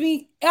asked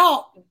me,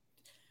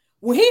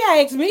 when he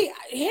asked me,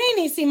 he ain't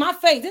even see my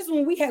face. This is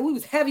when we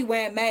was heavy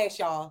wearing masks,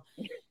 y'all.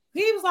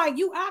 He was like,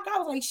 "You act." I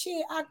was like,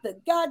 "Shit, act the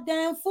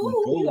goddamn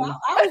fool."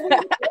 I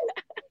was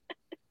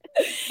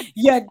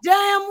you're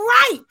damn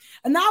right.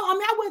 And now,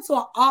 I went to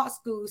an art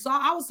school, so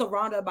I was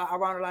surrounded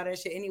around a lot of that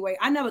shit anyway.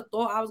 I never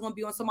thought I was gonna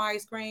be on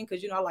somebody's screen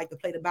because I like to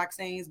play the back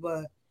scenes,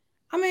 but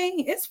I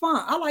mean, it's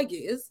fun. I like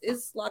it.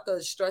 It's like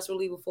a stress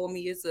reliever for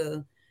me. It's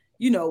a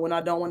when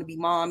I don't want to be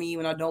mommy,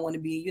 when I don't want to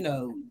be,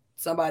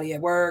 somebody at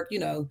work,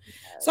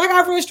 So I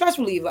got real stress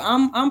reliever.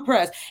 I'm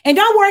pressed. And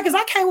don't worry, because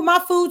I came with my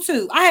food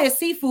too. I had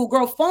seafood,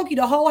 girl, funky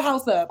the whole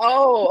house up.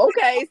 Oh,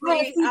 okay.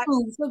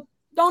 Seafood, so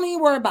don't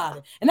even worry about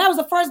it. And that was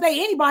the first day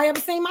anybody ever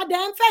seen my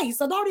damn face.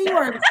 So don't even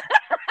worry about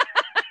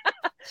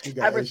it.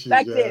 I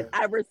respect it.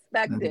 I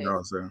respect it.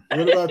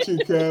 What about you,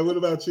 Kat? What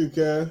about you,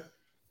 Kat?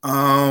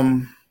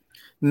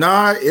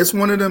 Nah, it's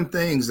one of them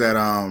things that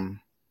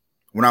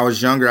when I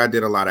was younger, I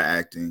did a lot of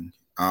acting.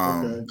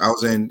 I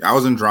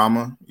was in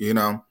drama,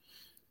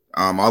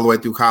 all the way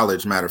through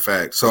college, matter of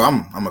fact. So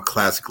I'm a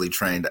classically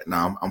trained.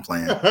 No, I'm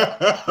playing.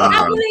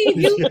 I believe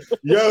you.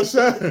 Yo,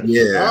 son.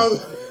 Yeah.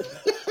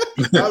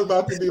 I was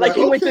about to be like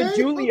he went to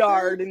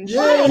Juilliard and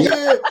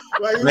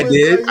Like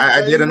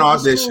I did an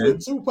audition.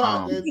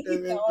 I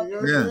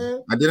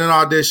did an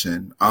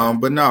audition.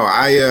 But no,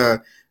 I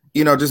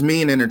just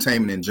me and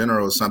entertainment in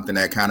general is something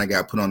that kind of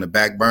got put on the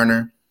back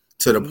burner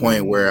to the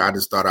point where I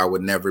just thought I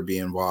would never be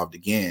involved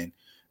again.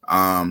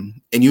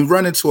 And you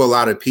run into a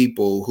lot of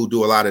people who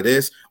do a lot of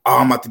this. Oh,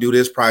 I'm about to do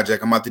this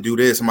project. I'm about to do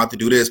this. I'm about to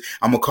do this.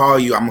 I'm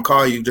gonna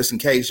call you just in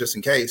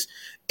case.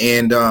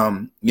 And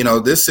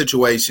this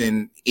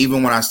situation,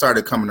 even when I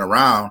started coming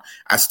around,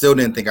 I still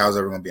didn't think I was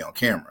ever gonna be on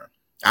camera.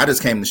 I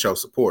just came to show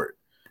support,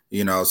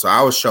 so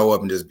I would show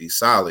up and just be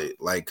solid.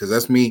 Like, cause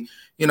that's me,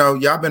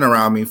 y'all been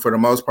around me for the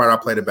most part. I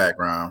play the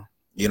background,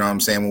 you know what I'm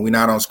saying? When we're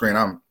not on screen,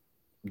 I'm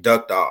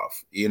ducked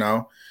off,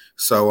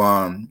 So,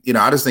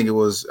 I just think it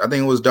was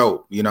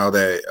dope,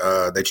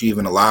 that you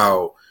even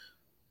allow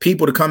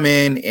people to come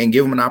in and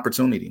give them an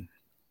opportunity,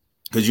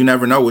 because you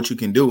never know what you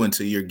can do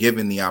until you're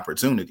given the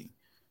opportunity,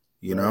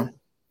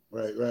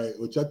 Right.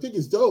 Which I think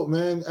is dope,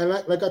 man. And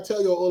like I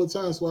tell you all the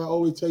time, so I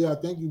always tell y'all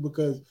thank you,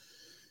 because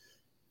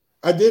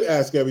I did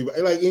ask everybody,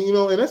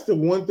 and that's the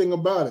one thing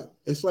about it.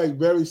 It's like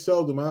very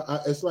seldom.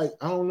 It's like,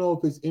 I don't know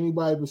if it's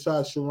anybody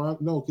besides Sharon.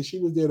 No, because she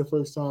was there the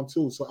first time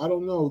too. So I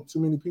don't know too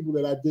many people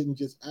that I didn't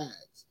just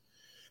ask.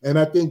 And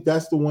I think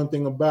that's the one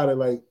thing about it.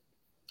 Like,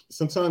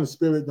 sometimes the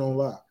spirit don't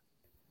lie.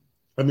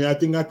 I mean, I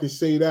think I could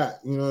say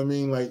that, you know what I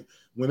mean? Like,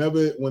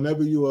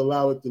 whenever you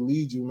allow it to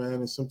lead you, man,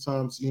 and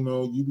sometimes,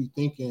 you be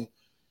thinking,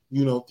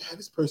 damn,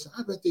 this person,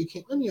 I bet they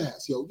can't. Let me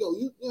ask, you.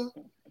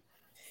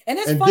 And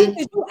it's funny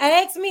because you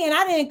asked me and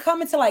I didn't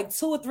come until like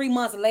 2 or 3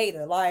 months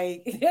later.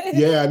 Like,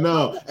 yeah, I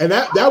know. And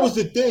that was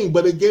the thing,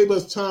 but it gave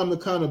us time to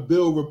kind of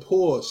build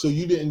rapport. So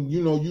you didn't,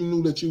 you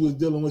knew that you was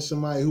dealing with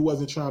somebody who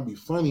wasn't trying to be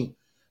funny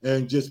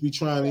and just be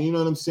trying to, you know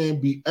what I'm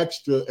saying, be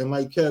extra. And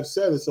like Kev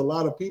said, it's a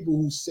lot of people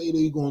who say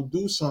they're going to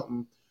do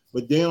something,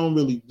 but they don't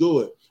really do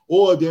it.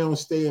 Or they don't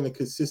stay in a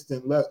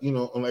consistent, like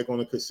on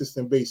a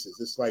consistent basis.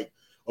 It's like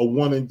a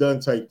one and done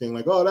type thing.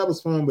 Like, oh, that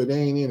was fun, but they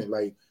ain't in it.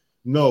 Like,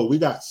 no, we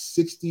got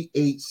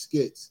 68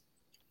 skits.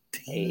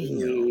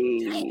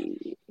 Damn.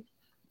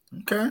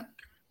 Okay.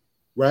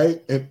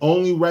 Right? And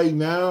only right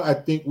now, I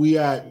think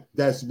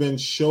that's been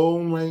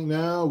shown right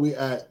now, we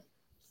at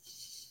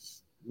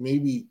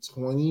maybe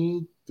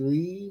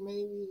 23,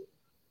 maybe.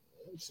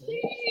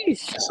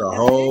 It's a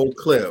whole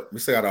clip. We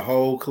still got a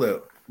whole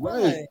clip.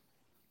 Right.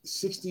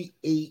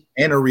 68.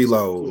 And a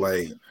reload.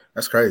 Like,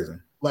 that's crazy.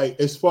 Like,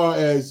 as far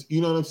as, you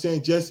know what I'm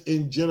saying, just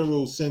in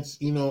general,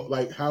 since,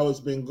 like how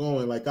it's been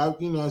going, like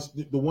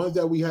the ones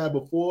that we had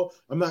before,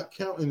 I'm not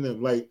counting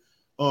them. Like,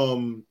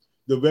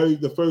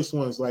 the first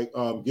ones, like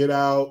Get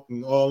Out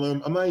and all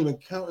them, I'm not even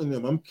counting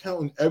them. I'm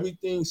counting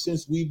everything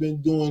since we've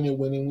been doing it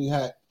when we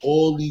had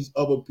all these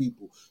other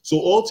people. So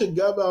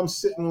altogether, I'm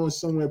sitting on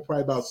somewhere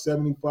probably about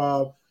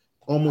 75,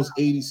 almost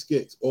 80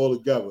 skits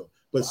altogether.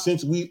 But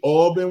since we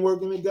all been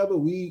working together,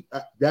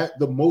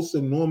 the most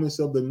enormous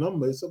of the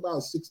number, it's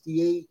about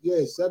 68,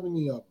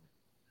 70 of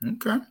them.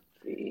 Okay.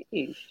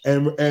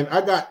 And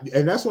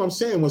that's what I'm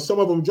saying. When some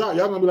of them drop,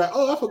 y'all gonna be like,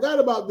 oh, I forgot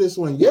about this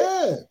one.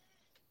 Yeah.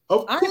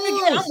 Of course.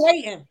 I'm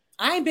waiting.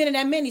 I ain't been in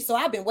that many, so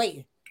I've been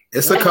waiting.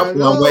 It's a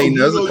couple I'm waiting.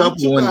 There's a couple.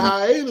 You took a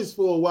hiatus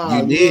for a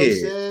while. You did. Know what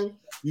I'm saying?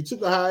 You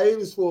took a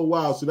hiatus for a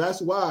while. So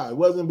that's why. It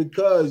wasn't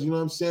because, you know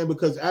what I'm saying?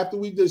 Because after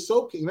we did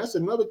Soap King, that's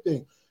another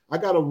thing. I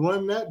gotta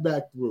run that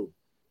back through.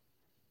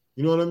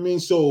 You know what I mean?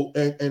 So,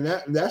 and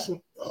that's,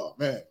 oh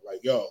man,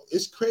 like, yo,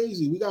 it's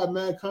crazy. We got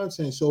mad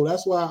content. So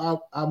that's why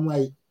I'm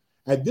like,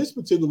 at this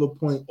particular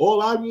point,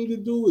 all I need to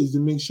do is to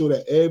make sure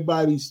that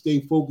everybody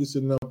stay focused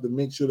enough to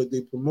make sure that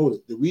they promote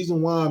it. The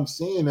reason why I'm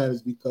saying that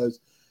is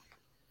because,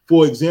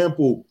 for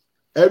example,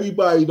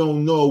 everybody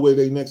don't know where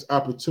their next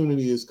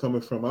opportunity is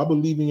coming from. I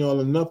believe in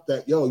y'all enough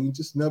that, yo, you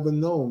just never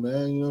know,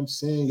 man. You know what I'm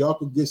saying? Y'all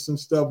could get some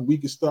stuff. We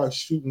could start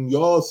shooting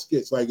y'all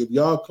skits. Like, if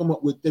y'all come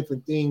up with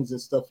different things and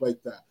stuff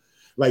like that.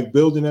 Like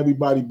building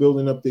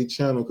up their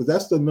channel, because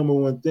that's the number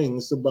one thing.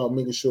 It's about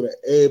making sure that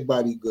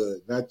everybody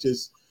good, not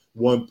just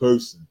one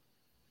person.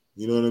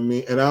 You know what I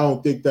mean? And I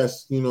don't think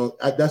that's,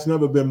 that's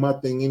never been my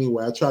thing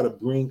anyway. I try to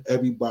bring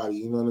everybody,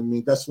 you know what I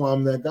mean? That's why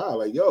I'm that guy.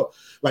 Like, yo,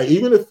 like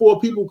even if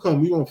 4 people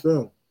come, we gonna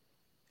film.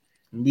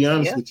 And be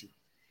honest with you.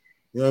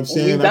 You know what I'm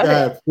saying? I gotta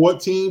have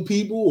 14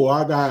 people or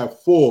I gotta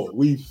have 4.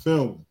 We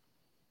film.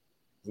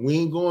 We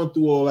ain't going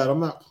through all that. I'm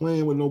not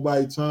playing with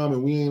nobody's time,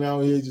 and we ain't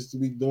out here just to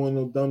be doing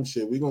no dumb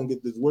shit. We're gonna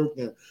get this work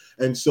in.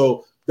 And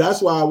so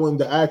that's why I wanted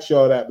to ask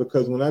y'all that,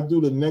 because when I do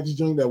the next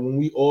joint, that when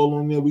we all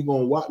on there, we're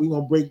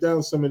gonna break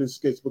down some of the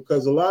skits,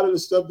 because a lot of the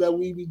stuff that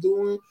we be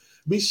doing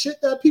be shit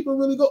that people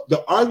really go.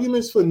 The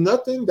arguments for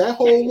nothing, that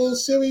whole little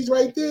series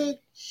right there.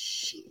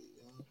 Shit.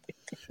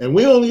 And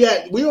we only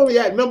at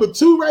number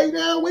 2 right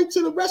now. Wait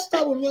till the rest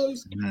of them, yo.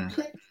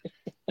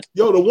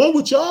 Yo, the one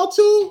with y'all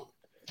two.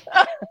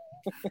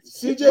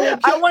 CJ,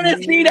 I want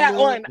to see that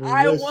one.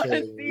 I want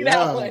to see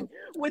that one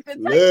with the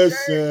tight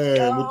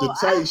shirt. With the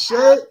tight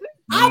shirt.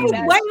 I was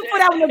waiting for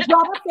that one to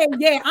drop. I said,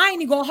 yeah, I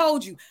ain't even gonna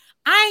hold you.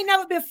 I ain't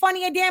never been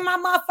funny a day in my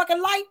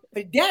motherfucking life,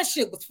 but that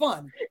shit was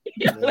fun.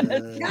 Shit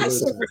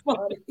was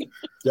funny.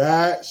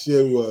 That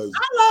shit was.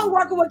 I love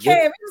working with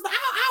Kev.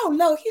 I don't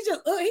know.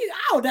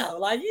 I don't know.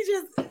 Like, he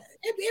just.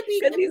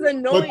 Because he's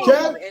annoying.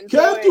 But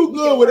Kev do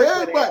good with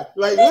everybody.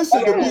 Like,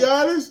 listen, to be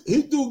honest,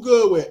 he do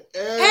good with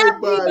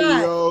everybody,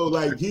 yo.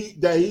 Like, he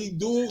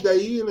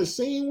in the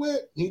scene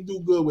with, he do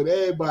good with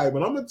everybody.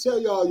 But I'm gonna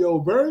tell y'all, yo,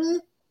 Vernon,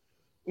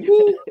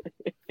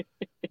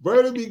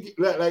 Vernon be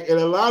like, and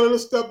a lot of the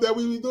stuff that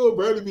we be doing,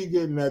 Vernon be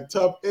getting that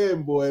tough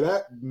end, boy.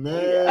 That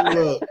man,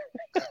 look,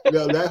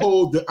 that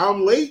whole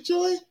I'm late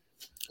joint.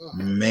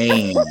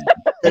 Man,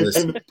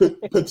 and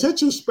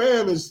potential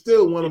spam is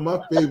still one of my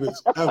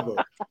favorites ever.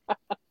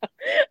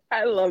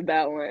 I love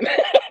that one.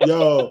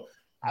 Yo,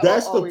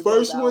 that's the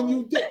first one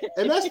you did,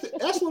 and that's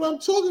what I'm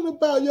talking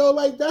about, yo.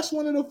 Like, that's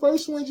one of the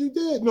first ones you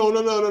did. No.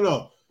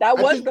 That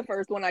was the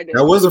first one I did.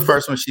 That was the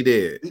first one she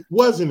did,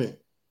 wasn't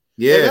it?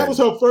 Yeah, and that was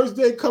her first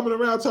day coming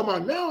around talking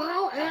about. No,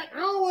 I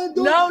don't want to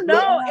do it.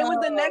 No, it was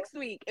the next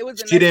week.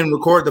 She didn't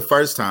record the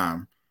first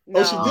time.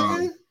 No. Oh, she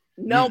didn't.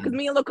 No, because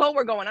me and Lacole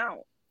were going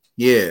out.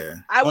 Yeah,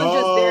 I was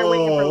just there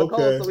waiting for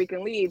Lacole so we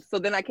can leave. So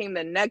then I came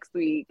the next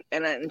week,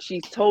 and she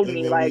told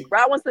me, like,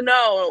 Brad wants to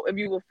know if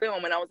you will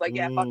film, and I was like,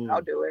 yeah, fuck it,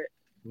 I'll do it.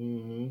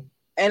 Mm-hmm.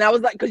 And I was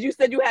like, because you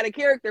said you had a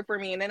character for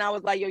me, and then I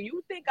was like, yo,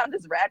 you think I'm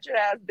this ratchet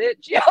ass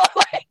bitch? Yo,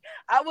 like,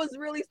 I was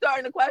really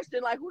starting to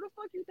question, like, who the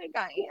fuck you think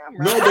I am?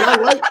 Right?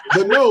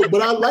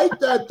 But I like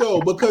that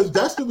though, because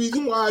that's the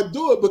reason why I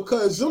do it.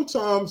 Because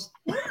sometimes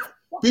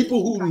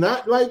people who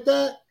not like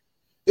that,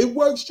 it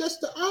works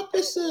just the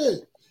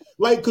opposite.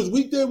 Like, because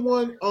we did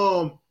one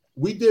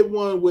with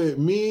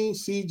me,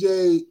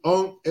 CJ,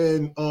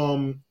 and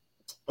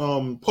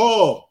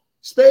Paul,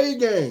 Spade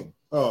Game.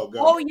 Oh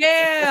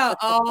god.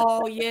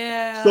 Oh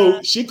yeah.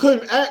 So she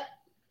couldn't act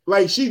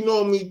like she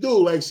normally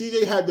do. Like,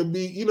 CJ had to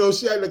be,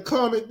 she had to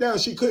calm it down.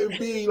 She couldn't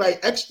be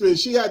like extra.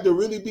 She had to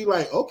really be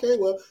like, okay,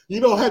 well,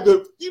 had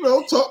to,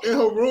 talk in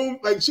her room.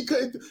 Like, she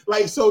couldn't,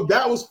 like, so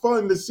that was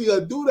fun to see her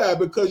do that,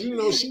 because she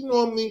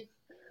normally.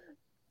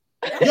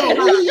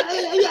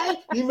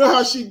 You know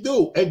how she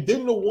do. And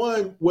then the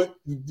one with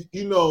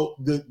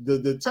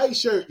the tight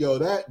shirt, yo,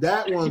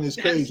 that one is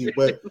crazy,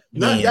 but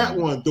not that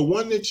one. The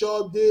one that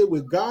y'all did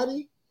with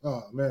Gotti.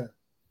 Oh man.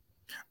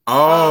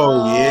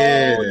 Oh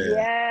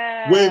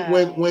yeah.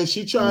 When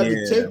she tried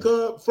to take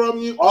her from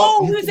you.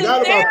 You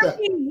forgot about that.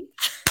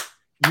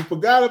 You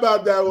forgot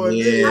about that one.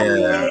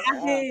 Yeah.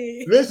 I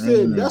did.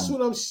 Listen, that's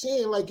what I'm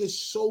saying. Like, it's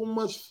so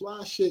much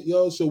fly shit,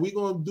 yo. So we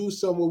gonna do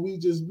something where we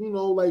just,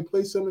 like,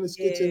 play some of the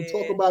skits and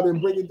talk about it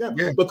and break it down.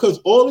 Yeah. Because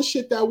all the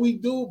shit that we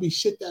do be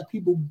shit that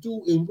people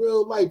do in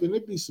real life, and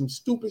it be some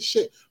stupid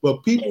shit,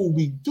 but people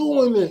be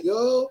doing it,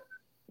 yo.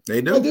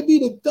 They do. Like, it be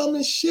the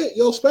dumbest shit,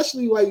 yo.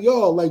 Especially like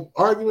y'all, like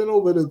arguing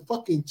over the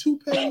fucking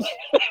toothpaste.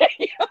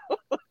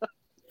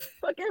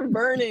 Fucking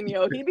Vernon,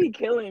 yo. He be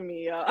killing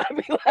me, yo. I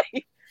be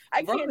like.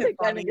 I can't take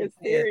that nigga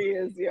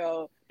serious,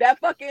 yo. That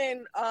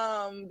fucking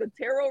the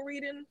tarot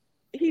reading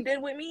he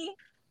did with me,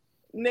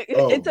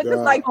 it took us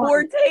like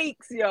 4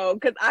 takes, yo,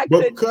 because I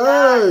could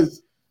not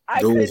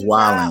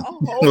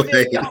hold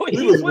it, yo.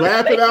 He was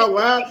laughing out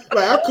loud,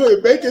 like I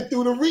couldn't make it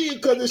through the reading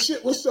because the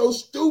shit was so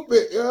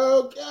stupid,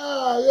 yo.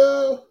 God,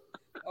 yo.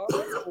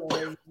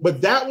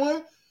 But that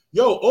one,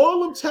 yo,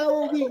 all them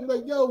tarot reading,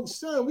 like, yo,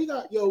 son, we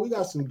got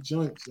some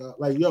joints,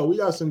 like, yo, we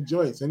got some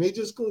joints, and they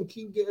just gonna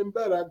keep getting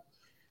better.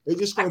 They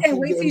just gonna keep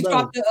wait till you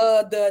drop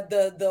the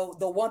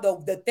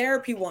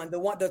therapy one,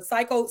 the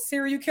psycho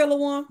serial killer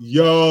one.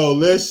 Yo,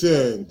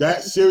 listen,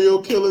 that serial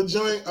killer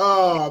joint.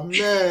 Oh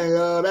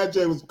man, that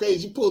joint was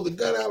crazy. You pulled the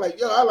gun out like,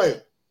 yo, I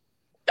like.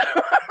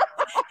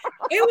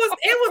 It was.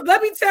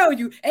 Let me tell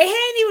you, and he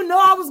didn't even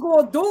know I was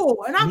gonna do it,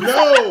 and I'm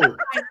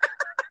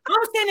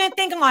sitting there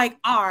thinking like,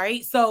 all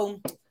right, so.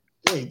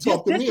 You ain't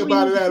talk to me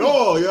about it at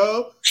all,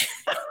 yo.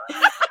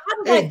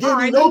 Ain't give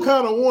me no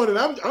kind of warning.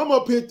 I'm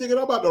up here thinking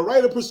I'm about to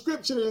write a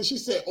prescription, and she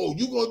said, "Oh,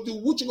 you gonna do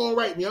what? You gonna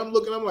write me?" I'm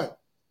looking. I'm like,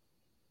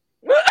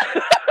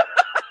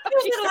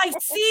 you're like,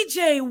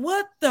 CJ,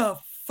 what the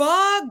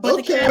fuck? But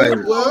okay,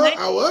 well,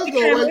 I was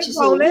gonna write you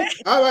something.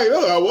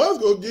 I was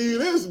gonna give you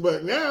this,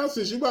 but now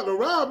since you about to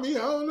rob me, I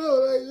don't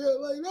know.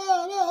 Like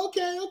no,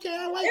 okay,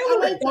 I like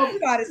that. You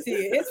gotta see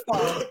it. It's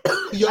fun.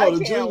 Yo,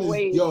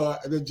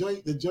 the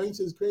joint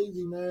is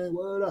crazy, man.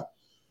 Word up.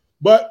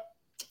 But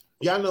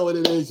y'all know what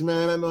it is,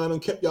 man. I know I done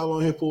kept y'all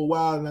on here for a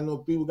while, and I know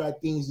people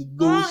got things to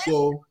do.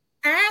 So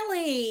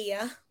early.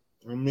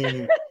 I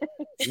mean,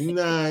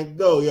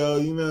 go, yo.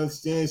 You know what I'm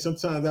saying?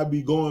 Sometimes I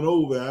be going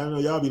over. I know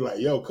y'all be like,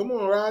 yo, come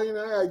on, right? You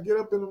know, I gotta get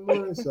up in the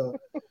morning. So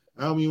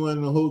I don't even want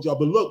to hold y'all.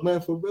 But look,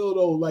 man, for real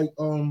though, like,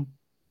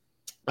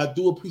 I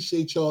do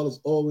appreciate y'all as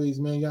always,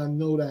 man. Y'all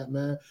know that,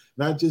 man.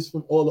 Not just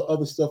from all the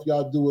other stuff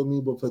y'all do with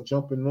me, but for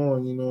jumping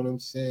on, you know what I'm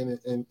saying,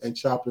 and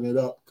chopping it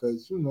up.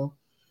 Because, you know,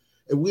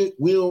 and we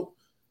don't,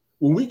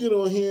 when we get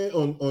on here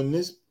on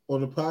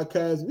the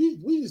podcast,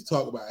 we just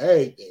talk about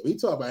everything. We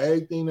talk about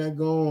everything that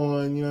go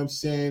on, you know what I'm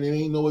saying? It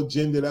ain't no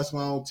agenda. That's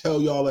why I don't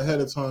tell y'all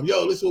ahead of time,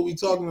 yo, this is what we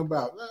talking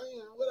about. Nah, you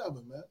know,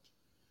 whatever, man.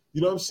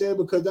 You know what I'm saying?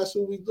 Because that's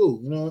what we do,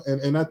 you know?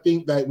 And I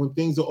think that when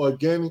things are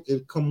organic,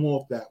 it come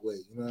off that way.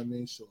 You know what I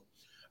mean? So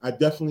I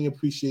definitely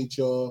appreciate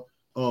y'all.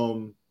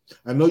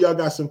 I know y'all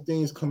got some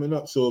things coming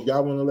up. So if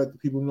y'all want to let the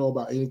people know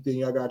about anything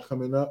y'all got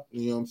coming up,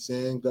 you know what I'm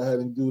saying? Go ahead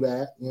and do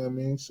that. You know what I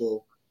mean?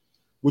 So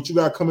what you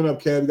got coming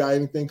up, Kev? You got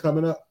anything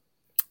coming up?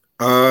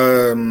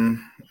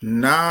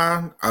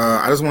 Nah.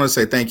 I just want to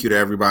say thank you to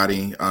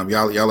everybody.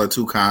 Y'all are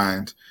too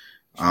kind.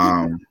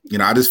 You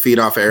know, I just feed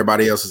off of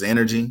everybody else's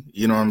energy.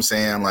 You know what I'm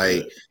saying?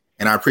 Like,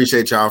 and I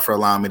appreciate y'all for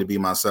allowing me to be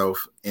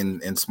myself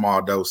in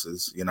small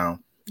doses. You know,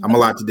 I'm a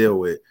lot to deal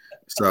with.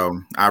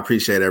 So I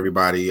appreciate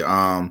everybody.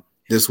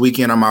 This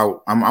weekend I'm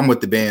out. I'm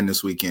with the band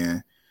this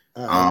weekend,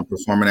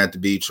 performing at the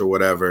beach or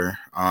whatever.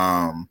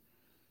 And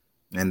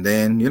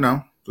then, you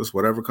know, just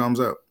whatever comes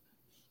up.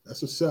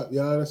 That's what's up,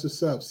 y'all. That's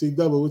what's up.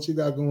 C-Double, what you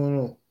got going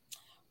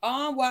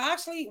on?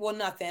 Well,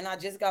 nothing. I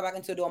just got back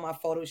into doing my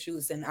photo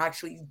shoots and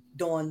actually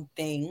doing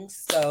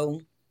things.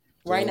 So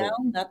right now,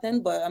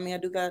 nothing. But I mean, I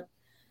do got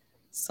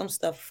some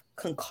stuff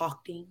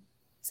concocting.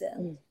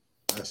 So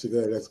that's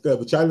good. That's good.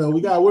 But y'all know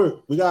we got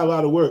work. We got a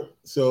lot of work.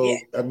 So yeah.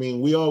 I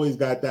mean, we always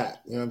got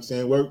that. You know what I'm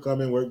saying? Work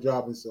coming, work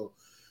dropping. So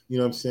you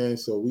know what I'm saying?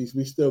 So we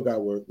still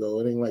got work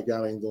though. It ain't like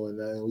y'all ain't doing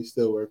that. We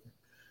still working.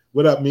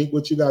 What up, Meek?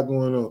 What you got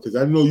going on? Because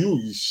I know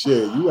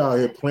you out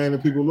here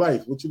planning people's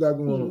life. What you got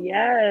going on?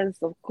 Yes,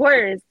 of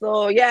course.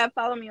 So yeah,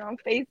 follow me on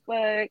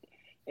Facebook.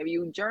 If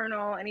you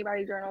journal,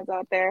 anybody journals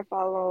out there,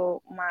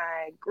 follow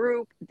my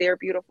group, Dear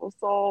Beautiful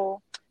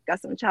Soul. Got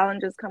some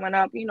challenges coming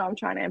up. You know, I'm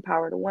trying to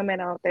empower the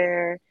women out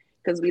there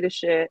because we the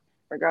shit,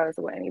 regardless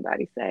of what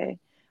anybody say.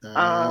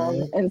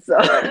 And so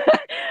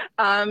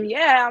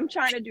yeah, I'm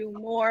trying to do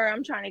more.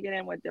 I'm trying to get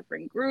in with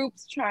different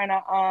groups, trying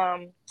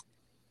to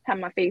have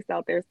my face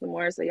out there some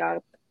more so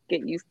y'all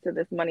get used to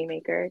this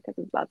moneymaker because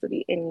it's about to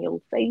be in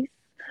your face.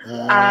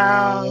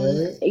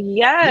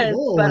 Yes,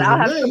 but I'll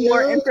have some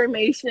more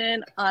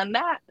information on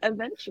that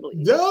eventually.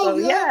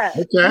 Yeah.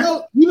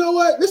 Okay. You know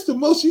what? This is the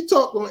most you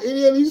talk on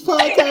any of these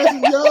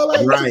podcasts, y'all.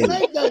 Like, right.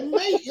 That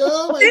mate,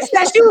 yo. Like, this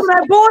that she was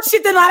like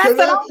bullshit and all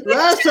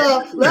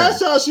that. Last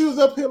time she was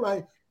up here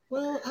like,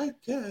 well, I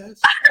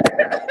guess.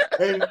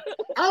 And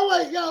I'm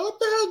like, yo, what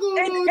the hell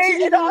going on?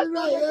 It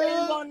also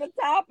depends on the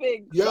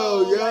topic.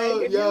 Yo,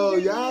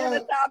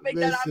 the topic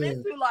that I'm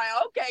into, like,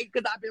 okay,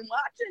 because I've been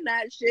watching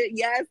that shit.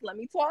 Yes, let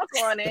me talk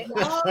on it.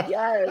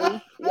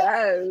 yes.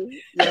 Yo,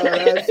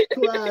 that's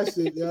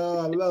classic, yo.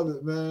 I love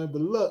it, man.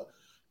 But look,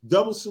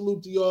 double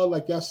salute to y'all.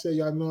 Like y'all said,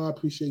 y'all know I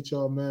appreciate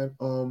y'all, man.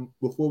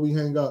 Before we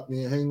hang up,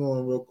 man, hang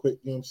on real quick,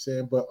 you know what I'm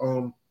saying? But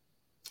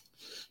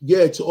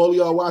yeah, to all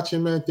y'all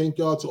watching, man, thank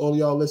y'all. To all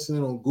y'all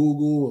listening on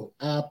Google,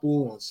 on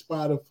Apple, on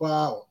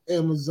Spotify, on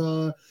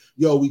Amazon.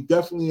 Yo, we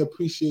definitely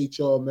appreciate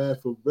y'all, man,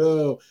 for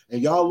real.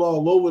 And y'all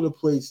all over the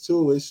place,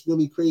 too. It's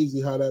really crazy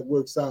how that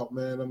works out,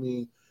 man. I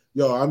mean,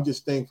 yo, I'm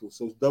just thankful.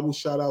 So double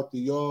shout out to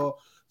y'all.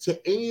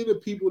 To any of the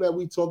people that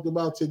we talked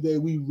about today,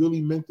 we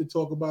really meant to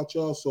talk about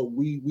y'all. So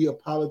we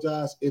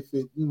apologize if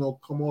it, you know,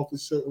 come off a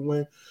certain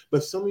way.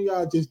 But some of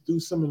y'all just do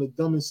some of the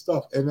dumbest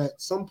stuff. And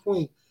at some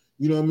point,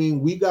 you know what I mean?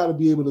 We got to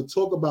be able to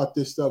talk about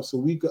this stuff so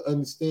we can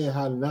understand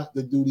how not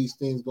to do these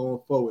things going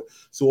forward.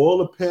 So all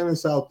the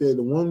parents out there,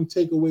 the one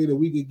takeaway that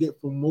we could get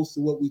from most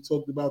of what we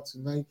talked about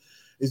tonight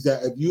is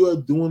that if you are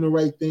doing the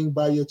right thing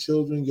by your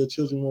children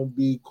won't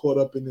be caught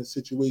up in a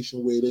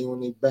situation where they on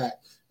their back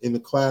in the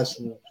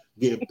classroom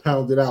getting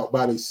pounded out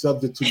by their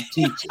substitute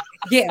teacher.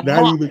 Yeah,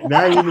 not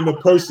even the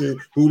person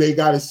who they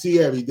got to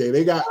see every day.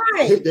 They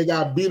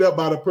got beat up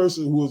by the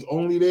person who was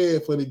only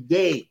there for the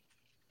day.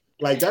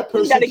 Like that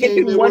person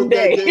came to work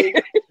that day.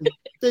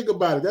 Think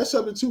about it. That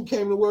substitute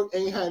came to work,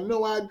 ain't had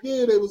no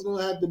idea they was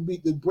gonna have to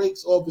beat the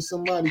brakes off of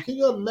somebody. Can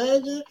you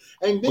imagine?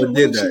 And then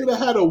when she would have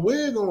had a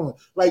wig on,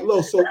 like,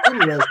 look. So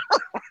anyway,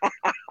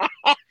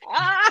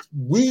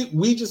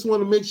 we just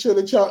want to make sure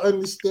that y'all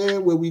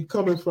understand where we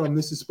coming from.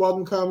 This is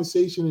Sparking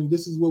Conversation, and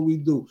this is what we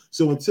do.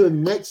 So until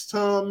next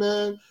time,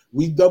 man,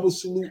 we double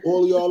salute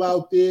all y'all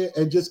out there,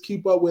 and just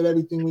keep up with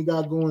everything we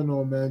got going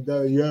on, man.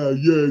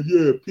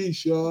 Yeah.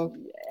 Peace, y'all.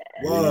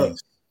 Wow.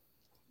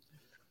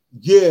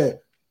 Yeah.